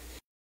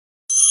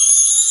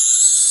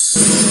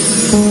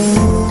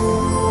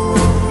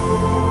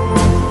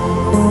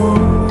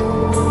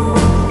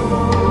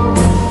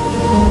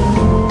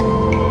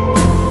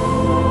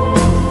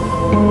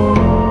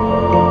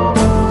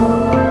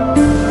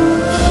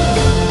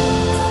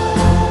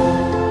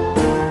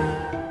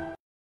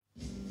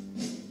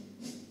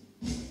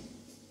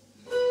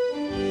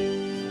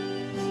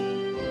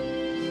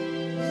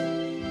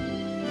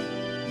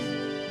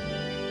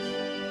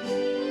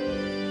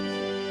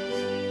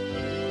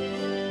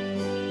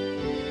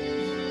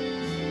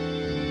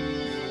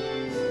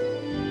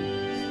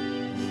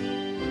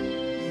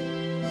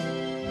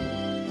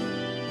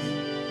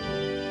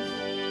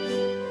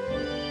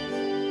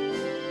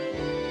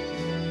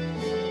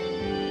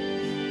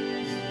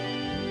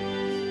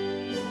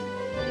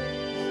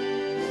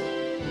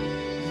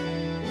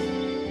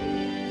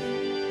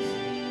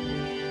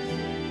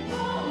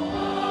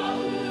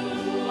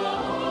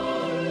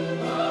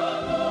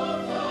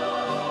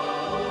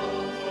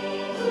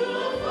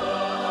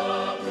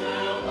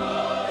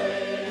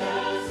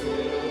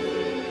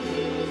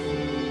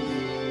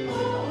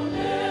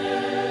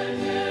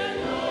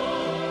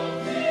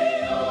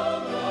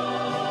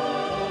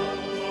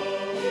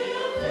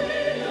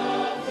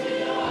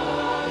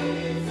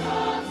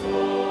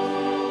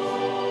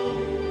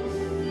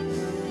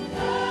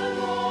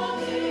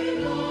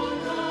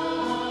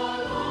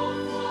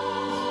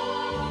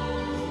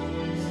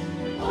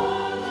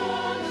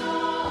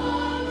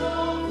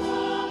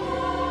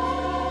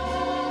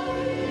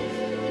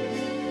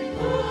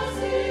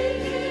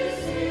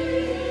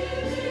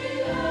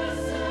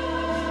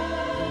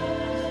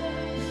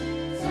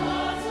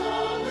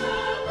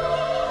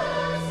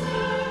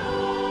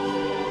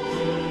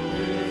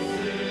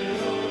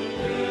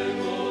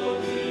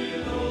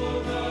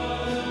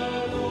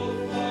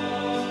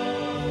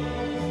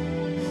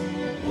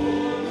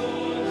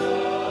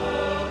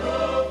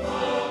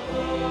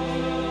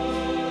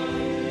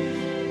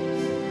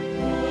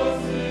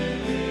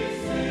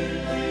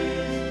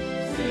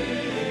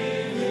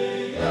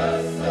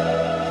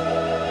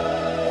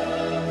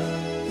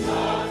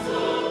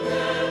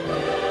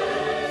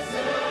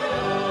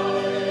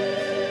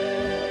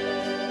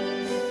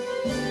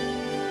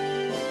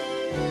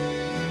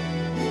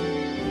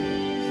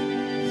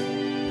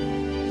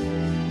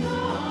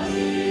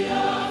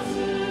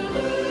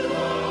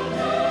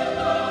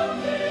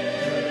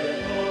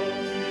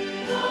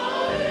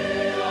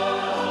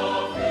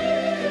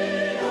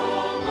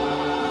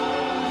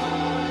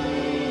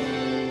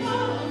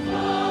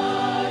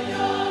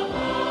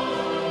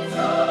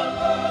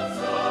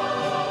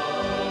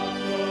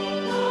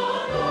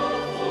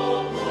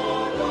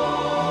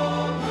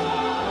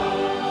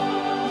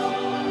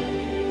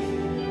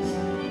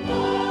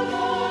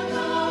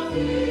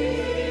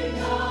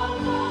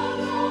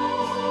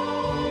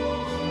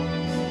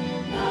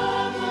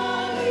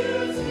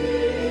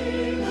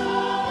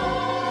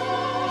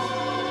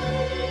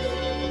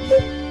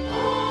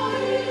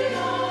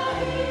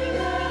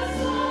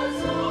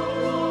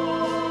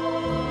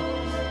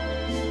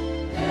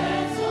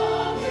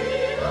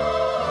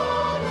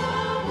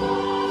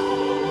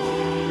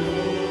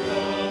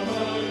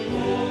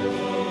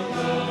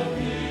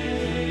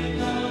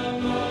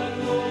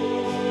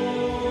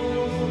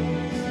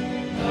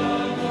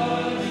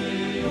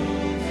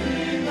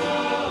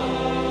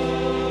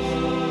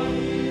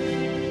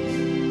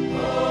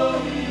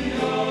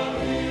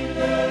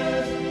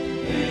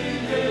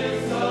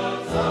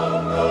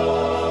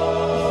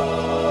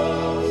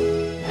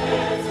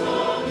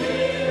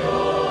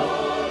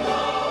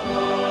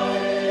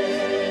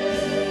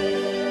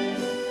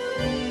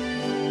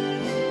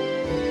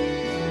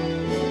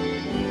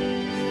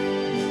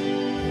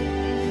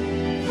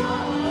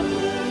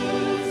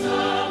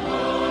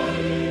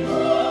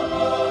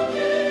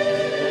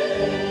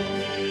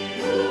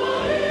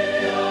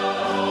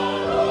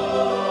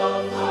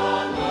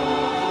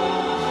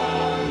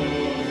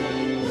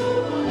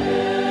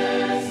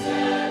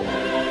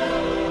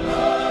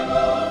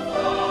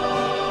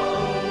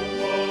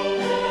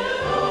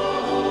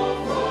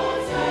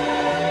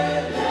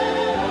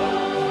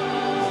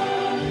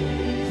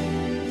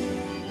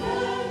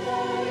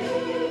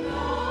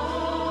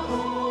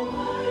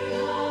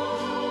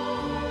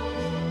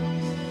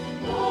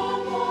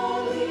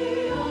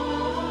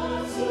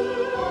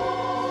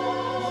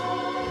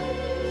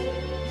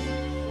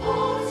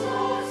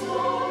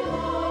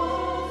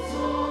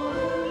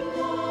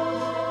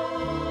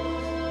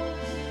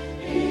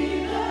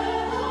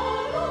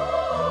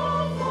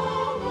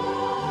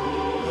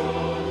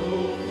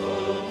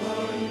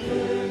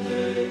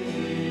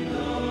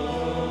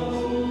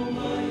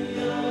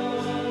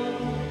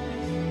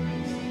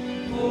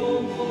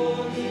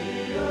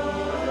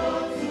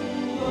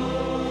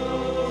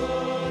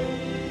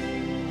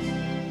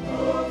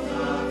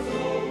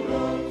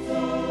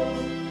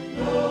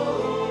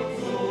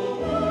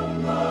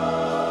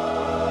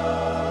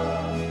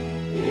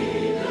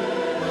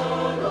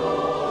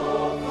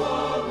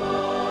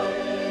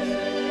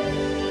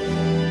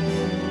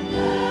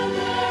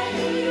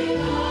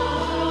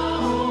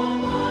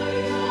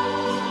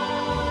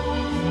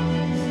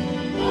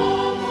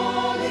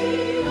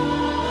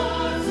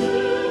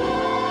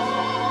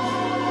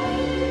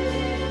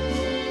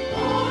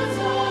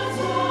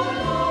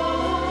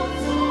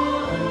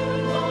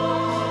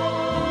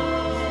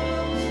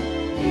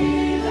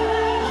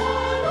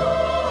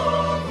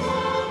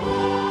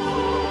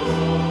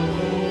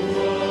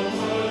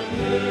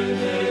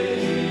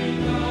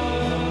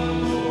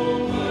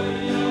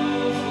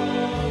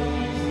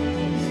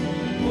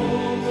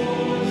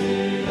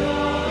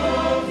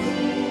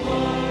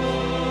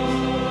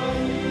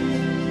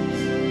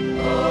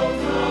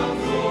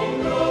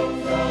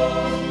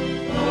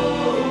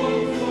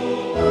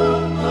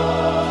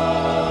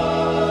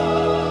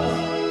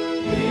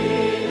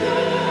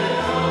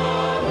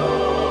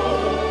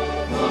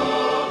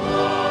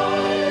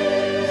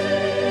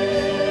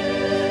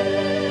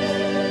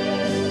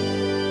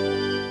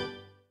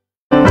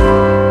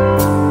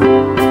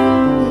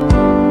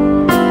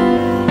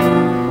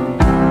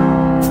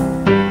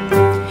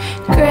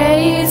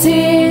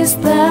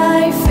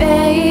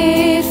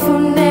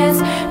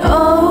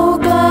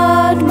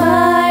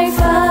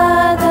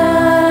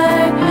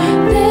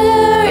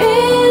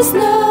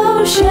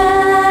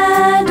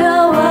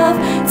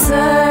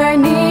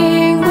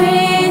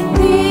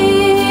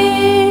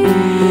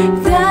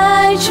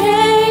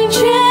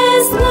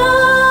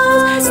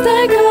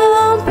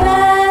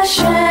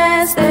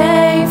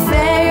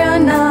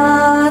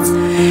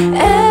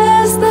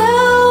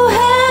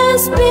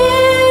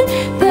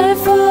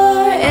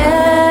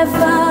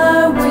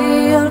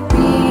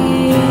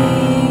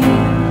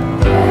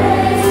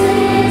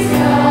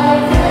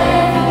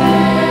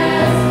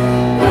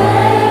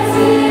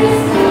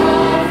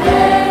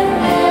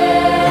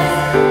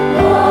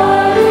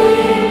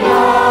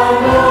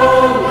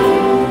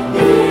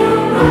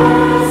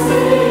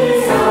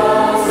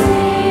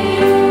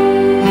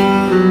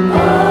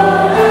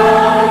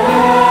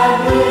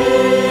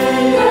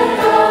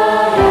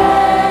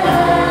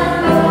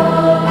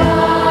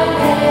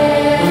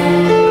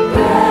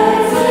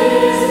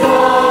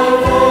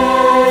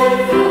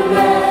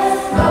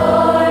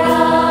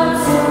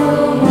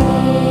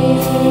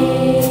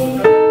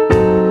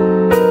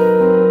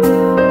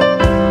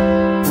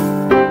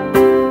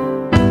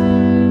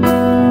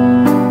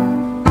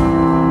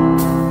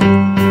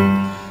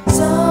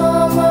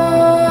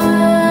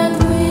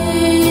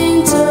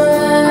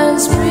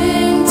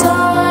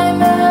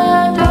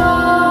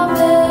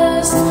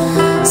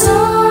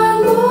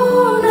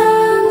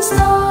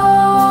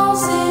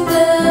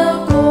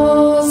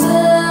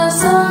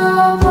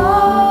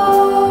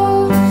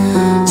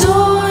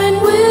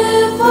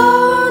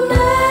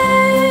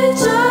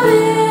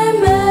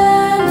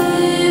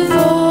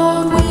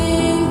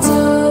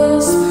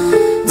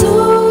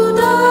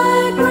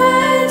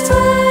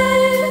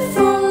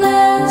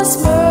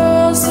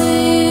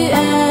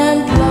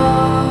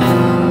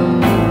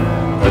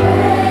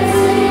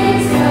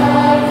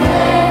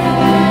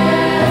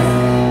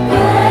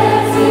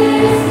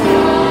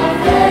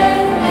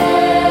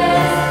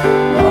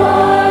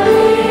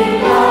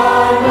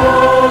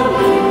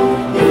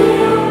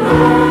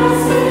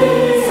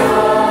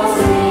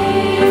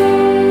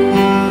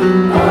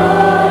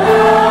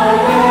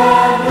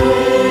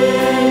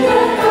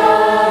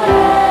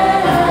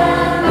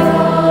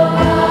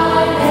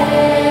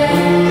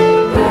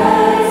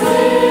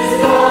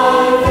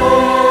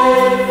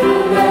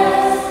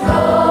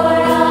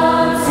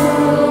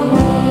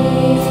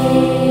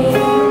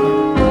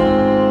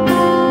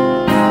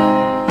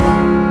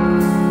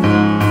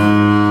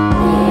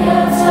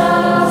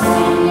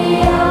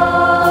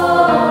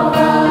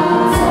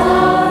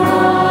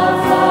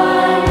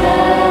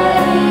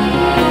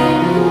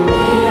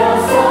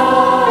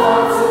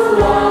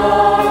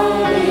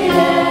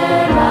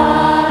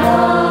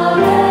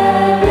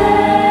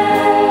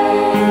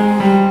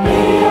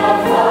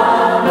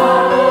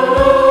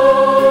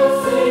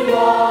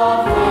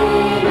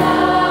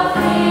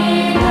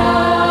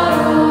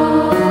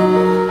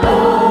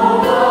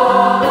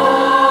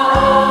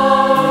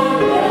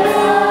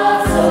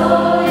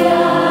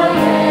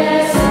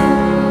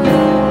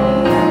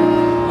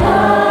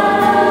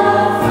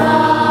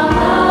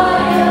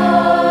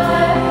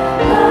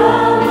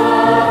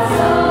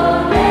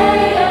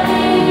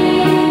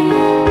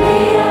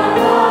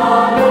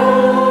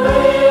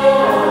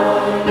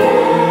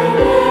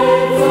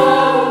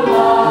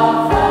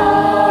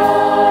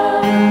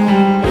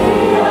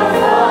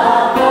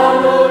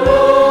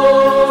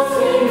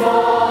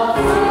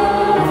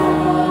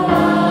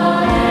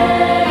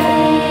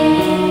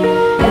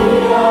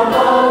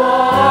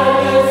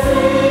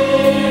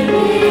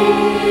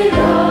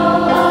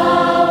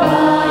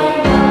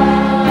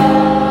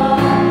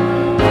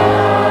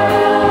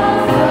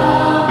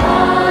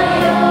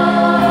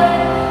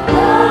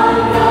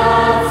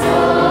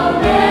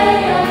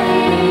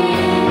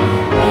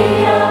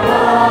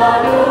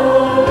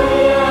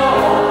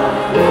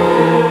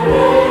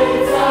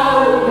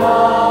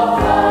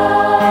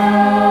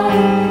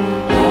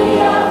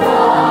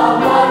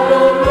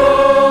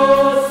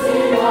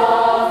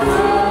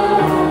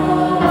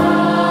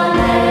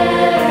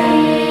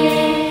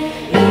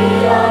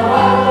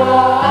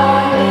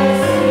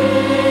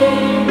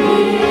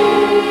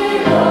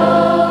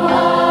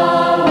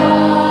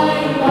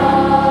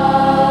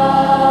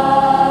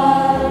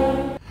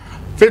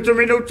 Fitu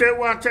minute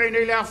wa tai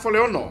nei le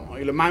afoleono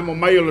i le mai mo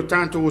mai o le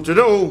tanto o te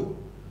do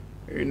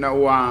ina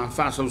ua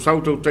fasa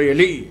usauto tai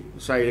ali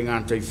sai le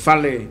ngata i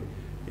fale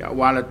ya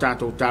wala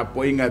tato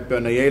Tapuaiaga pe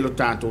na yelo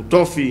tato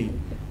tofi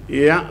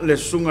ia le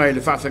sunga i le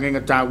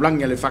fafangenga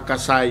taulangi le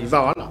fakasai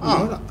va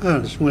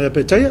le sunga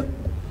pe tai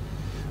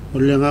o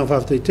le nga fa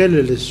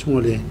tele le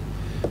sunga le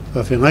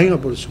fafangenga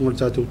por sunga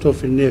tato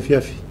tofi ne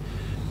Afiafi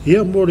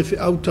ia mo le fi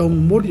auta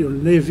mo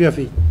le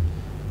Afiafi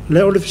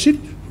le o le fisit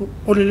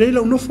o le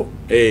leila unofo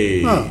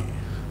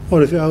o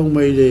le fi au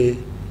mai le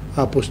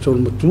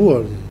apostol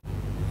matua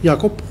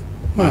Jacob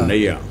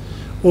ia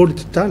o le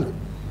talo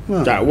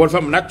ta o fa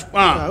manatu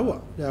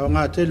ya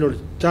nga telo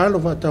talo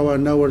fa tawa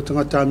na o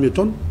tanga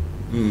tamiton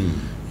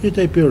e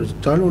tai pe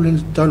talo le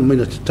talo mai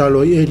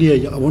talo e elia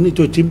ya oni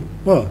to tim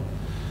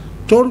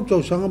tolu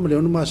to sanga male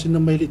ona masina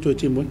mai le to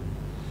tim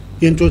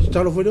e en to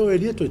talo foi o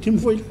elia to tim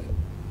foi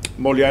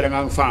mo le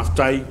nga fa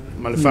tai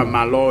ma le fa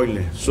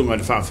maloile sunga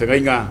le fa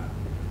feringa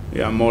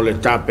ya mo le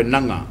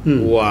tapenanga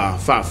ua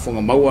fa fonga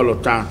maua lo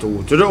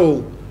tato te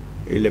do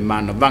ile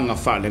mana vanga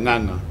fa le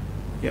nganga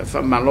ya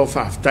fa malo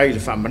fa tai le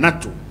fa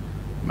manatu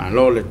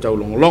malo le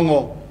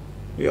taulongolongo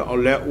ya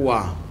ole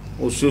ua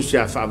o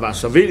susia fa va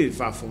savili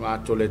fa fonga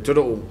to le te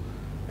do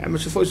e ma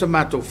se foi sa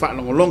mato fa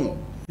longolongo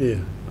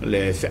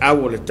le fe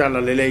au le tala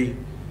le lei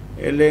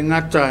e le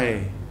ngata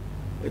e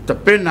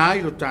tapena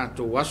ai lo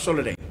tato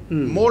asole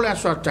mo le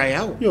aso tai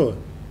au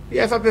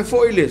ya fa pe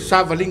foi le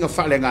sa valinga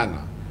fa le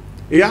nganga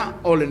ia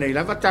ole nei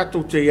lava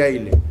tatou te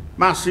iaile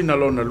masina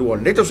lona lua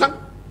nei to sang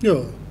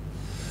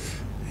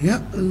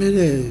ia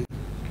mele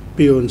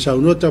pion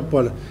saunota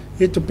pola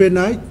e to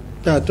penai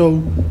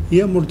tatou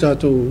ia mo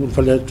tatou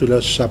fale tu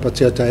la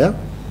sapatia taia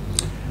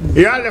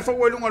ia le fo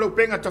welunga lo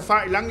penga ta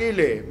fa ilangi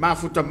le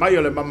mafuta mai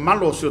ole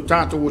mamalo so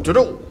tatou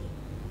utoro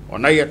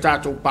ona ia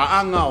tatou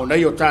paanga ona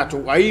ia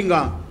tatou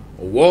ainga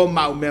o wo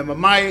mau me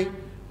mai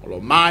o lo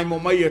mai mo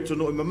mai e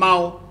tunu me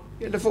mau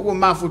ia le fo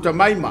mafuta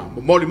mai ma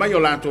mo moli mai o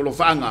lanto lo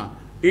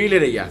fanga ile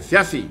le ya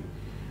Afiafi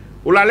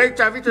o la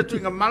leita vita tu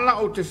mala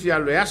o te fia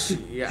le asi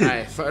ya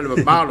e fa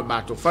le malo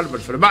ma to fa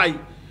le mai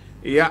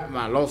ya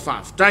ma lo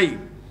fa tai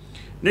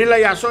ni la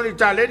ya soni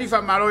ta le di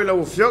fa malo le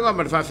o fioga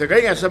ma fa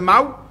fega sa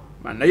mau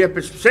ma na ya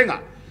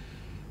pesenga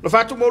lo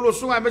fa tu mo lo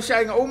sunga me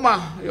sa nga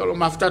uma yo lo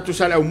mafta tu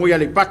sala o mo ya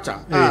le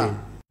pata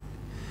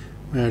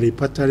ma le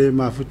pata le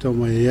mafuta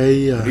mo ya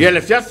ya le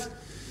Afiafi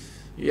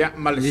ya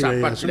ma le sa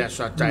pata le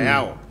sa ta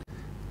yao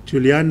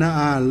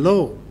Juliana a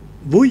lo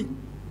vui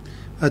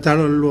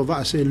atalo lo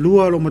va se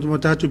lua lo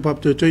matatu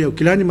papto to yo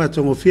kilani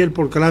matongo fiel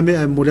por kalame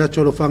a mola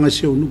cholo fanga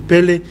se un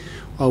pele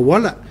a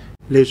wala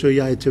le so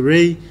ya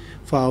eterei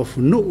fa of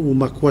no u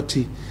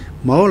makwati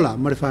maola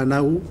marfa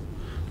na u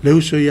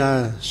le so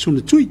ya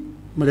sunutui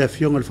mare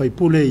fiong al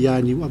faipule ya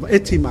ni wa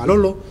eti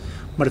malolo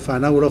marfa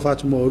na u lo fa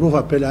mo ro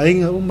fa pele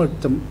ainga u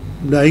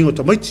la ingo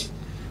tomaiti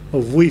o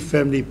vui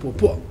family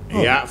popo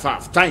ya fa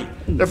tai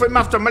le foi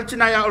mafta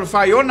maltina ya o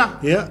fa yona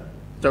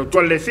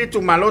tau le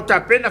fitu malota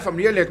pena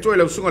familia le to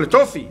le usunga le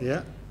tofi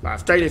va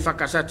ftai le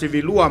fakasa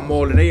tv lua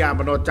mo le nei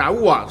amano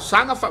taua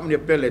sanga familia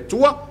pele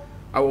tua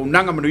au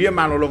nanga manuia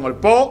malolonga le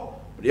po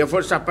ia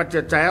for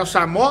Tapuaiaga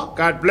Samoa.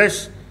 God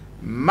bless,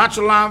 much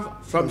love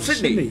from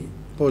Sydney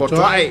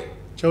Potoai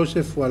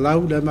Joseph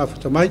walau le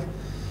mafutamai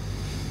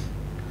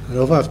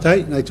lo fa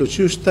ftai na to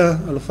chusta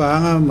lo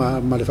faanga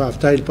ma le fa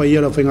ftai pa ia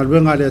lo fingal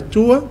benga le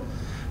tua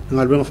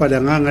ngal benga fa le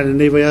nganga le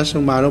nei vai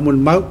so malo mon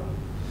mau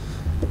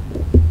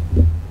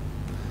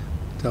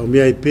tau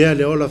mea I pea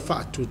le ola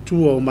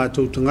whaatutua o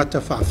mātou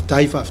tangata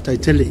whaaftai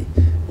tele.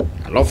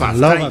 Alo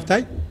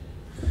whaaftai?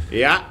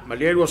 Ia, ma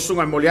lea rua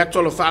sunga mo lea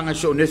tolo whaanga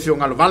so nefi o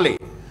ngalo vale.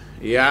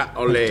 Ia,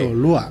 o le...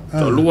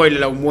 Tolua I le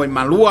lau moe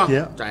malua.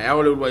 Tai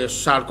au le rua ia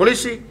sal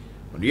kolisi.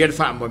 O ni ere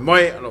wha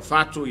moe alo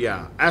whaatu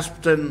ia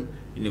Asperton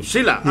I New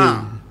Zealand.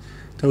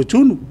 Tau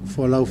tunu,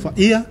 fo lau wha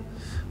ia.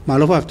 Ma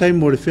lo whaaftai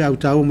mo le whea au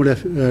tau mo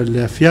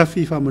le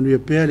Afiafi, wha manuia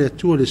pea le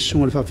atua le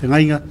sunga le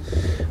whaafengainga.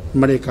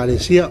 Ma le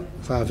kalesia.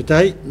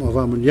 Whaafitai, mo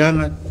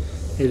whamunianga,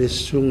 e le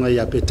sunga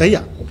ia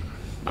petaia.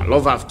 Alo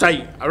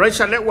whaafitai.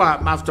 Araisa lewa,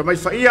 maafta mai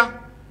whaia.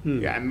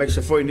 Ia, e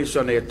meisa fo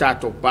inisio ne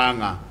tātou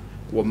pānga,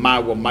 ua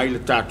mai le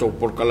tātou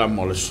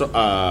porkalama o le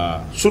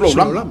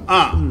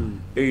Suluaulama.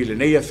 E le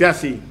nei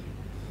Afiafi,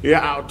 ia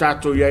au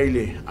tātou ia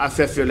ile,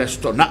 Afiafi o le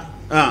stona.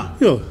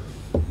 Yo,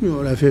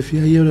 le Afiafi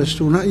ia o le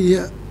stona,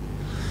 ia.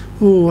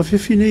 O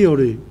Afiafi nei o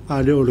le,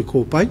 a le o le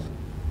kōpai.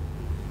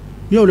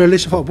 Ia o le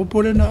lesa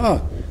whaopopo le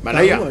na,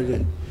 Manaia.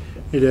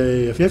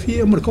 Ele Afiafi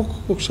e mo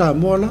ko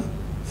Samoa la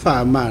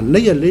fa ma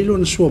nei le lo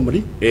na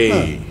suomari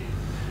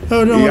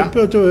no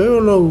pe to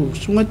lo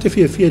sunga te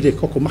fia de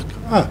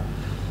kokomaka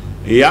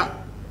ia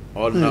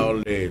ona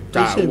le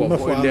ta wa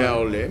fo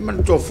le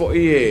man to fo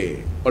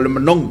e o le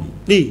manong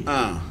ni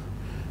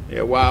e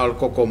wa o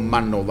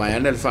kokomano vai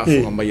anel fa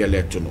fo mai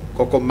le tuno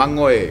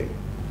kokomango e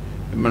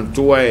man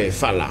tua e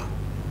fala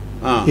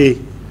e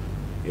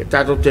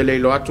tato te le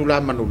lo atu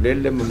la manu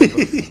le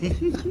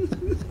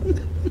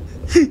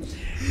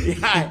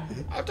Ya,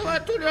 atau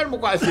tu dia mau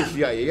kau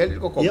Afiafi ya, dia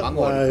kau komang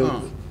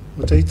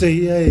o tai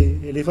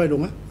ai le fai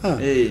longa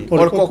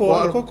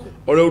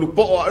o le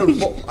urupo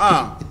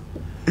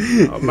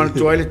man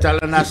tu ele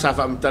tala na sa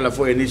fa tala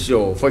foi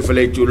inisio foi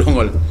fale tu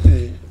longa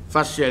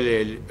fasia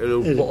le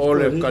urupo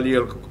le kali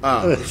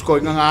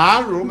skoi nga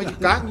alu me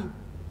kangi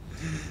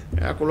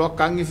ko lo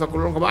kangi fa ko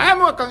lo ba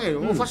mo kangi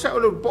mo fasia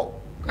le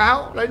urupo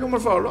ka la no mo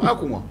fa lo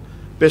aku mo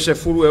pese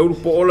fulu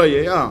urupo la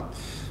ya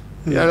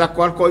la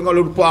qual ko nga le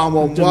urupo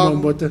mo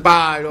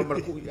pa lo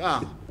marku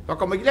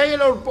Paka magilay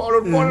lo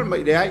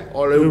mai dai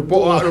o le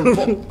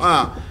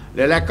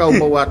le la ka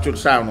mo wa tu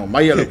sao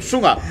mai lo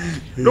sunga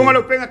lunga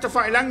lo penga ta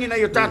fa ilangi na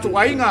yo tatu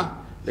ainga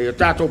le yo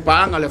tatu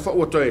paanga le fa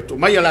o to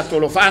mai la to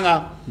lo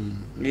fanga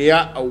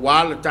ia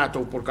awal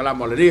tatu por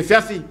kalamo le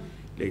EFKS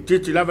le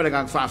titi lava le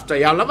gang fa afta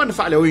ya lava na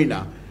fa le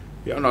uina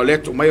ya no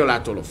le tu mai la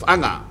to lo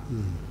fanga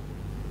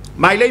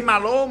mai le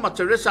malo ma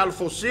teresa al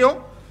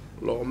fosio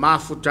lo ma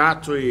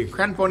futatu I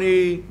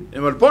kanponi e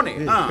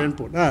malponi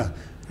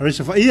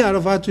Arisa fa ia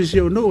alo fatu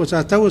si no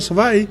sa tau sa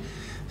vai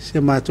se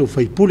matou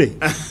fai pule.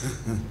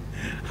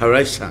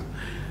 Arisa.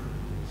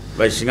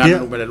 Vai singa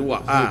numero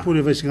 2.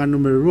 Pule vai singa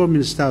numero 2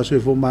 minister so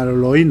fo maro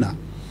loina.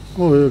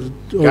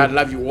 God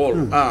love you all.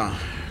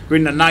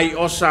 Quina nai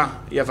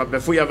osa ia fa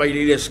pefuia vai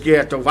li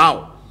skia to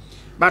vau.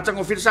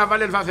 Batango filsa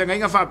vale fa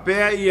fenga fa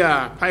pe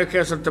ia pai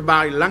ke sa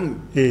tabai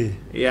lang.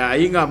 Ia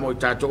inga mo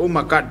tato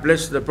uma God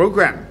bless the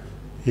program.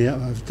 Ia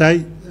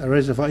tai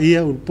arisa fa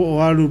ia un po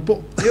alu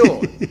po.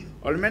 Yo.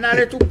 Ol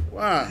menale tu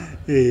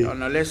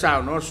ona le sa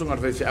no sunga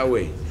fe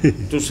awe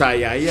tu sa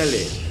ya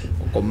le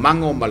ko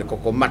mango mal ko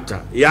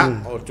mata ya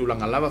o tu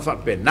langa lava fa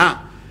pena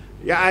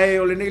ya e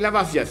ole ni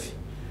lava Afiafi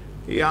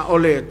ya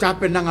ole ta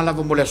pena nga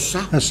lava mole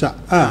sa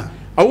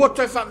a o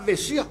to fa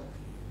vesia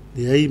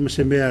di ai ma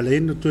se me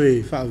ale no to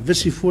fa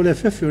vesi fo le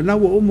Afiafi na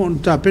o mo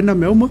ta pena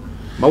me o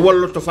ma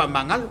wolo to fa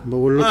mangalo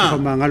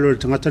le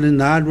tangata ni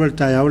na le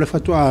ta ya ole fa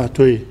to a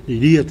to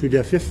iria tu le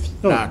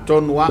Afiafi na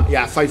to noa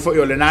ya fa fo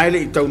ole na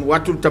ile I tau noa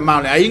tu ta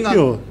male ainga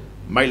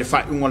mai le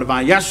fa un le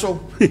va yaso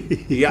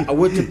ya a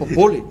wote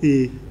popole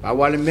a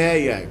wale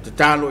me ya te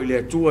talo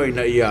ile tua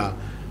ina ia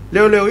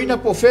leo ina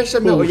profesa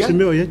me o ya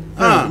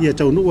ia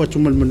tau noa tu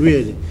mal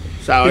manuele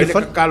sa ile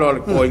kalo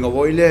ko ingo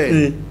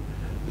voile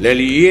le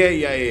li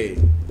ia e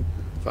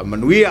fa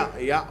manuia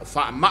ya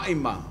fa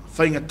maima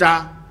fa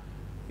ingata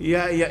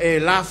ia e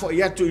la fo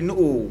ia tu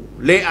inu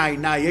le ai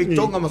na ia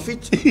tonga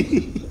mafit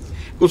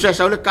ku sa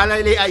le kala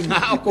le ai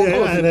nga ko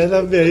na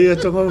la ve ia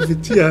tonga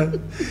mafit ia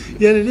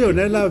le leo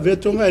na la ve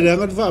tonga ia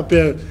nga fa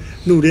pe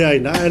nu le ai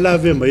na la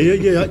ve mai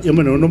ia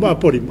mano no ba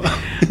pori ma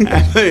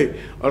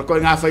o ko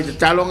nga fa te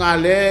talo nga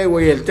le o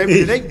il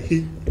tempi nei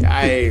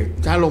ai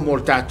talo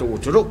molta tu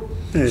tu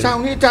sa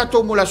un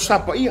tato mo la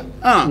sapa ia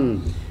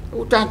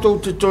o tato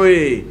te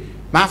toi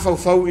ma fa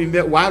I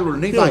me walu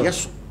nei va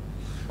yaso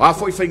a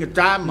foi fenga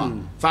tama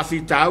fa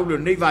fitau le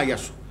nei vai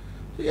aso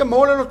ia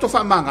mola lo to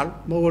fa mangal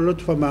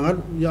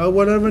ia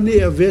wala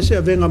vani a vese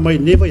a venga mai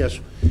nei vai aso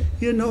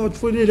ia no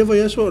foi nei vai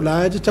aso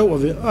la de tau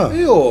ave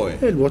io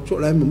e lo to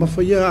la ma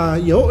fa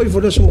ia o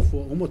vo so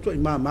fo o mo to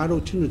ma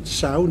lo tinu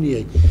tsau ni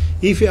ai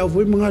I fe a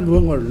voi manga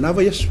luanga na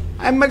vai aso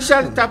ai ma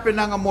sa tape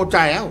nanga mo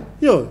tai au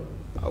io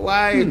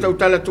wai tau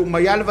tala tu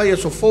mai al vai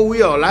aso fo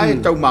ia la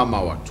tau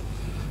mama watu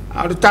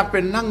a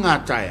tape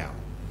nanga tai au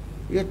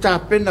ia ta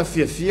pena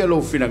fia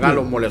lo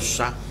finagalo mo le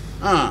sa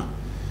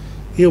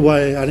ia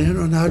wai ale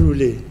no na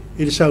rule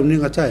il sa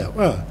uninga tai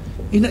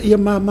ina ia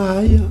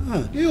mama ia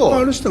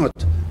lo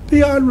stangot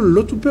pe alu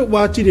lo tu pe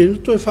wati le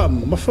to fa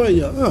ma fa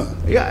ia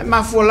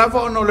ma fu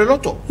lava no le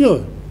loto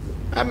io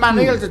ma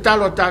ne il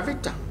talo ta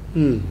vita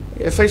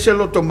e fai se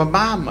loto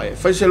mama e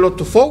fai se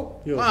loto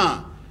fo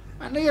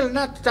ma ne il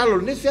na talo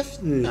ne fia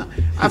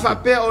a fa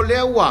pe o le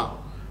wa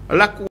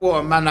la ku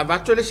mana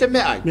vato le se me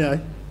ai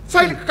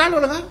fai il calo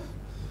la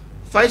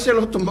fai se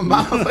lo to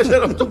mama fai se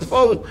lo to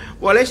fo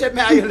vuole se me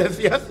ai le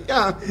fia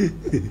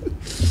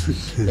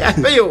ya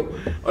peo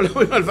o le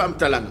al fam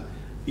talanga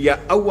ya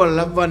awal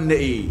lava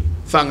nei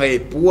fanga e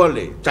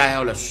puole tai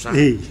ola sa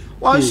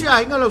wa si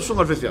ai ngalo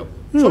sunga fefia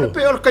so le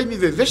peo kai mi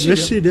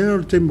vesi de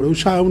o tempo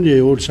sauni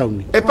o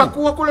sauni e pa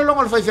ku ko le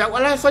longa fai fia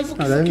wala fai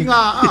fuki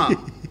nga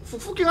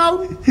fuki nga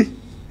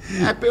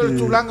e peo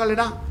tu langa le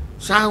na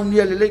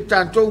sauni le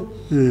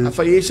tanto a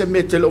fai se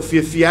mette lo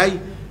fia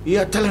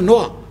ia tala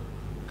noa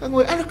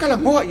Kangoi ana kala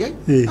moa ia.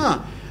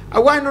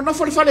 Awai no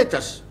fo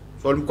faletas.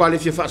 Fo quale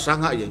fia fa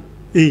sanga ia.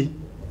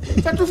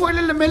 Tanto fo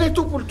le mele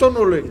tu por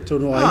tono le. Tu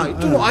no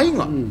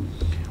ainga.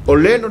 O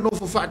le no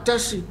fo fa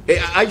tasi e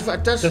ai fa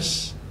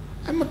tasi.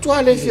 Ama tu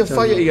ale fia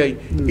fa ia.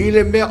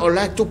 Ile me o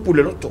la tu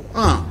pule loto.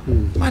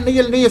 Ma ne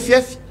ele ne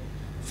fia.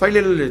 Fa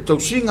le to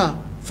singa,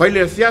 fa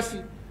le fia.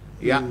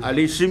 Ya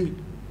ali sim.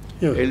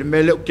 Ele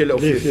mele ke le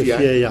fia.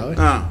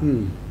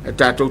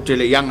 Tato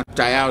tele yang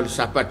taia o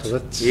sapat.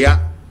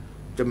 Ya.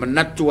 Te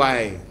manatu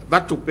ai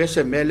batu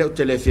pese mele o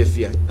tele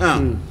fia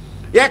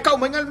ia kau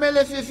mangal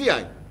mele fia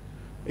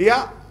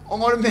ia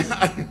ongol me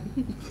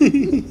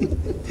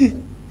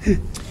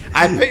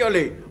ai pe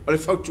ole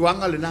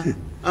fautuanga le na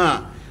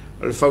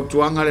ole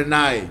fautuanga le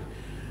nai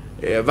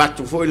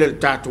vatu foi le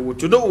tatu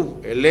tunu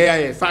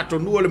le fato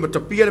nu le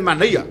matapia le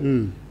manaia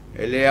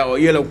ele o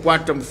ia le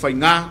kwata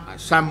mfainga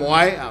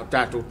Samoa a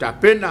tatu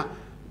tapena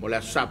mo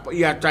le sapa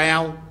ia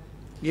taiao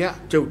ia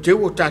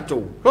teu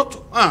tatu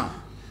roto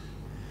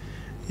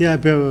ia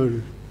pe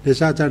le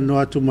sata no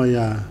atu mai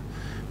a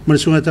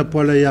Masunga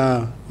Tapuaiaga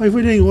ya ai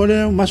foi nei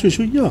ole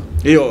masusu yo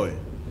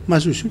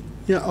masusu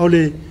ya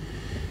ole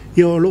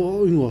yo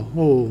lo ingo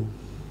o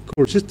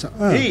korsita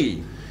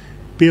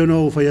pe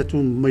no fa ya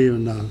tu mai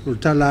na lo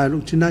tala lo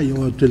tina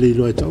yo te le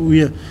lo ta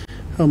uia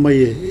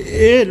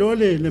mai lo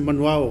le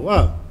manuao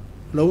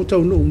lo ta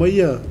no mai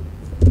ya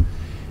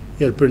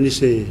el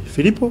pernice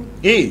Filippo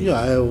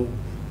ya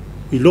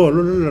i lo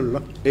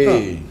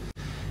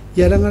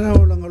ya la ngala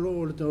o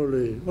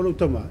lo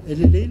tama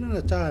ele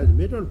na ta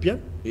me do pian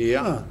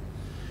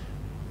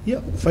ya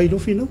fai do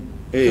fino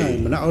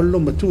mana o lo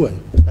matua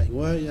ai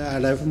wa ya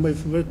la fa mai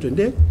fa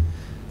tende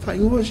fai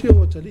ngo si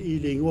o tali i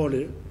le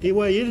ngole e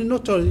wa ele no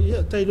to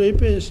ya tai do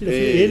pe si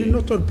ele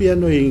no to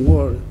piano i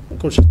ngol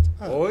cosa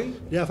oi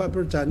ya fa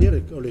per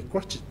taniere o le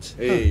crotchet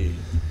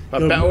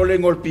pa o le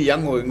ngol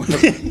piano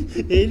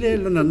ele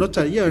lo na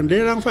nota ya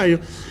le lang fai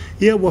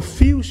ia wa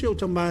fiu se o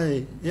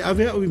tamai e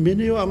ave o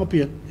mene o anga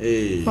pia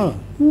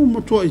mo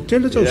to i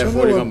tele to sa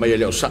o mai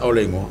le o sa o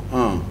le ngo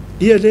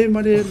ia le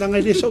mare langa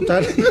le so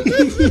tal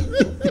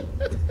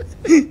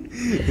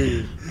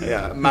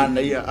ya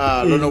mana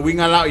ia lo no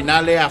winga la ina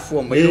le a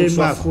fu mai o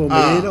so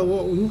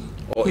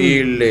o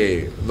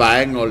ile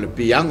vaengo le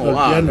piano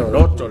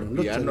roto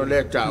le piano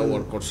le ta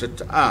o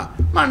corset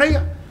mana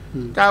ia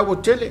ta o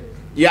tele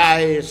ia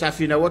e sa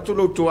fina o tu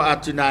lo tu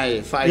atina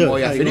e fai mo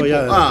ya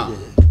Filippo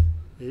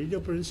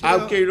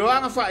au ke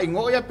loanga fa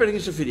ingo ya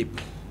perengise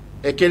Filippo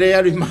e ke le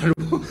ari malu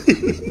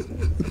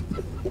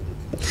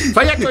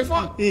fa ya toi fo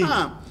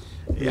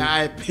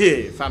ya e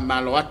pe fa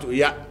malo atu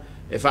ya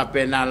e fa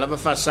pena lava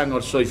fa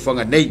sanga soi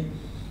fonga nei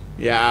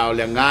ya o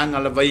le nganga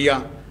lava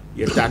ia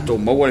ya tato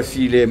mo le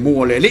file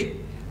mo le li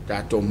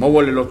tato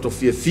mo le loto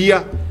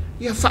fia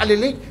ya fa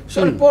le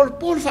so le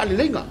pol fa le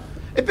lenga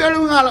e pe le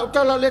ngala o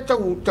tala le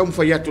tau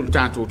fa ya tu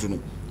tato tunu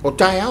o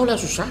tai au la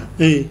susa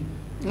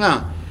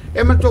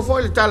e ma to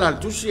foi le tala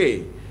tu si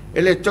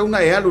e le tauna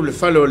e alu le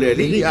falo le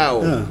li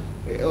au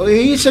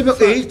e se me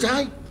e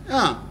tai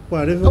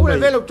o le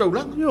velo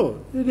taulang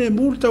yo e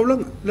mul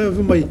taulang le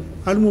mai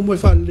alu mo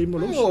fa le mo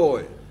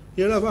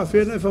e la va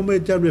fena fa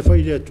mai ta me fa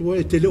ile tu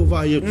e te le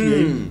va ia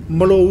ki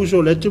malo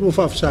uso le te mo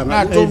fa sa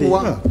na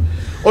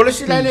o le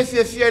sila le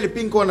fia le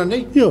pinko na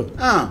nei yo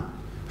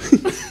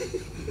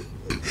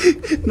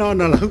no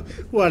la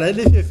wala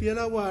le fia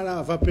la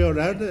wala fa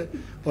peora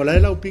o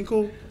la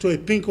pinko to e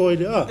pinko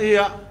ile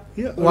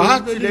wa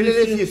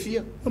le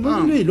fia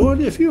ma le lo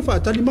le fia fa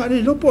tali ma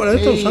le lo po la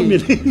to sa mi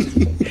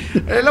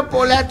e lo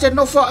po la te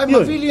no fa e ma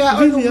vilia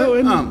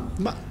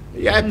ma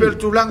ya e per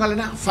tu langa le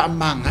na fa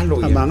manga lo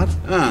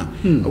ya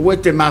o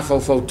te ma fa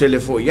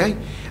telefo ya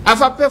a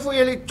fa pe fo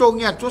ele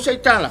tongia to se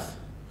tala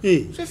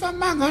se fa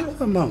manga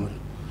lo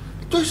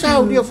to sa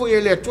o dia fo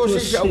ele to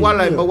se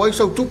wala e ma wa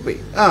so tupe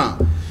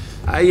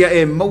ai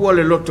e mo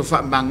le lo to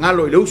fa manga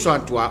lo le uso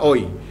atua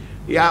oi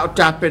ya o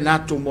tape na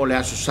tu mo le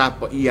aso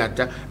sapa ia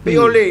ta pe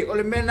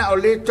ole mena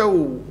ole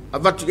tau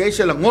avatu ia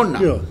se la ngona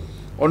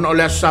ona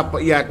ole aso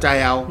sapa ia ta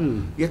yao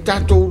ia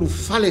tato ulu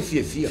fale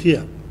fia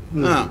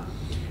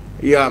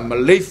ia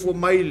malefo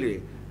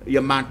maile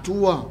ia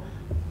matua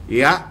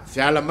ia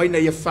fiala mai na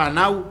ia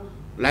fanau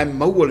la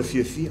mau le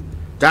fia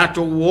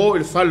tato o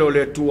il fale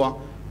ole tua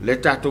le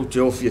tato te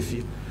o fia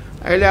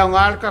ai le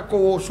ngal ka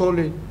ko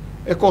sole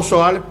e ko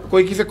soale ko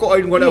ki fe ko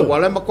ai ngole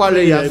wala ma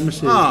kwale ia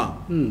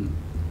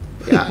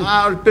ya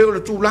al pe o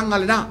tu langa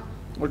le na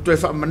o tu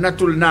fa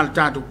manatu le na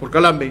tatu por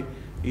kalame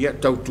ia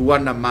tau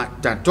tuana ma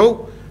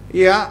tatu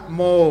ia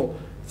mo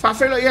fa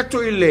fela ia tu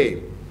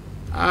ile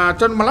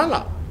tan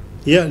malala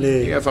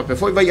ia fa pe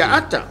foi vai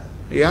ata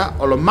ia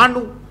o lo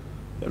manu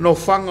no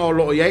fanga o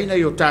lo ia ina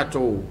yo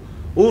tatu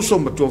uso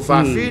ma tu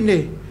fa fine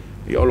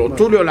ia o lo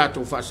tu le la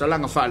tu fa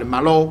salanga fa le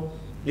malo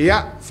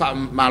ia fa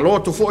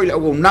malo tu foi le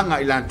o nanga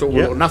ila tu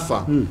o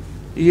nafa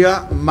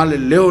ia male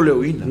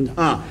leo ina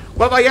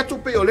wa vai atu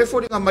pe o le fo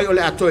dinga mai o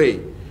le atoe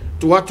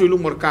tu atu lu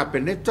mor ka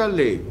peneta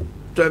le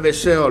to eve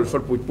se o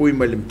for pui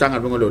mai le tanga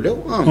ngo leo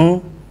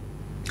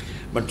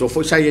ma to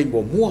fo sai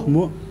bo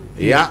mo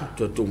ia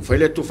to tu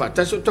fele tu fa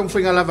ta so tu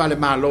finga la vale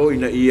malo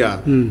ina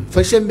ia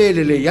fa se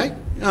mele le ia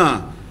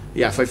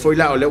ia fa foi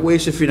la o le we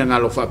se fina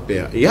ngalo fa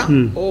pe ia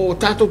o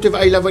tato te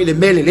vai la vai le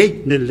mele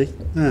le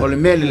o le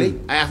mele le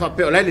ai fa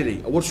pe o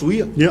le o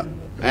suia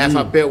ai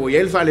fa pe o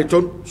el fa le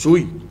ton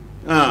sui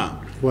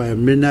wa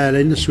mena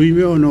le na sui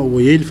me no o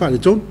el fa le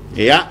ton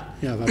ia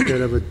va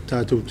pera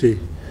tato te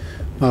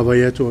ma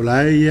vai ato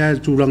la ia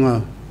tu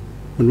langa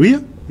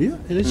manuia ia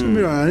ele se me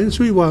la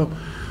sui wa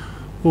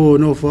o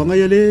no fonga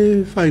ia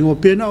le fa ngo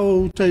pena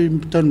o tai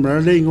tan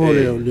mara le ngo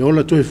le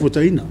ola to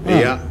fotaina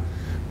ia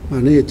ma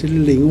ne te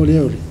le ngo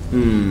le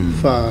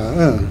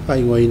fa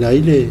ngo ina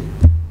ile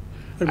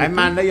ai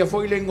ma na ia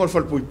foi le ngo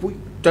fa pui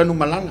tanu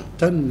malala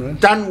tan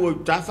tanu o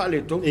ta fa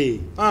le ton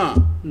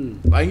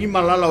Paingi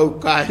malala o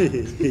kai.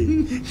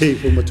 Hei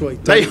po matua i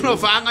Tai no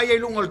faanga ye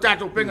lungo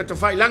tato penga te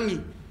fai langi.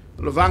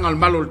 Lo vanga al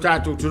malo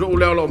tato tu o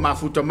leo lo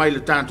mafuta mai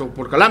le tato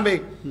por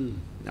kalambe.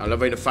 Na la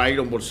vai na fai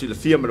lo mo sila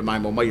fia me mai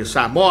mo mai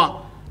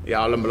Samoa.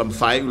 Ya la me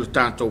fai le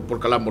tato por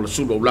kalambo le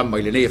Suluaulama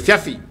ile ne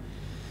Afiafi.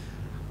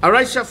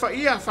 Araisa fa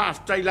ia fa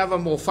tai lava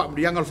mo fa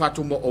mrianga fa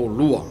tu mo o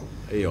lua.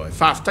 Io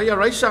fa tai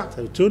araisa.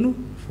 Tunu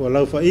fo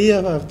lau fa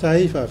ia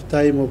fa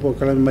tai mo por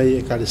kalambe mai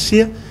e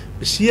kalesia.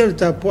 Sia le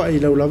tapua i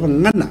lau lava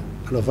ngana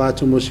ala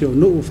fatu mo sio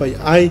nuu fai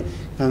ai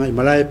nga i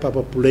malai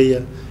papa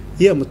puleia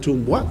ia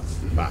matumua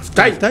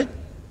tai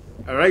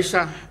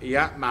Araisa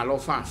ia malo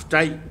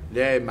faftai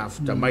le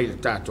mafuta mai le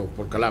tato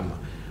por kalama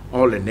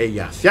o le nei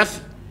Afiafi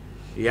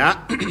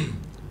ia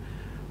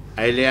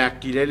ai le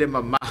akilele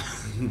mama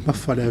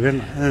mafale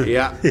venga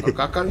ia o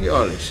kakali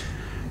oles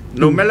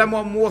no mela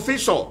mo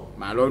fiso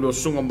malo lo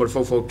sunga mo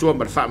fofo tu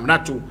mo fa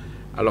manatu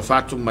ala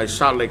fatu mai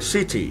Salt Lake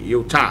City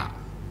Utah.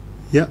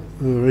 Ja,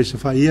 reisa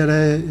fa ia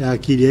le a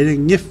kilele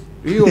ngef.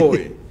 Io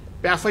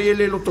pe a fa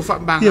ele lo to fa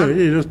banga. Ja,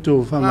 ele lo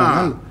to fa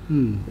banga.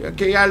 Ya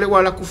ke ya le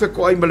wala ku fe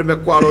ko ai mele me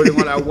kwaro le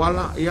wala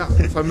wala ya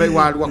fa me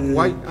wa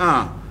kwai.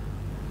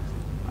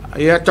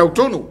 Ya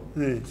tautonu.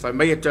 Fa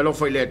me te lo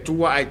fa le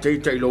tua ai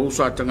te lo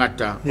usa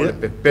tangata o le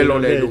pepelo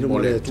le lu mo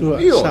le tua.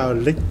 Io.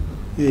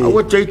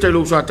 Awa te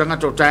lo usa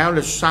tangata o tai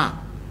le sa.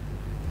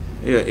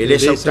 Ele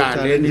sa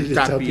le ni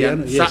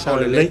tapian sa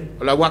ole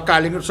la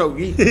wakale ngur so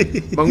gi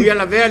bangia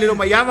la vea le lo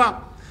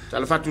mayava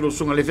tala fatu lo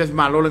sunga le fes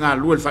malo nga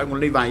lu el fa ngol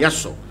le va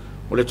yaso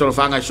o le tolo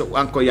fanga so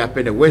anko ya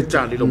pene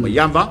weta le lo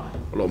mayava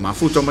lo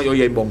mafuto mai o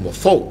ye bongo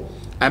fo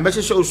a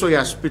mese so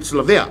ya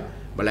Spitslavia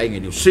bala ngi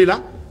New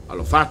Zealand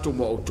alo fatu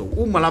mo auto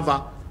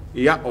malava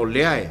ya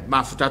ole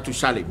mafuta tu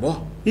sale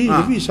mo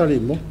vi sale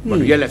mo mo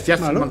ye le fiaf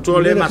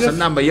mantole ma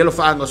sanamba ye lo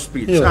fa ngo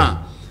speech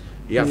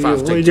ia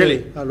faftai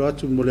tele alo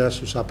atu mo le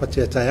asu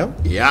sapati ataya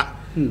ia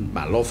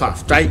ma lo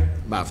faftai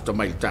ma fafta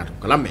mai tato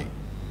kalame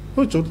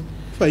o to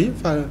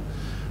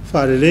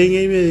fa le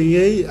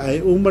ngi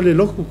ai uma le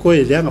loko ko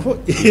e leanga fo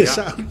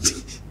sa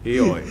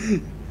io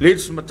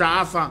let's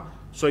matafa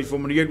so i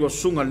fomoni go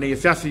sunga ne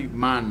Afiafi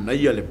man na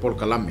ia le por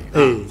kalame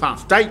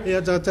faftai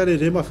ia tatare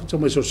le ma fafta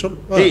mai so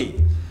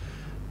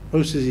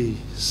o si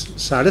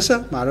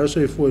salesa ma lo so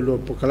i fo lo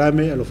por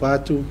kalame alo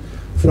fatu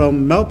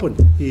from Melbourne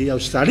i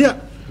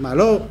Australia.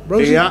 Malo,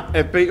 Rosie. Ia,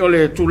 e pe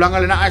ole tulanga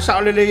le na asa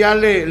ole le ia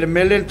le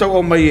mele tau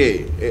o mai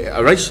e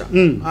araisa.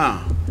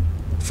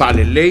 Fa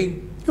le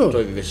lei, to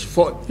e vesi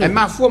fo. E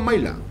ma fua mai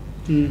la.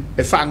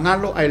 E fa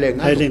ngalo ai le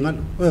ngalo. Ai le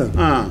ngalo.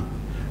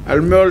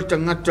 Al meol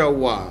tangata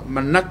wa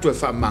manatu e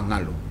fa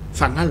mangalo.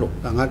 Fa ngalo.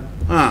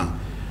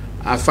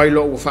 A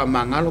failo o fa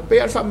mangalo, pe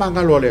al fa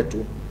mangalo le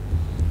tu.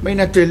 Mai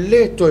na te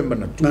le to e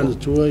manatu.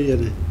 Manatu ia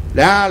ne.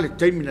 La le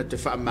taimina te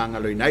fa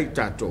mangalo inai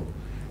tato.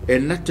 E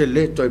na te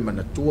le toi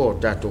manatua o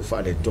tatou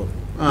whaaleto.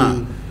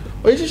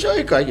 O isi so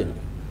e kai anu?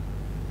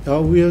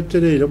 Ui o te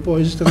rei, rapo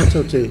isi tangata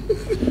o te.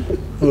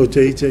 O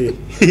te i te.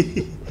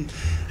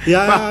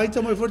 Ia, ai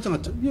ta mai fwere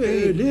tangata.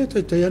 Ia, lea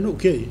tai anu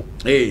kei.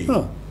 Ei.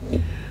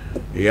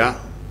 Ia,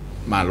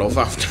 ma lo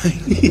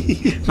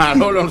whaftai. Ma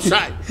lo lon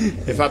sai.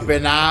 E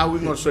whapena au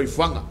ingo soi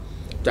whanga.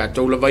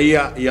 Tatou lava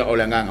ia o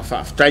le nganga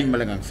whaftai ma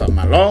le nganga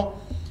whamalo.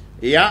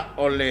 Ia,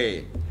 o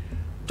le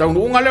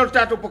taunu unga leo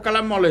tatou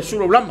pakalama o le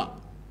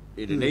Suluaulama.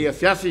 Ile nei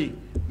Afiafi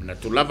na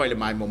tulava ile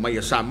mai mo mai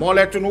Samoa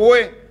le tunu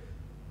oe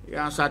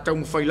ya sa tau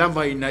mo fai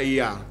lava ina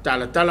ia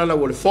tala la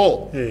wole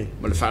fo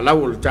ma le fa la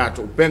wole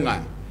tato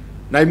penga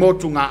nai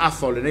motu nga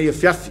afo le nei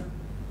Afiafi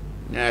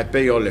na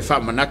pe o le fa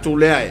manatu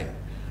le ai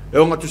e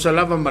onga tu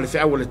salava ma le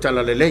fa wole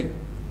tala le lei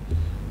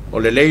o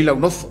le lei la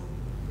unofo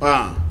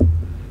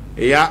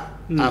ia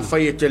a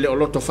fai te le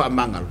oloto fa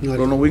mangal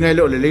lo no winga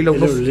le o le lei la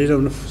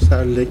unofo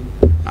sa le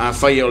a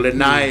fai o le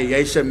nai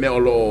ia se me o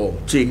lo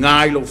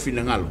tingai lo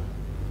finangalo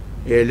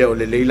e leo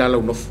le leila la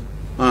unofu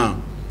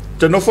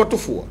te nofo tu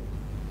fua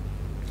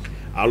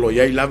alo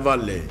yai lava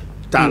le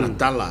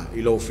tala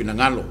i lo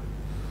finangalo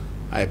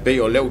ai pe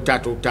o leo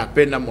tatou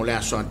tapena mo le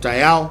aso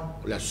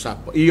antaiao le aso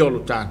sapa i o lo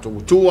tatou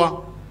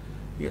utua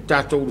ia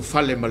tatou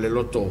ulufale ma le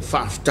loto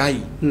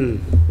faaftai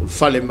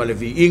ulufale ma le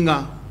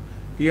viinga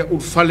ia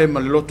ulufale ma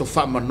le loto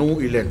faamanu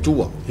i le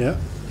atua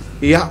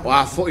ia o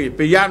a foʻi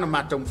pe ia na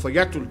matou mafai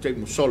atu le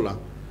teimusola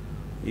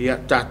ia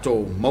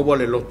tatou maua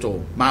le loto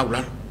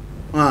maulalo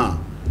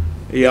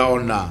ia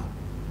ona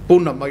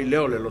puna mai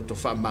leo le loto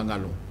fa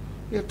mangalo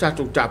ia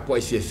tatou tapu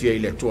ai fia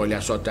ile tua le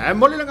asota e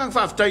mole langa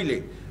fa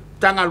aftaile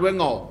tanga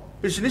luengo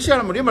business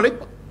ala mo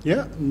malipa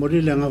ia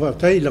mole langa fa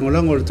aftai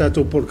langolango le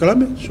tatou por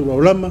kalame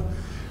Suluaulama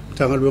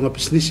tanga luengo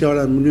business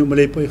ala mo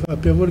malipa fa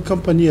pe vol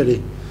company le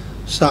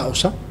sa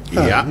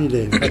ia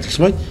ile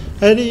patismai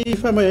ai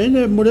fa mai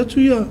ene mole tu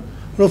ia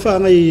lo fa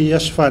ngai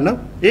asfana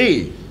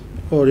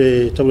o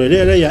le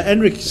tawele ia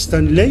Henrik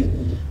Stanley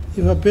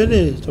Iwa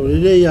pele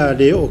tole ya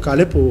le o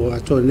kalepo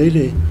atone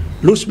le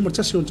lus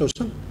mortasi on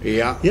tausa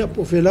ia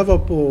po fe lava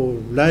po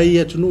lai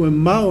ya tunu e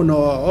mau no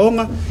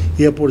onga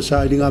ia por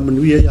sa linga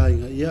manuia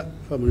ia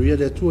fa manuia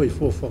le tu e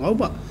fo fo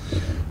ngauba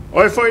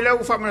oi foi le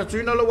u fa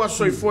manuina lo wa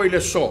soi foi le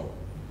so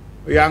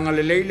ia nga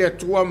le leile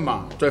atua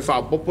ma toe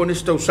whaapopo ni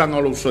stausaga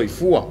o lou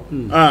soifua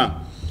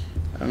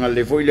anga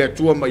le foi le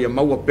atua ma ia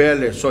maua pea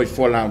le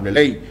soifua lau le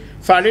lei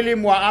whaalili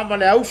mua ama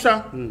le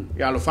ausa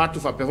ia alo fatu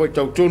whapehoi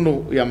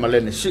tautunu ia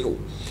malene siu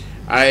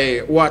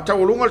ai ua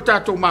taulunga le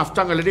tātou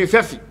maafutanga le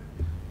EFKS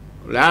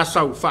le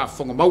asau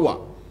whaafonga maua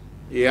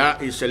ia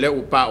i se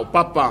leu pa o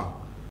papa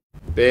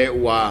pe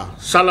ua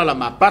sala la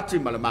mapati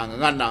ma le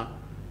mangangana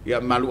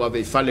ia malu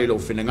ave fale lo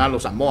finengalo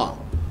Samoa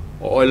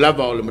o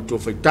lava o le matua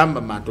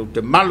whaitamba mātou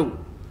te malu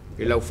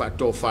i lau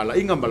whaato whala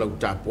inga ma lau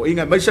tāpo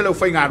inga mai se lau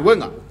whainga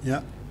aruenga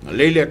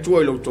leile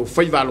atua i lau tau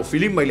whaivalo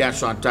filima i le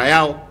aso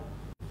antaiao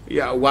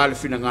ia ua le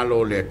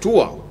finengalo le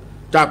atua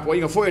tāpo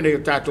inga foi nei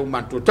o tātou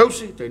mātua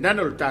tausi te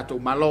nana le tātou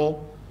malo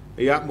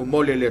ia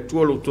momole le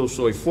atua lo tau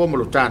soi fuama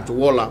lo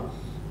tātou ola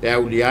e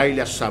au li ai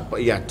le asapa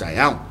i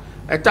ataiao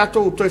e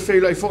tātou toi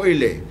whaila i foi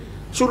le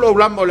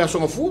Suluaulama o le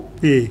asonga fu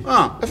e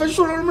fai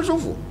Suluaulama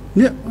asonga fu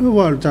ya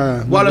wala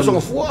ta wala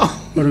asonga fu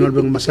orang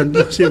albang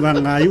masanda se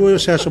vanga yo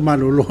se aso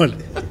malolo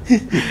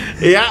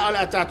ia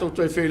ala tātou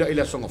toi whaila i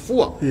le asonga fu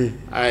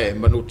ai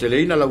manu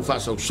teleina lau fa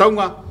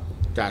saunga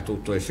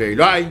tātou toi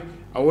whaila ai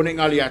aone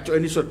ngali ato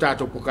eniso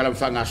tātou pokalam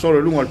whanga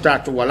solo lunga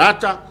tātou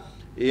walata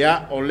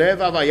ia o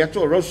leva vai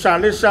ato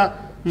Rosalesa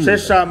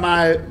sesa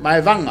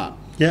mai vanga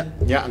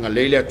ya nga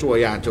leile atua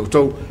ia tau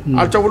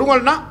al tau lunga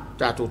na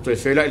tātou toi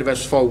whaila i le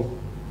vesfau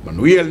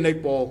manuia le nei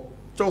po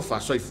tau wha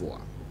soifua